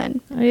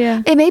person. Oh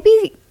yeah. It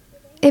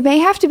may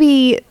have to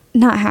be,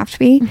 not have to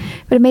be,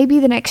 but it may be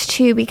the next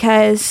 2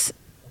 because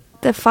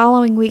the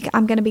following week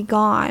I'm going to be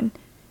gone.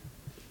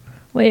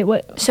 Wait,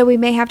 what? So we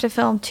may have to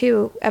film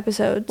 2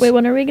 episodes. Wait,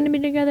 when are we going to be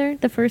together?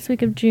 The first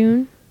week of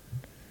June?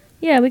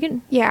 Yeah, we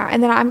can. Yeah,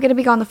 and then I'm going to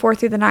be gone the 4th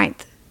through the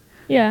 9th.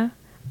 Yeah.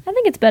 I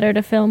think it's better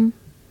to film.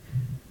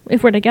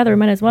 If we're together, we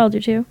might as well do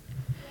 2.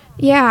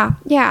 Yeah,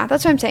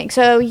 that's what I'm saying.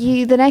 So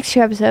the next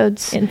 2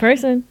 episodes in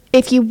person.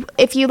 If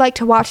you like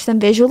to watch them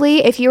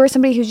visually, if you are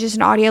somebody who's just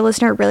an audio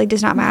listener, it really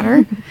does not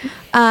matter.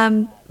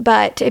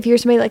 But if you're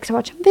somebody who likes to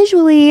watch them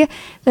visually,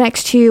 the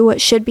next 2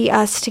 should be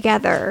us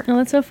together. Oh,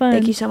 that's so fun.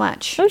 Thank you so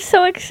much. I'm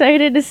so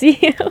excited to see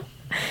you.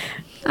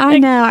 I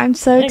know. I'm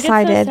so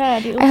excited. So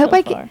sad. I hope so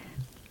I get.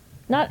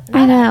 Not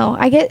I know.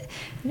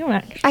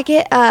 actually. I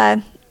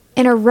get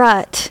in a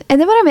rut,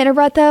 and then when I'm in a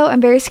rut, though,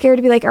 I'm very scared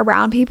to be like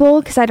around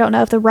people because I don't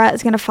know if the rut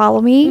is going to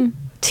follow me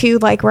to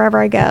like wherever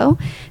I go.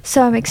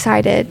 So I'm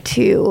excited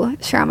to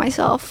surround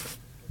myself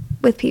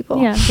with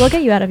people. Yeah, we'll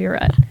get you out of your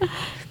rut.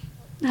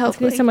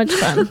 Hopefully. It's gonna be so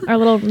much fun. Our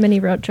little mini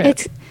road trip.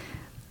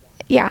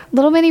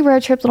 Little mini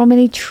road trip, little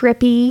mini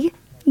trippy.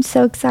 I'm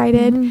so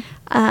excited.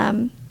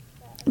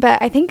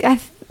 But I think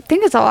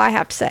that's all I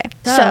have to say.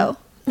 Oh. So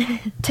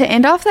to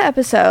end off the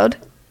episode,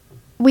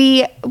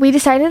 we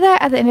decided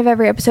that at the end of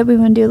every episode we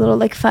want to do a little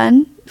like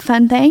fun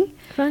thing.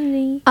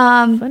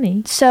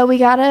 Funny. So we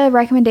got a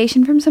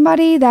recommendation from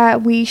somebody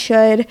that we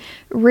should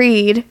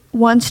read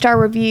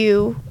 1-star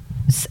review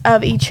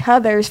of each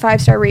other's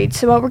 5-star reads.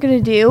 So what we're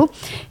going to do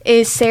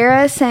is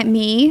Sarah sent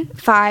me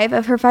 5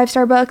 of her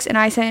 5-star books and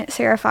I sent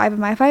Sarah 5 of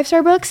my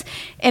 5-star books,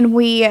 and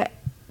we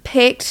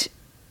picked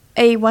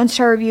a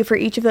 1-star review for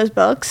each of those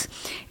books,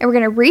 and we're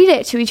going to read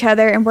it to each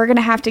other, and we're going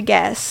to have to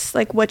guess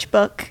like which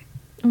book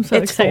I'm so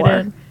it's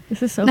excited. for.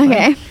 This is so fun.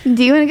 Okay.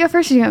 Do you want to go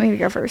first or do you want me to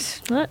go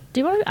first? What?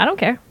 Do you want to? I don't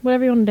care.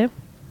 Whatever you want to do.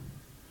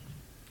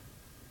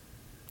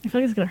 I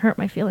feel like it's going to hurt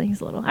my feelings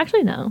a little.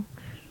 Actually, no.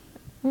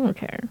 I don't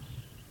care.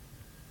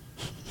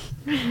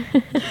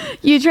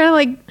 You try to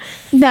like,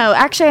 no,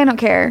 actually I don't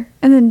care.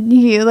 And then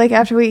you, like,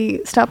 after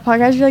we stop the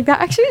podcast, you're like, that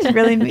actually is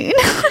really mean.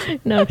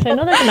 No, because I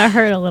know they're going to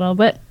hurt a little,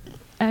 but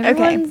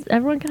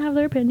everyone can have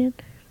their opinion.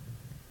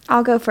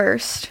 I'll go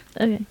first.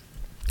 Okay.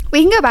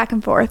 We can go back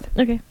and forth.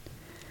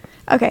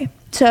 Okay,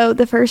 so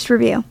the first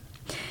review.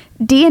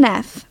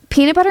 DNF.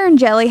 Peanut butter and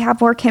jelly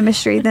have more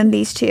chemistry than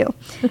these 2.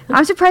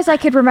 I'm surprised I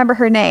could remember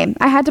her name.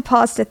 I had to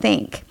pause to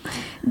think.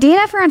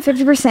 DNF around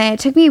 50%. It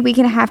took me a week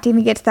and a half to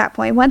even get to that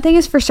point. One thing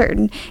is for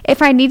certain.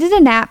 If I needed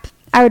a nap,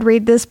 I would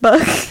read this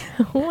book.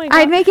 Oh my God.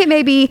 I'd make it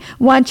maybe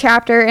 1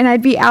 chapter and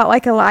I'd be out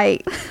like a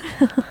light.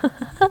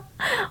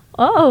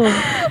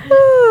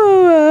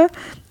 Oh.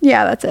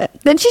 Yeah, that's it.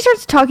 Then she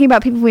starts talking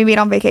about people we meet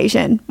on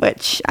vacation,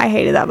 which I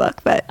hated that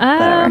book, but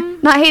whatever.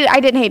 Not hated. I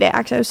didn't hate it.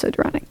 Actually, I was so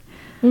drowning.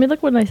 Let me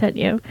look what I sent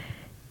you.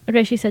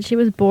 Okay, she said she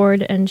was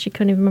bored and she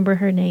couldn't even remember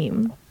her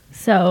name.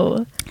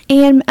 So.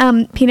 And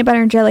peanut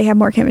butter and jelly have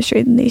more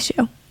chemistry than these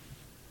 2.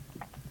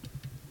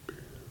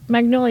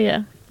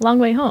 Magnolia. Long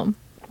Way Home.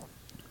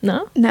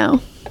 No? No.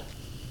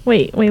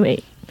 Wait.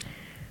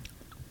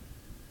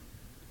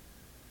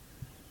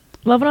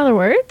 Love in Other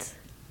Words?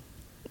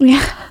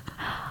 Yeah.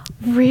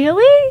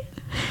 Really?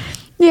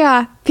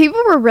 Yeah.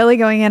 People were really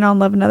going in on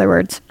Love in Other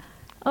Words.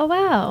 Oh,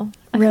 wow.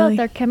 I Really? felt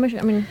their chemistry.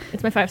 I mean,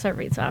 it's my 5-star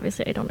read, so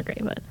obviously I don't agree,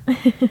 but.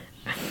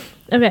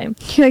 Okay.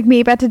 You're like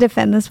me about to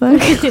defend this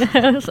book? Yeah,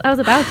 I was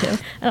about to.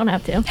 I don't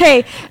have to.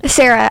 Hey,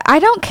 Sarah, I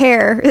don't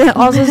care.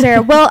 Also,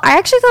 Sarah, well, I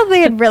actually thought they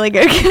had really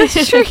good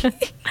chemistry.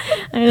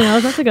 I know, I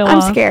was about to go I'm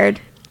off.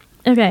 scared.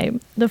 Okay,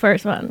 the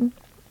first one.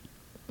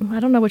 I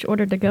don't know which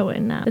order to go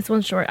in now. This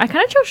one's short. I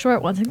kind of chose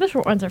short ones. I think the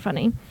short ones are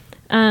funny.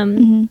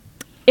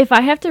 If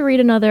I have to read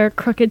another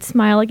Crooked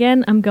Smile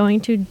again, I'm going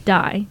to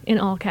die, in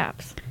all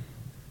caps.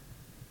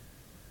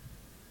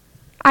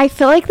 I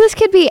feel like this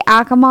could be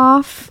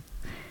Asimov.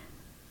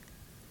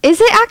 Is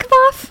it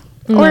Asimov?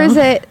 No. Or is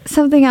it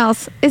something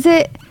else? Is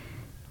it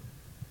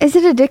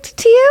Addicted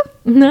to You?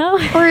 No.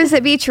 Or is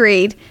it Beach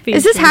Read? Beach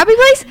Is this Read. Happy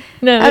Place?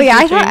 No. Oh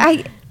yeah, Beach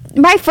Read.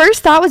 my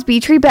first thought was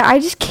Beach Read, but I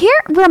just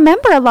can't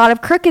remember a lot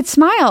of Crooked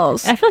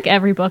Smiles. I feel like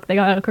every book they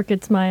got a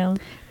Crooked Smile.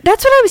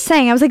 That's what I was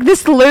saying. I was like,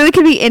 this literally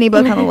could be any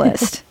book on the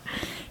list.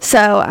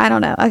 So I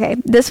don't know. Okay,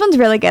 this one's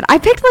really good. I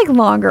picked like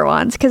longer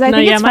ones because I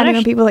think it's funny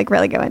when people like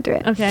really go into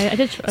it. Okay, I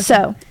did. Okay.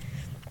 So,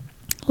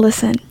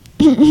 listen.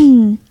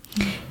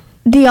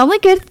 The only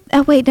good.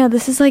 Oh wait, no.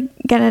 This is like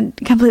gonna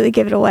completely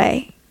give it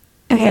away.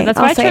 Okay, yeah, that's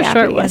why I chose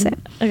short ones.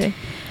 Okay.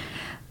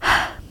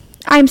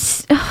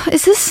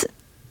 Is this?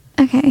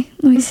 Okay,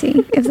 let me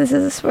see if this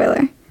is a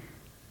spoiler.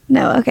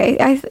 No, okay,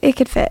 it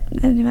could fit.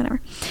 Whatever.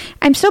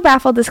 I'm still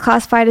baffled this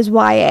classified as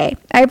YA.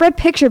 I've read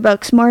picture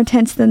books more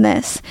intense than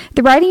this.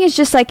 The writing is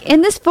just like,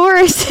 in this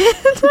forest.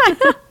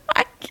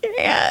 I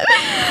can't.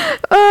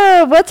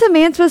 Oh, what's a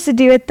man supposed to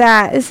do with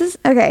that?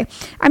 Okay.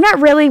 I'm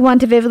not really one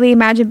to vividly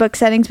imagine book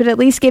settings, but at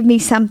least give me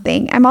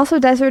something. I'm also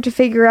desperate to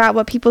figure out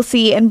what people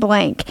see in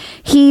blank.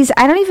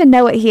 I don't even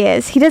know what he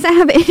is. He doesn't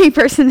have any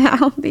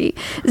personality.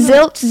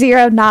 Zilch,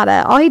 zero,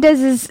 nada. All he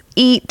does is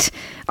eat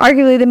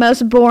arguably the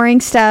most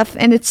boring stuff,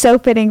 and it's so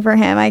fitting for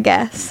him, I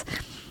guess.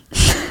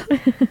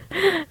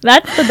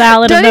 That's the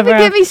ballad Don't of even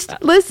get me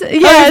listen.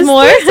 Yes,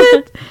 more.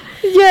 Listen.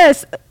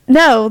 Yes.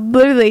 No,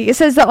 literally. It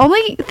says the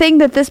only good thing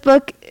that this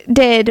book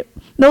did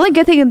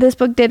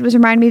was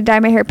remind me to dye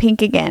my hair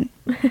pink again.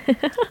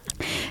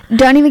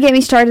 Don't even get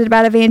me started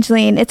about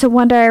Evangeline. It's a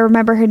wonder I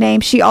remember her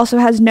name. She also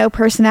has no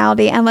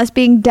personality, unless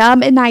being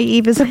dumb and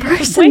naive is a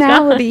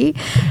personality.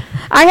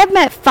 I have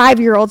met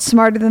 5-year-olds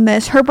smarter than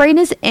this. Her brain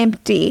is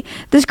empty.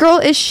 This girl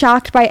is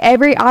shocked by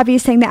every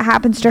obvious thing that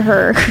happens to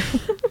her.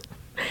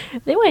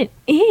 They went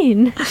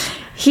in.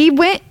 He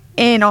went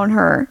in on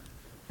her.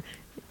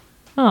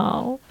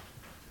 Oh.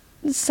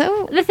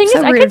 So the thing is,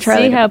 I could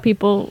see how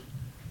people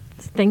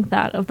think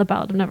that of the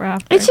Ballad of Never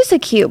After. It's just a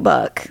cute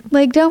book.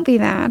 Like, don't be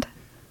mad.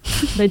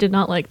 They did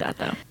not like that,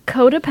 though.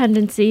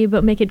 Codependency,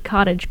 but make it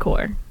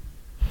cottagecore.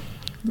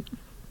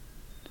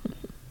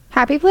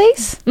 Happy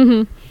Place?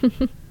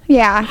 Mm-hmm.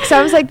 Yeah, so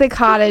I was like, the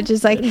cottage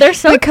is like... They're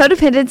so... The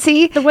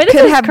codependency the way this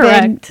could is have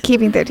correct. been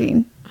Keeping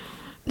 13.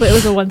 But it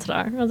was a 1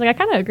 star. I was like, I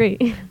kind of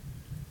agree.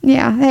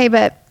 Yeah, hey,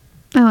 but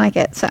I like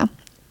it, so...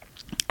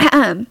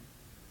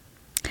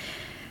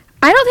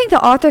 I don't think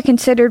the author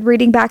considered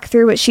reading back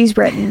through what she's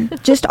written.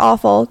 Just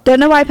awful. Don't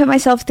know why I put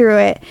myself through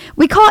it.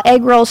 We call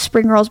egg rolls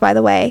spring rolls, by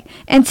the way.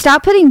 And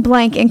stop putting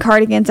blank in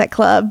cardigans at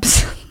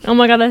clubs. Oh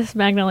my god, that's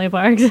Magnolia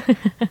Parks.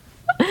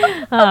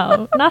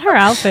 Oh, not her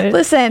outfit.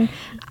 Listen,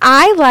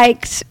 I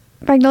liked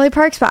Magnolia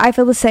Parks, but I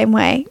feel the same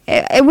way.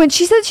 When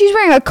she said she's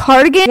wearing a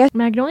cardigan...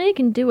 Magnolia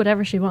can do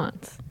whatever she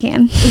wants.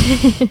 Can.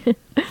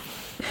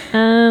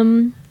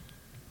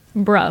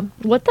 Bruh,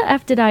 what the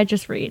F did I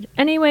just read?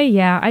 Anyway,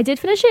 yeah, I did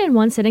finish it in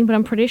one sitting, but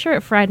I'm pretty sure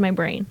it fried my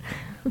brain.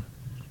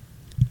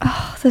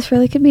 Oh, this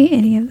really could be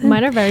any of them.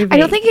 Mine are very vague.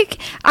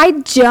 I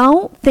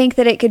don't think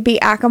that it could be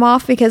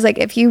Akamov, because like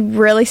if you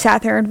really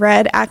sat there and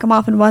read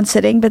Akamov in one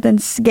sitting, but then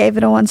gave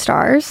it a 1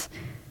 stars.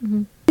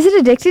 Mm-hmm. Is it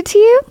addicted to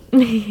you?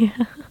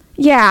 Yeah.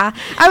 Yeah.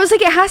 I was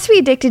like, it has to be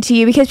addicted to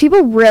you, because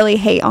people really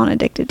hate on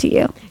Addicted to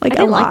You. Like, I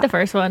didn't a lot. like the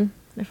first one,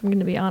 if I'm going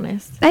to be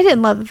honest. I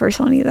didn't love the first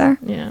one either.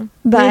 Yeah.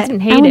 But I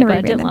didn't hate it, but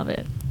I didn't love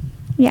it.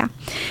 Yeah.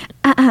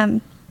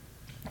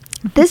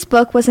 This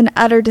book was an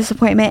utter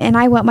disappointment, and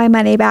I want my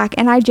money back,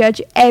 and I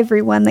judge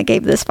everyone that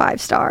gave this 5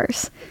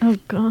 stars. Oh,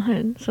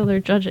 God. So they're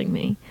judging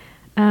me.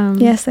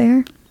 Yes, they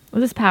are.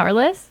 Was this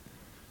Powerless?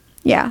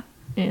 Yeah.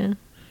 Yeah.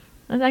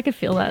 I could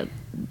feel that.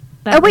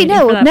 Oh, wait,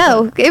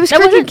 no. It was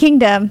Crooked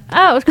Kingdom.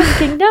 Oh, it was Crooked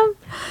Kingdom?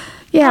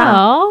 Yeah.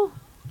 Oh.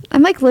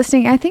 I'm like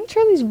listening. I think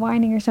Charlie's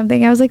whining or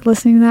something. I was like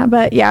listening to that,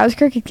 but yeah, it was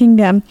Crooked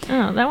Kingdom.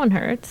 Oh, that one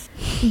hurts.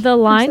 The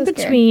line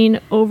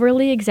between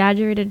overly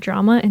exaggerated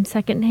drama and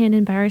secondhand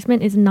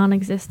embarrassment is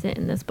non-existent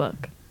in this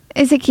book.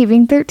 Is it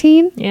Keeping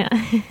 13? Yeah.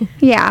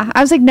 Yeah.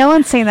 I was like, no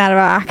one's saying that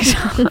about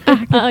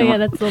Akamov. Oh, yeah,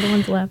 that's the only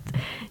ones left.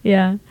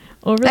 Yeah.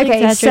 Overly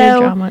exaggerated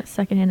drama,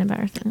 secondhand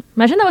embarrassment.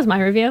 Imagine that was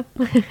my review.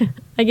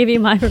 I gave you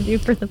my review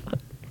for the book.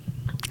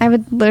 I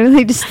would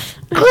literally just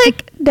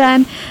click,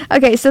 done.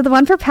 Okay, so the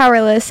one for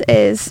Powerless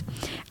is,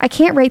 I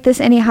can't rate this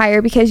any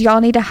higher because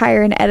y'all need to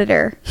hire an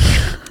editor.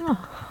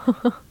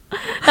 Oh.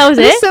 That was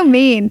it? That's so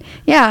mean.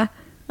 Yeah.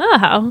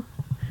 Oh.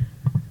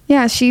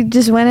 Yeah, she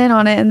just went in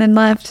on it and then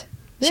left.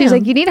 Yeah. She was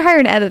like, you need to hire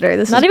an editor.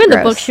 This not is even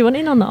gross. the book. She went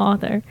in on the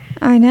author.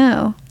 I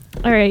know.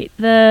 All right.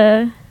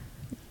 The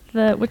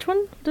which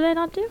one do they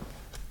not do?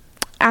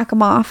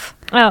 Akamov.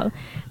 Oh,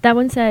 that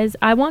one says,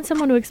 I want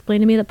someone to explain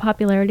to me the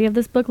popularity of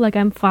this book like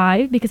I'm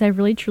 5 because I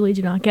really truly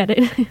do not get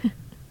it.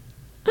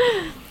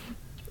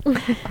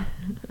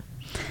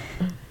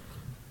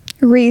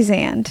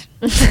 Rezand.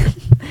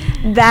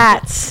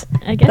 That's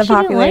the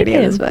popularity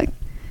of this book.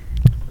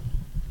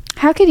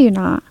 How could you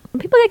not?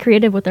 People get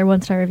creative with their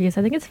 1-star reviews.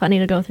 I think it's funny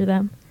to go through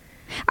them.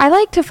 I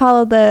like to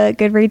follow the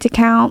Goodreads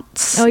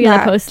accounts. Oh yeah,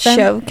 that post them.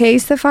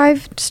 Showcase the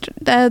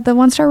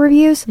 1-star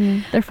reviews.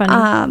 They're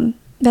funny.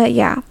 But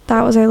yeah,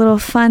 that was our little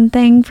fun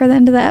thing for the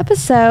end of the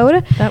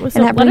episode. That was,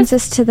 and that brings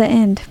us to the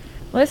end.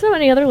 Let us know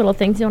any other little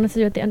things you want us to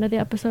do at the end of the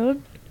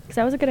episode, because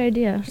that was a good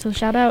idea. So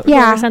shout out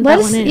whoever sent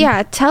that one in.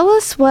 Yeah, tell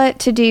us what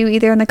to do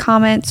either in the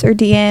comments or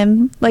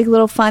DM, like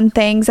little fun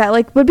things that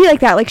like would be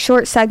like that, like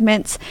short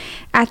segments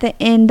at the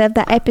end of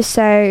the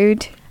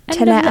episode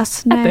to let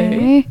us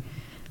know.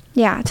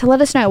 Yeah, to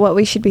let us know what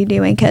we should be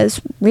doing, because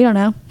we don't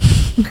know.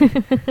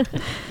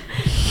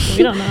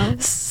 We don't know.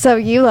 So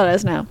you let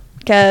us know,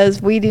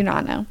 because we do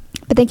not know.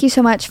 But thank you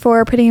so much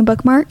for putting a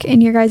bookmark in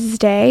your guys'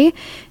 day,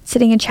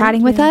 sitting and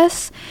chatting with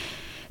us.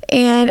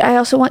 And I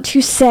also want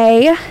to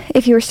say,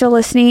 if you were still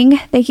listening,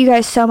 thank you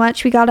guys so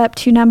much. We got up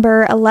to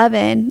number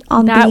 11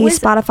 on the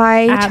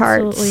Spotify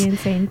charts. Absolutely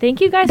insane. Thank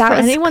you guys for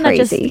anyone that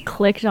just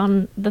clicked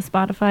on the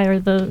Spotify or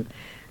the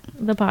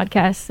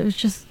podcast. It was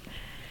just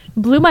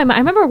blew my mind. I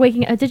remember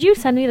waking up. Did you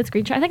send me the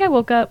screenshot? I think I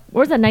woke up, or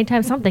was that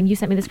nighttime something? You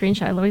sent me the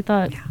screenshot. I literally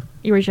thought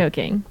you were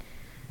joking.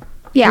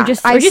 Yeah, I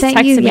just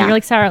texted me. You're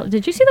like, Sarah,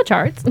 did you see the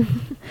charts?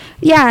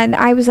 Yeah, and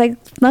I was like,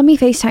 let me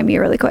FaceTime you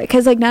really quick,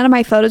 because like none of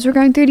my photos were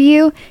going through to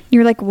you. You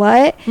were like,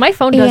 what? My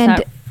phone does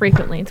that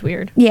frequently. It's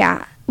weird.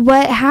 Yeah.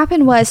 What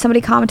happened was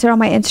somebody commented on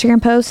my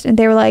Instagram post, and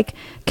they were like,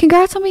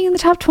 congrats on being in the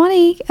top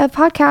 20 of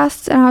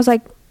podcasts. And I was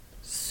like,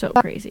 so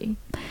crazy.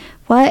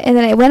 what? And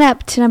then it went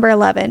up to number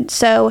 11.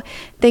 So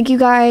thank you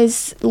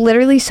guys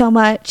literally so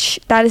much.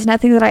 That is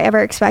nothing that I ever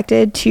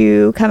expected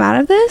to come out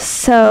of this.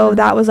 So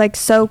that was like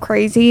so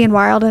crazy and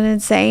wild and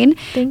insane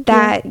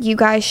that you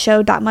guys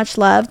showed that much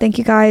love. Thank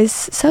you guys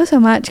so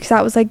much, because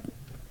that was like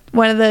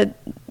one of the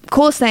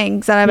coolest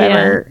things that I've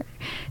ever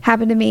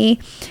happened to me.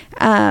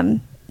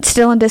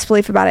 Still in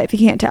disbelief about it, if you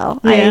can't tell.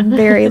 I am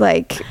very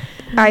like,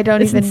 I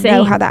don't even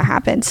know how that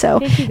happened. So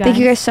thank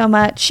you guys so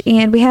much.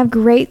 And we have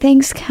great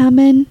things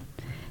coming.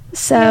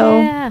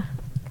 So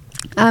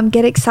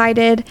get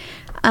excited.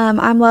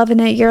 I'm loving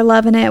it. You're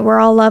loving it. We're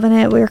all loving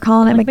it. We're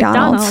calling it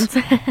McDonald's.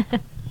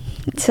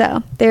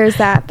 So there's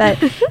that. But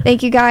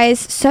thank you guys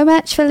so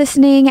much for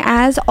listening.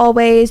 As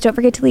always, don't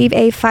forget to leave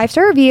a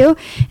 5-star review.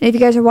 And if you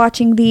guys are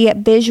watching the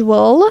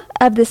visual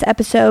of this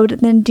episode,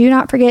 then do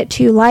not forget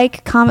to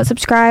like, comment,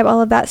 subscribe,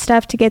 all of that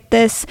stuff to get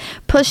this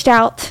pushed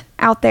out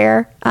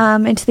there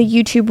into the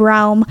YouTube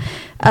realm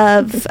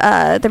of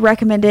the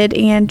recommended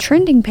and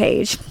trending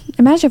page.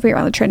 Imagine if we were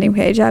on the trending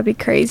page. That'd be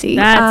crazy.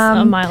 That's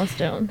a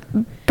milestone.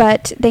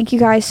 But thank you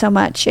guys so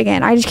much.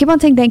 Again, I just keep on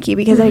saying thank you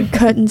because I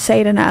couldn't say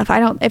it enough.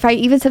 If I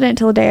even said it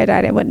until the day I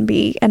died, it wouldn't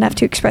be enough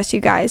to express to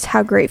you guys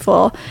how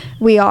grateful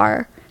we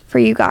are for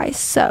you guys.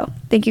 So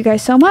thank you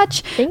guys so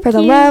much for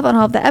the love on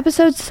all of the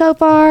episodes so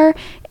far.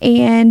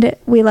 And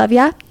we love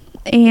ya.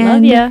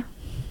 And love ya.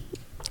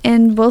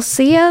 And we'll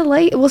see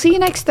you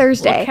next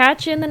Thursday. We'll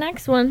catch you in the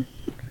next one.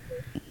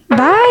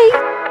 Bye.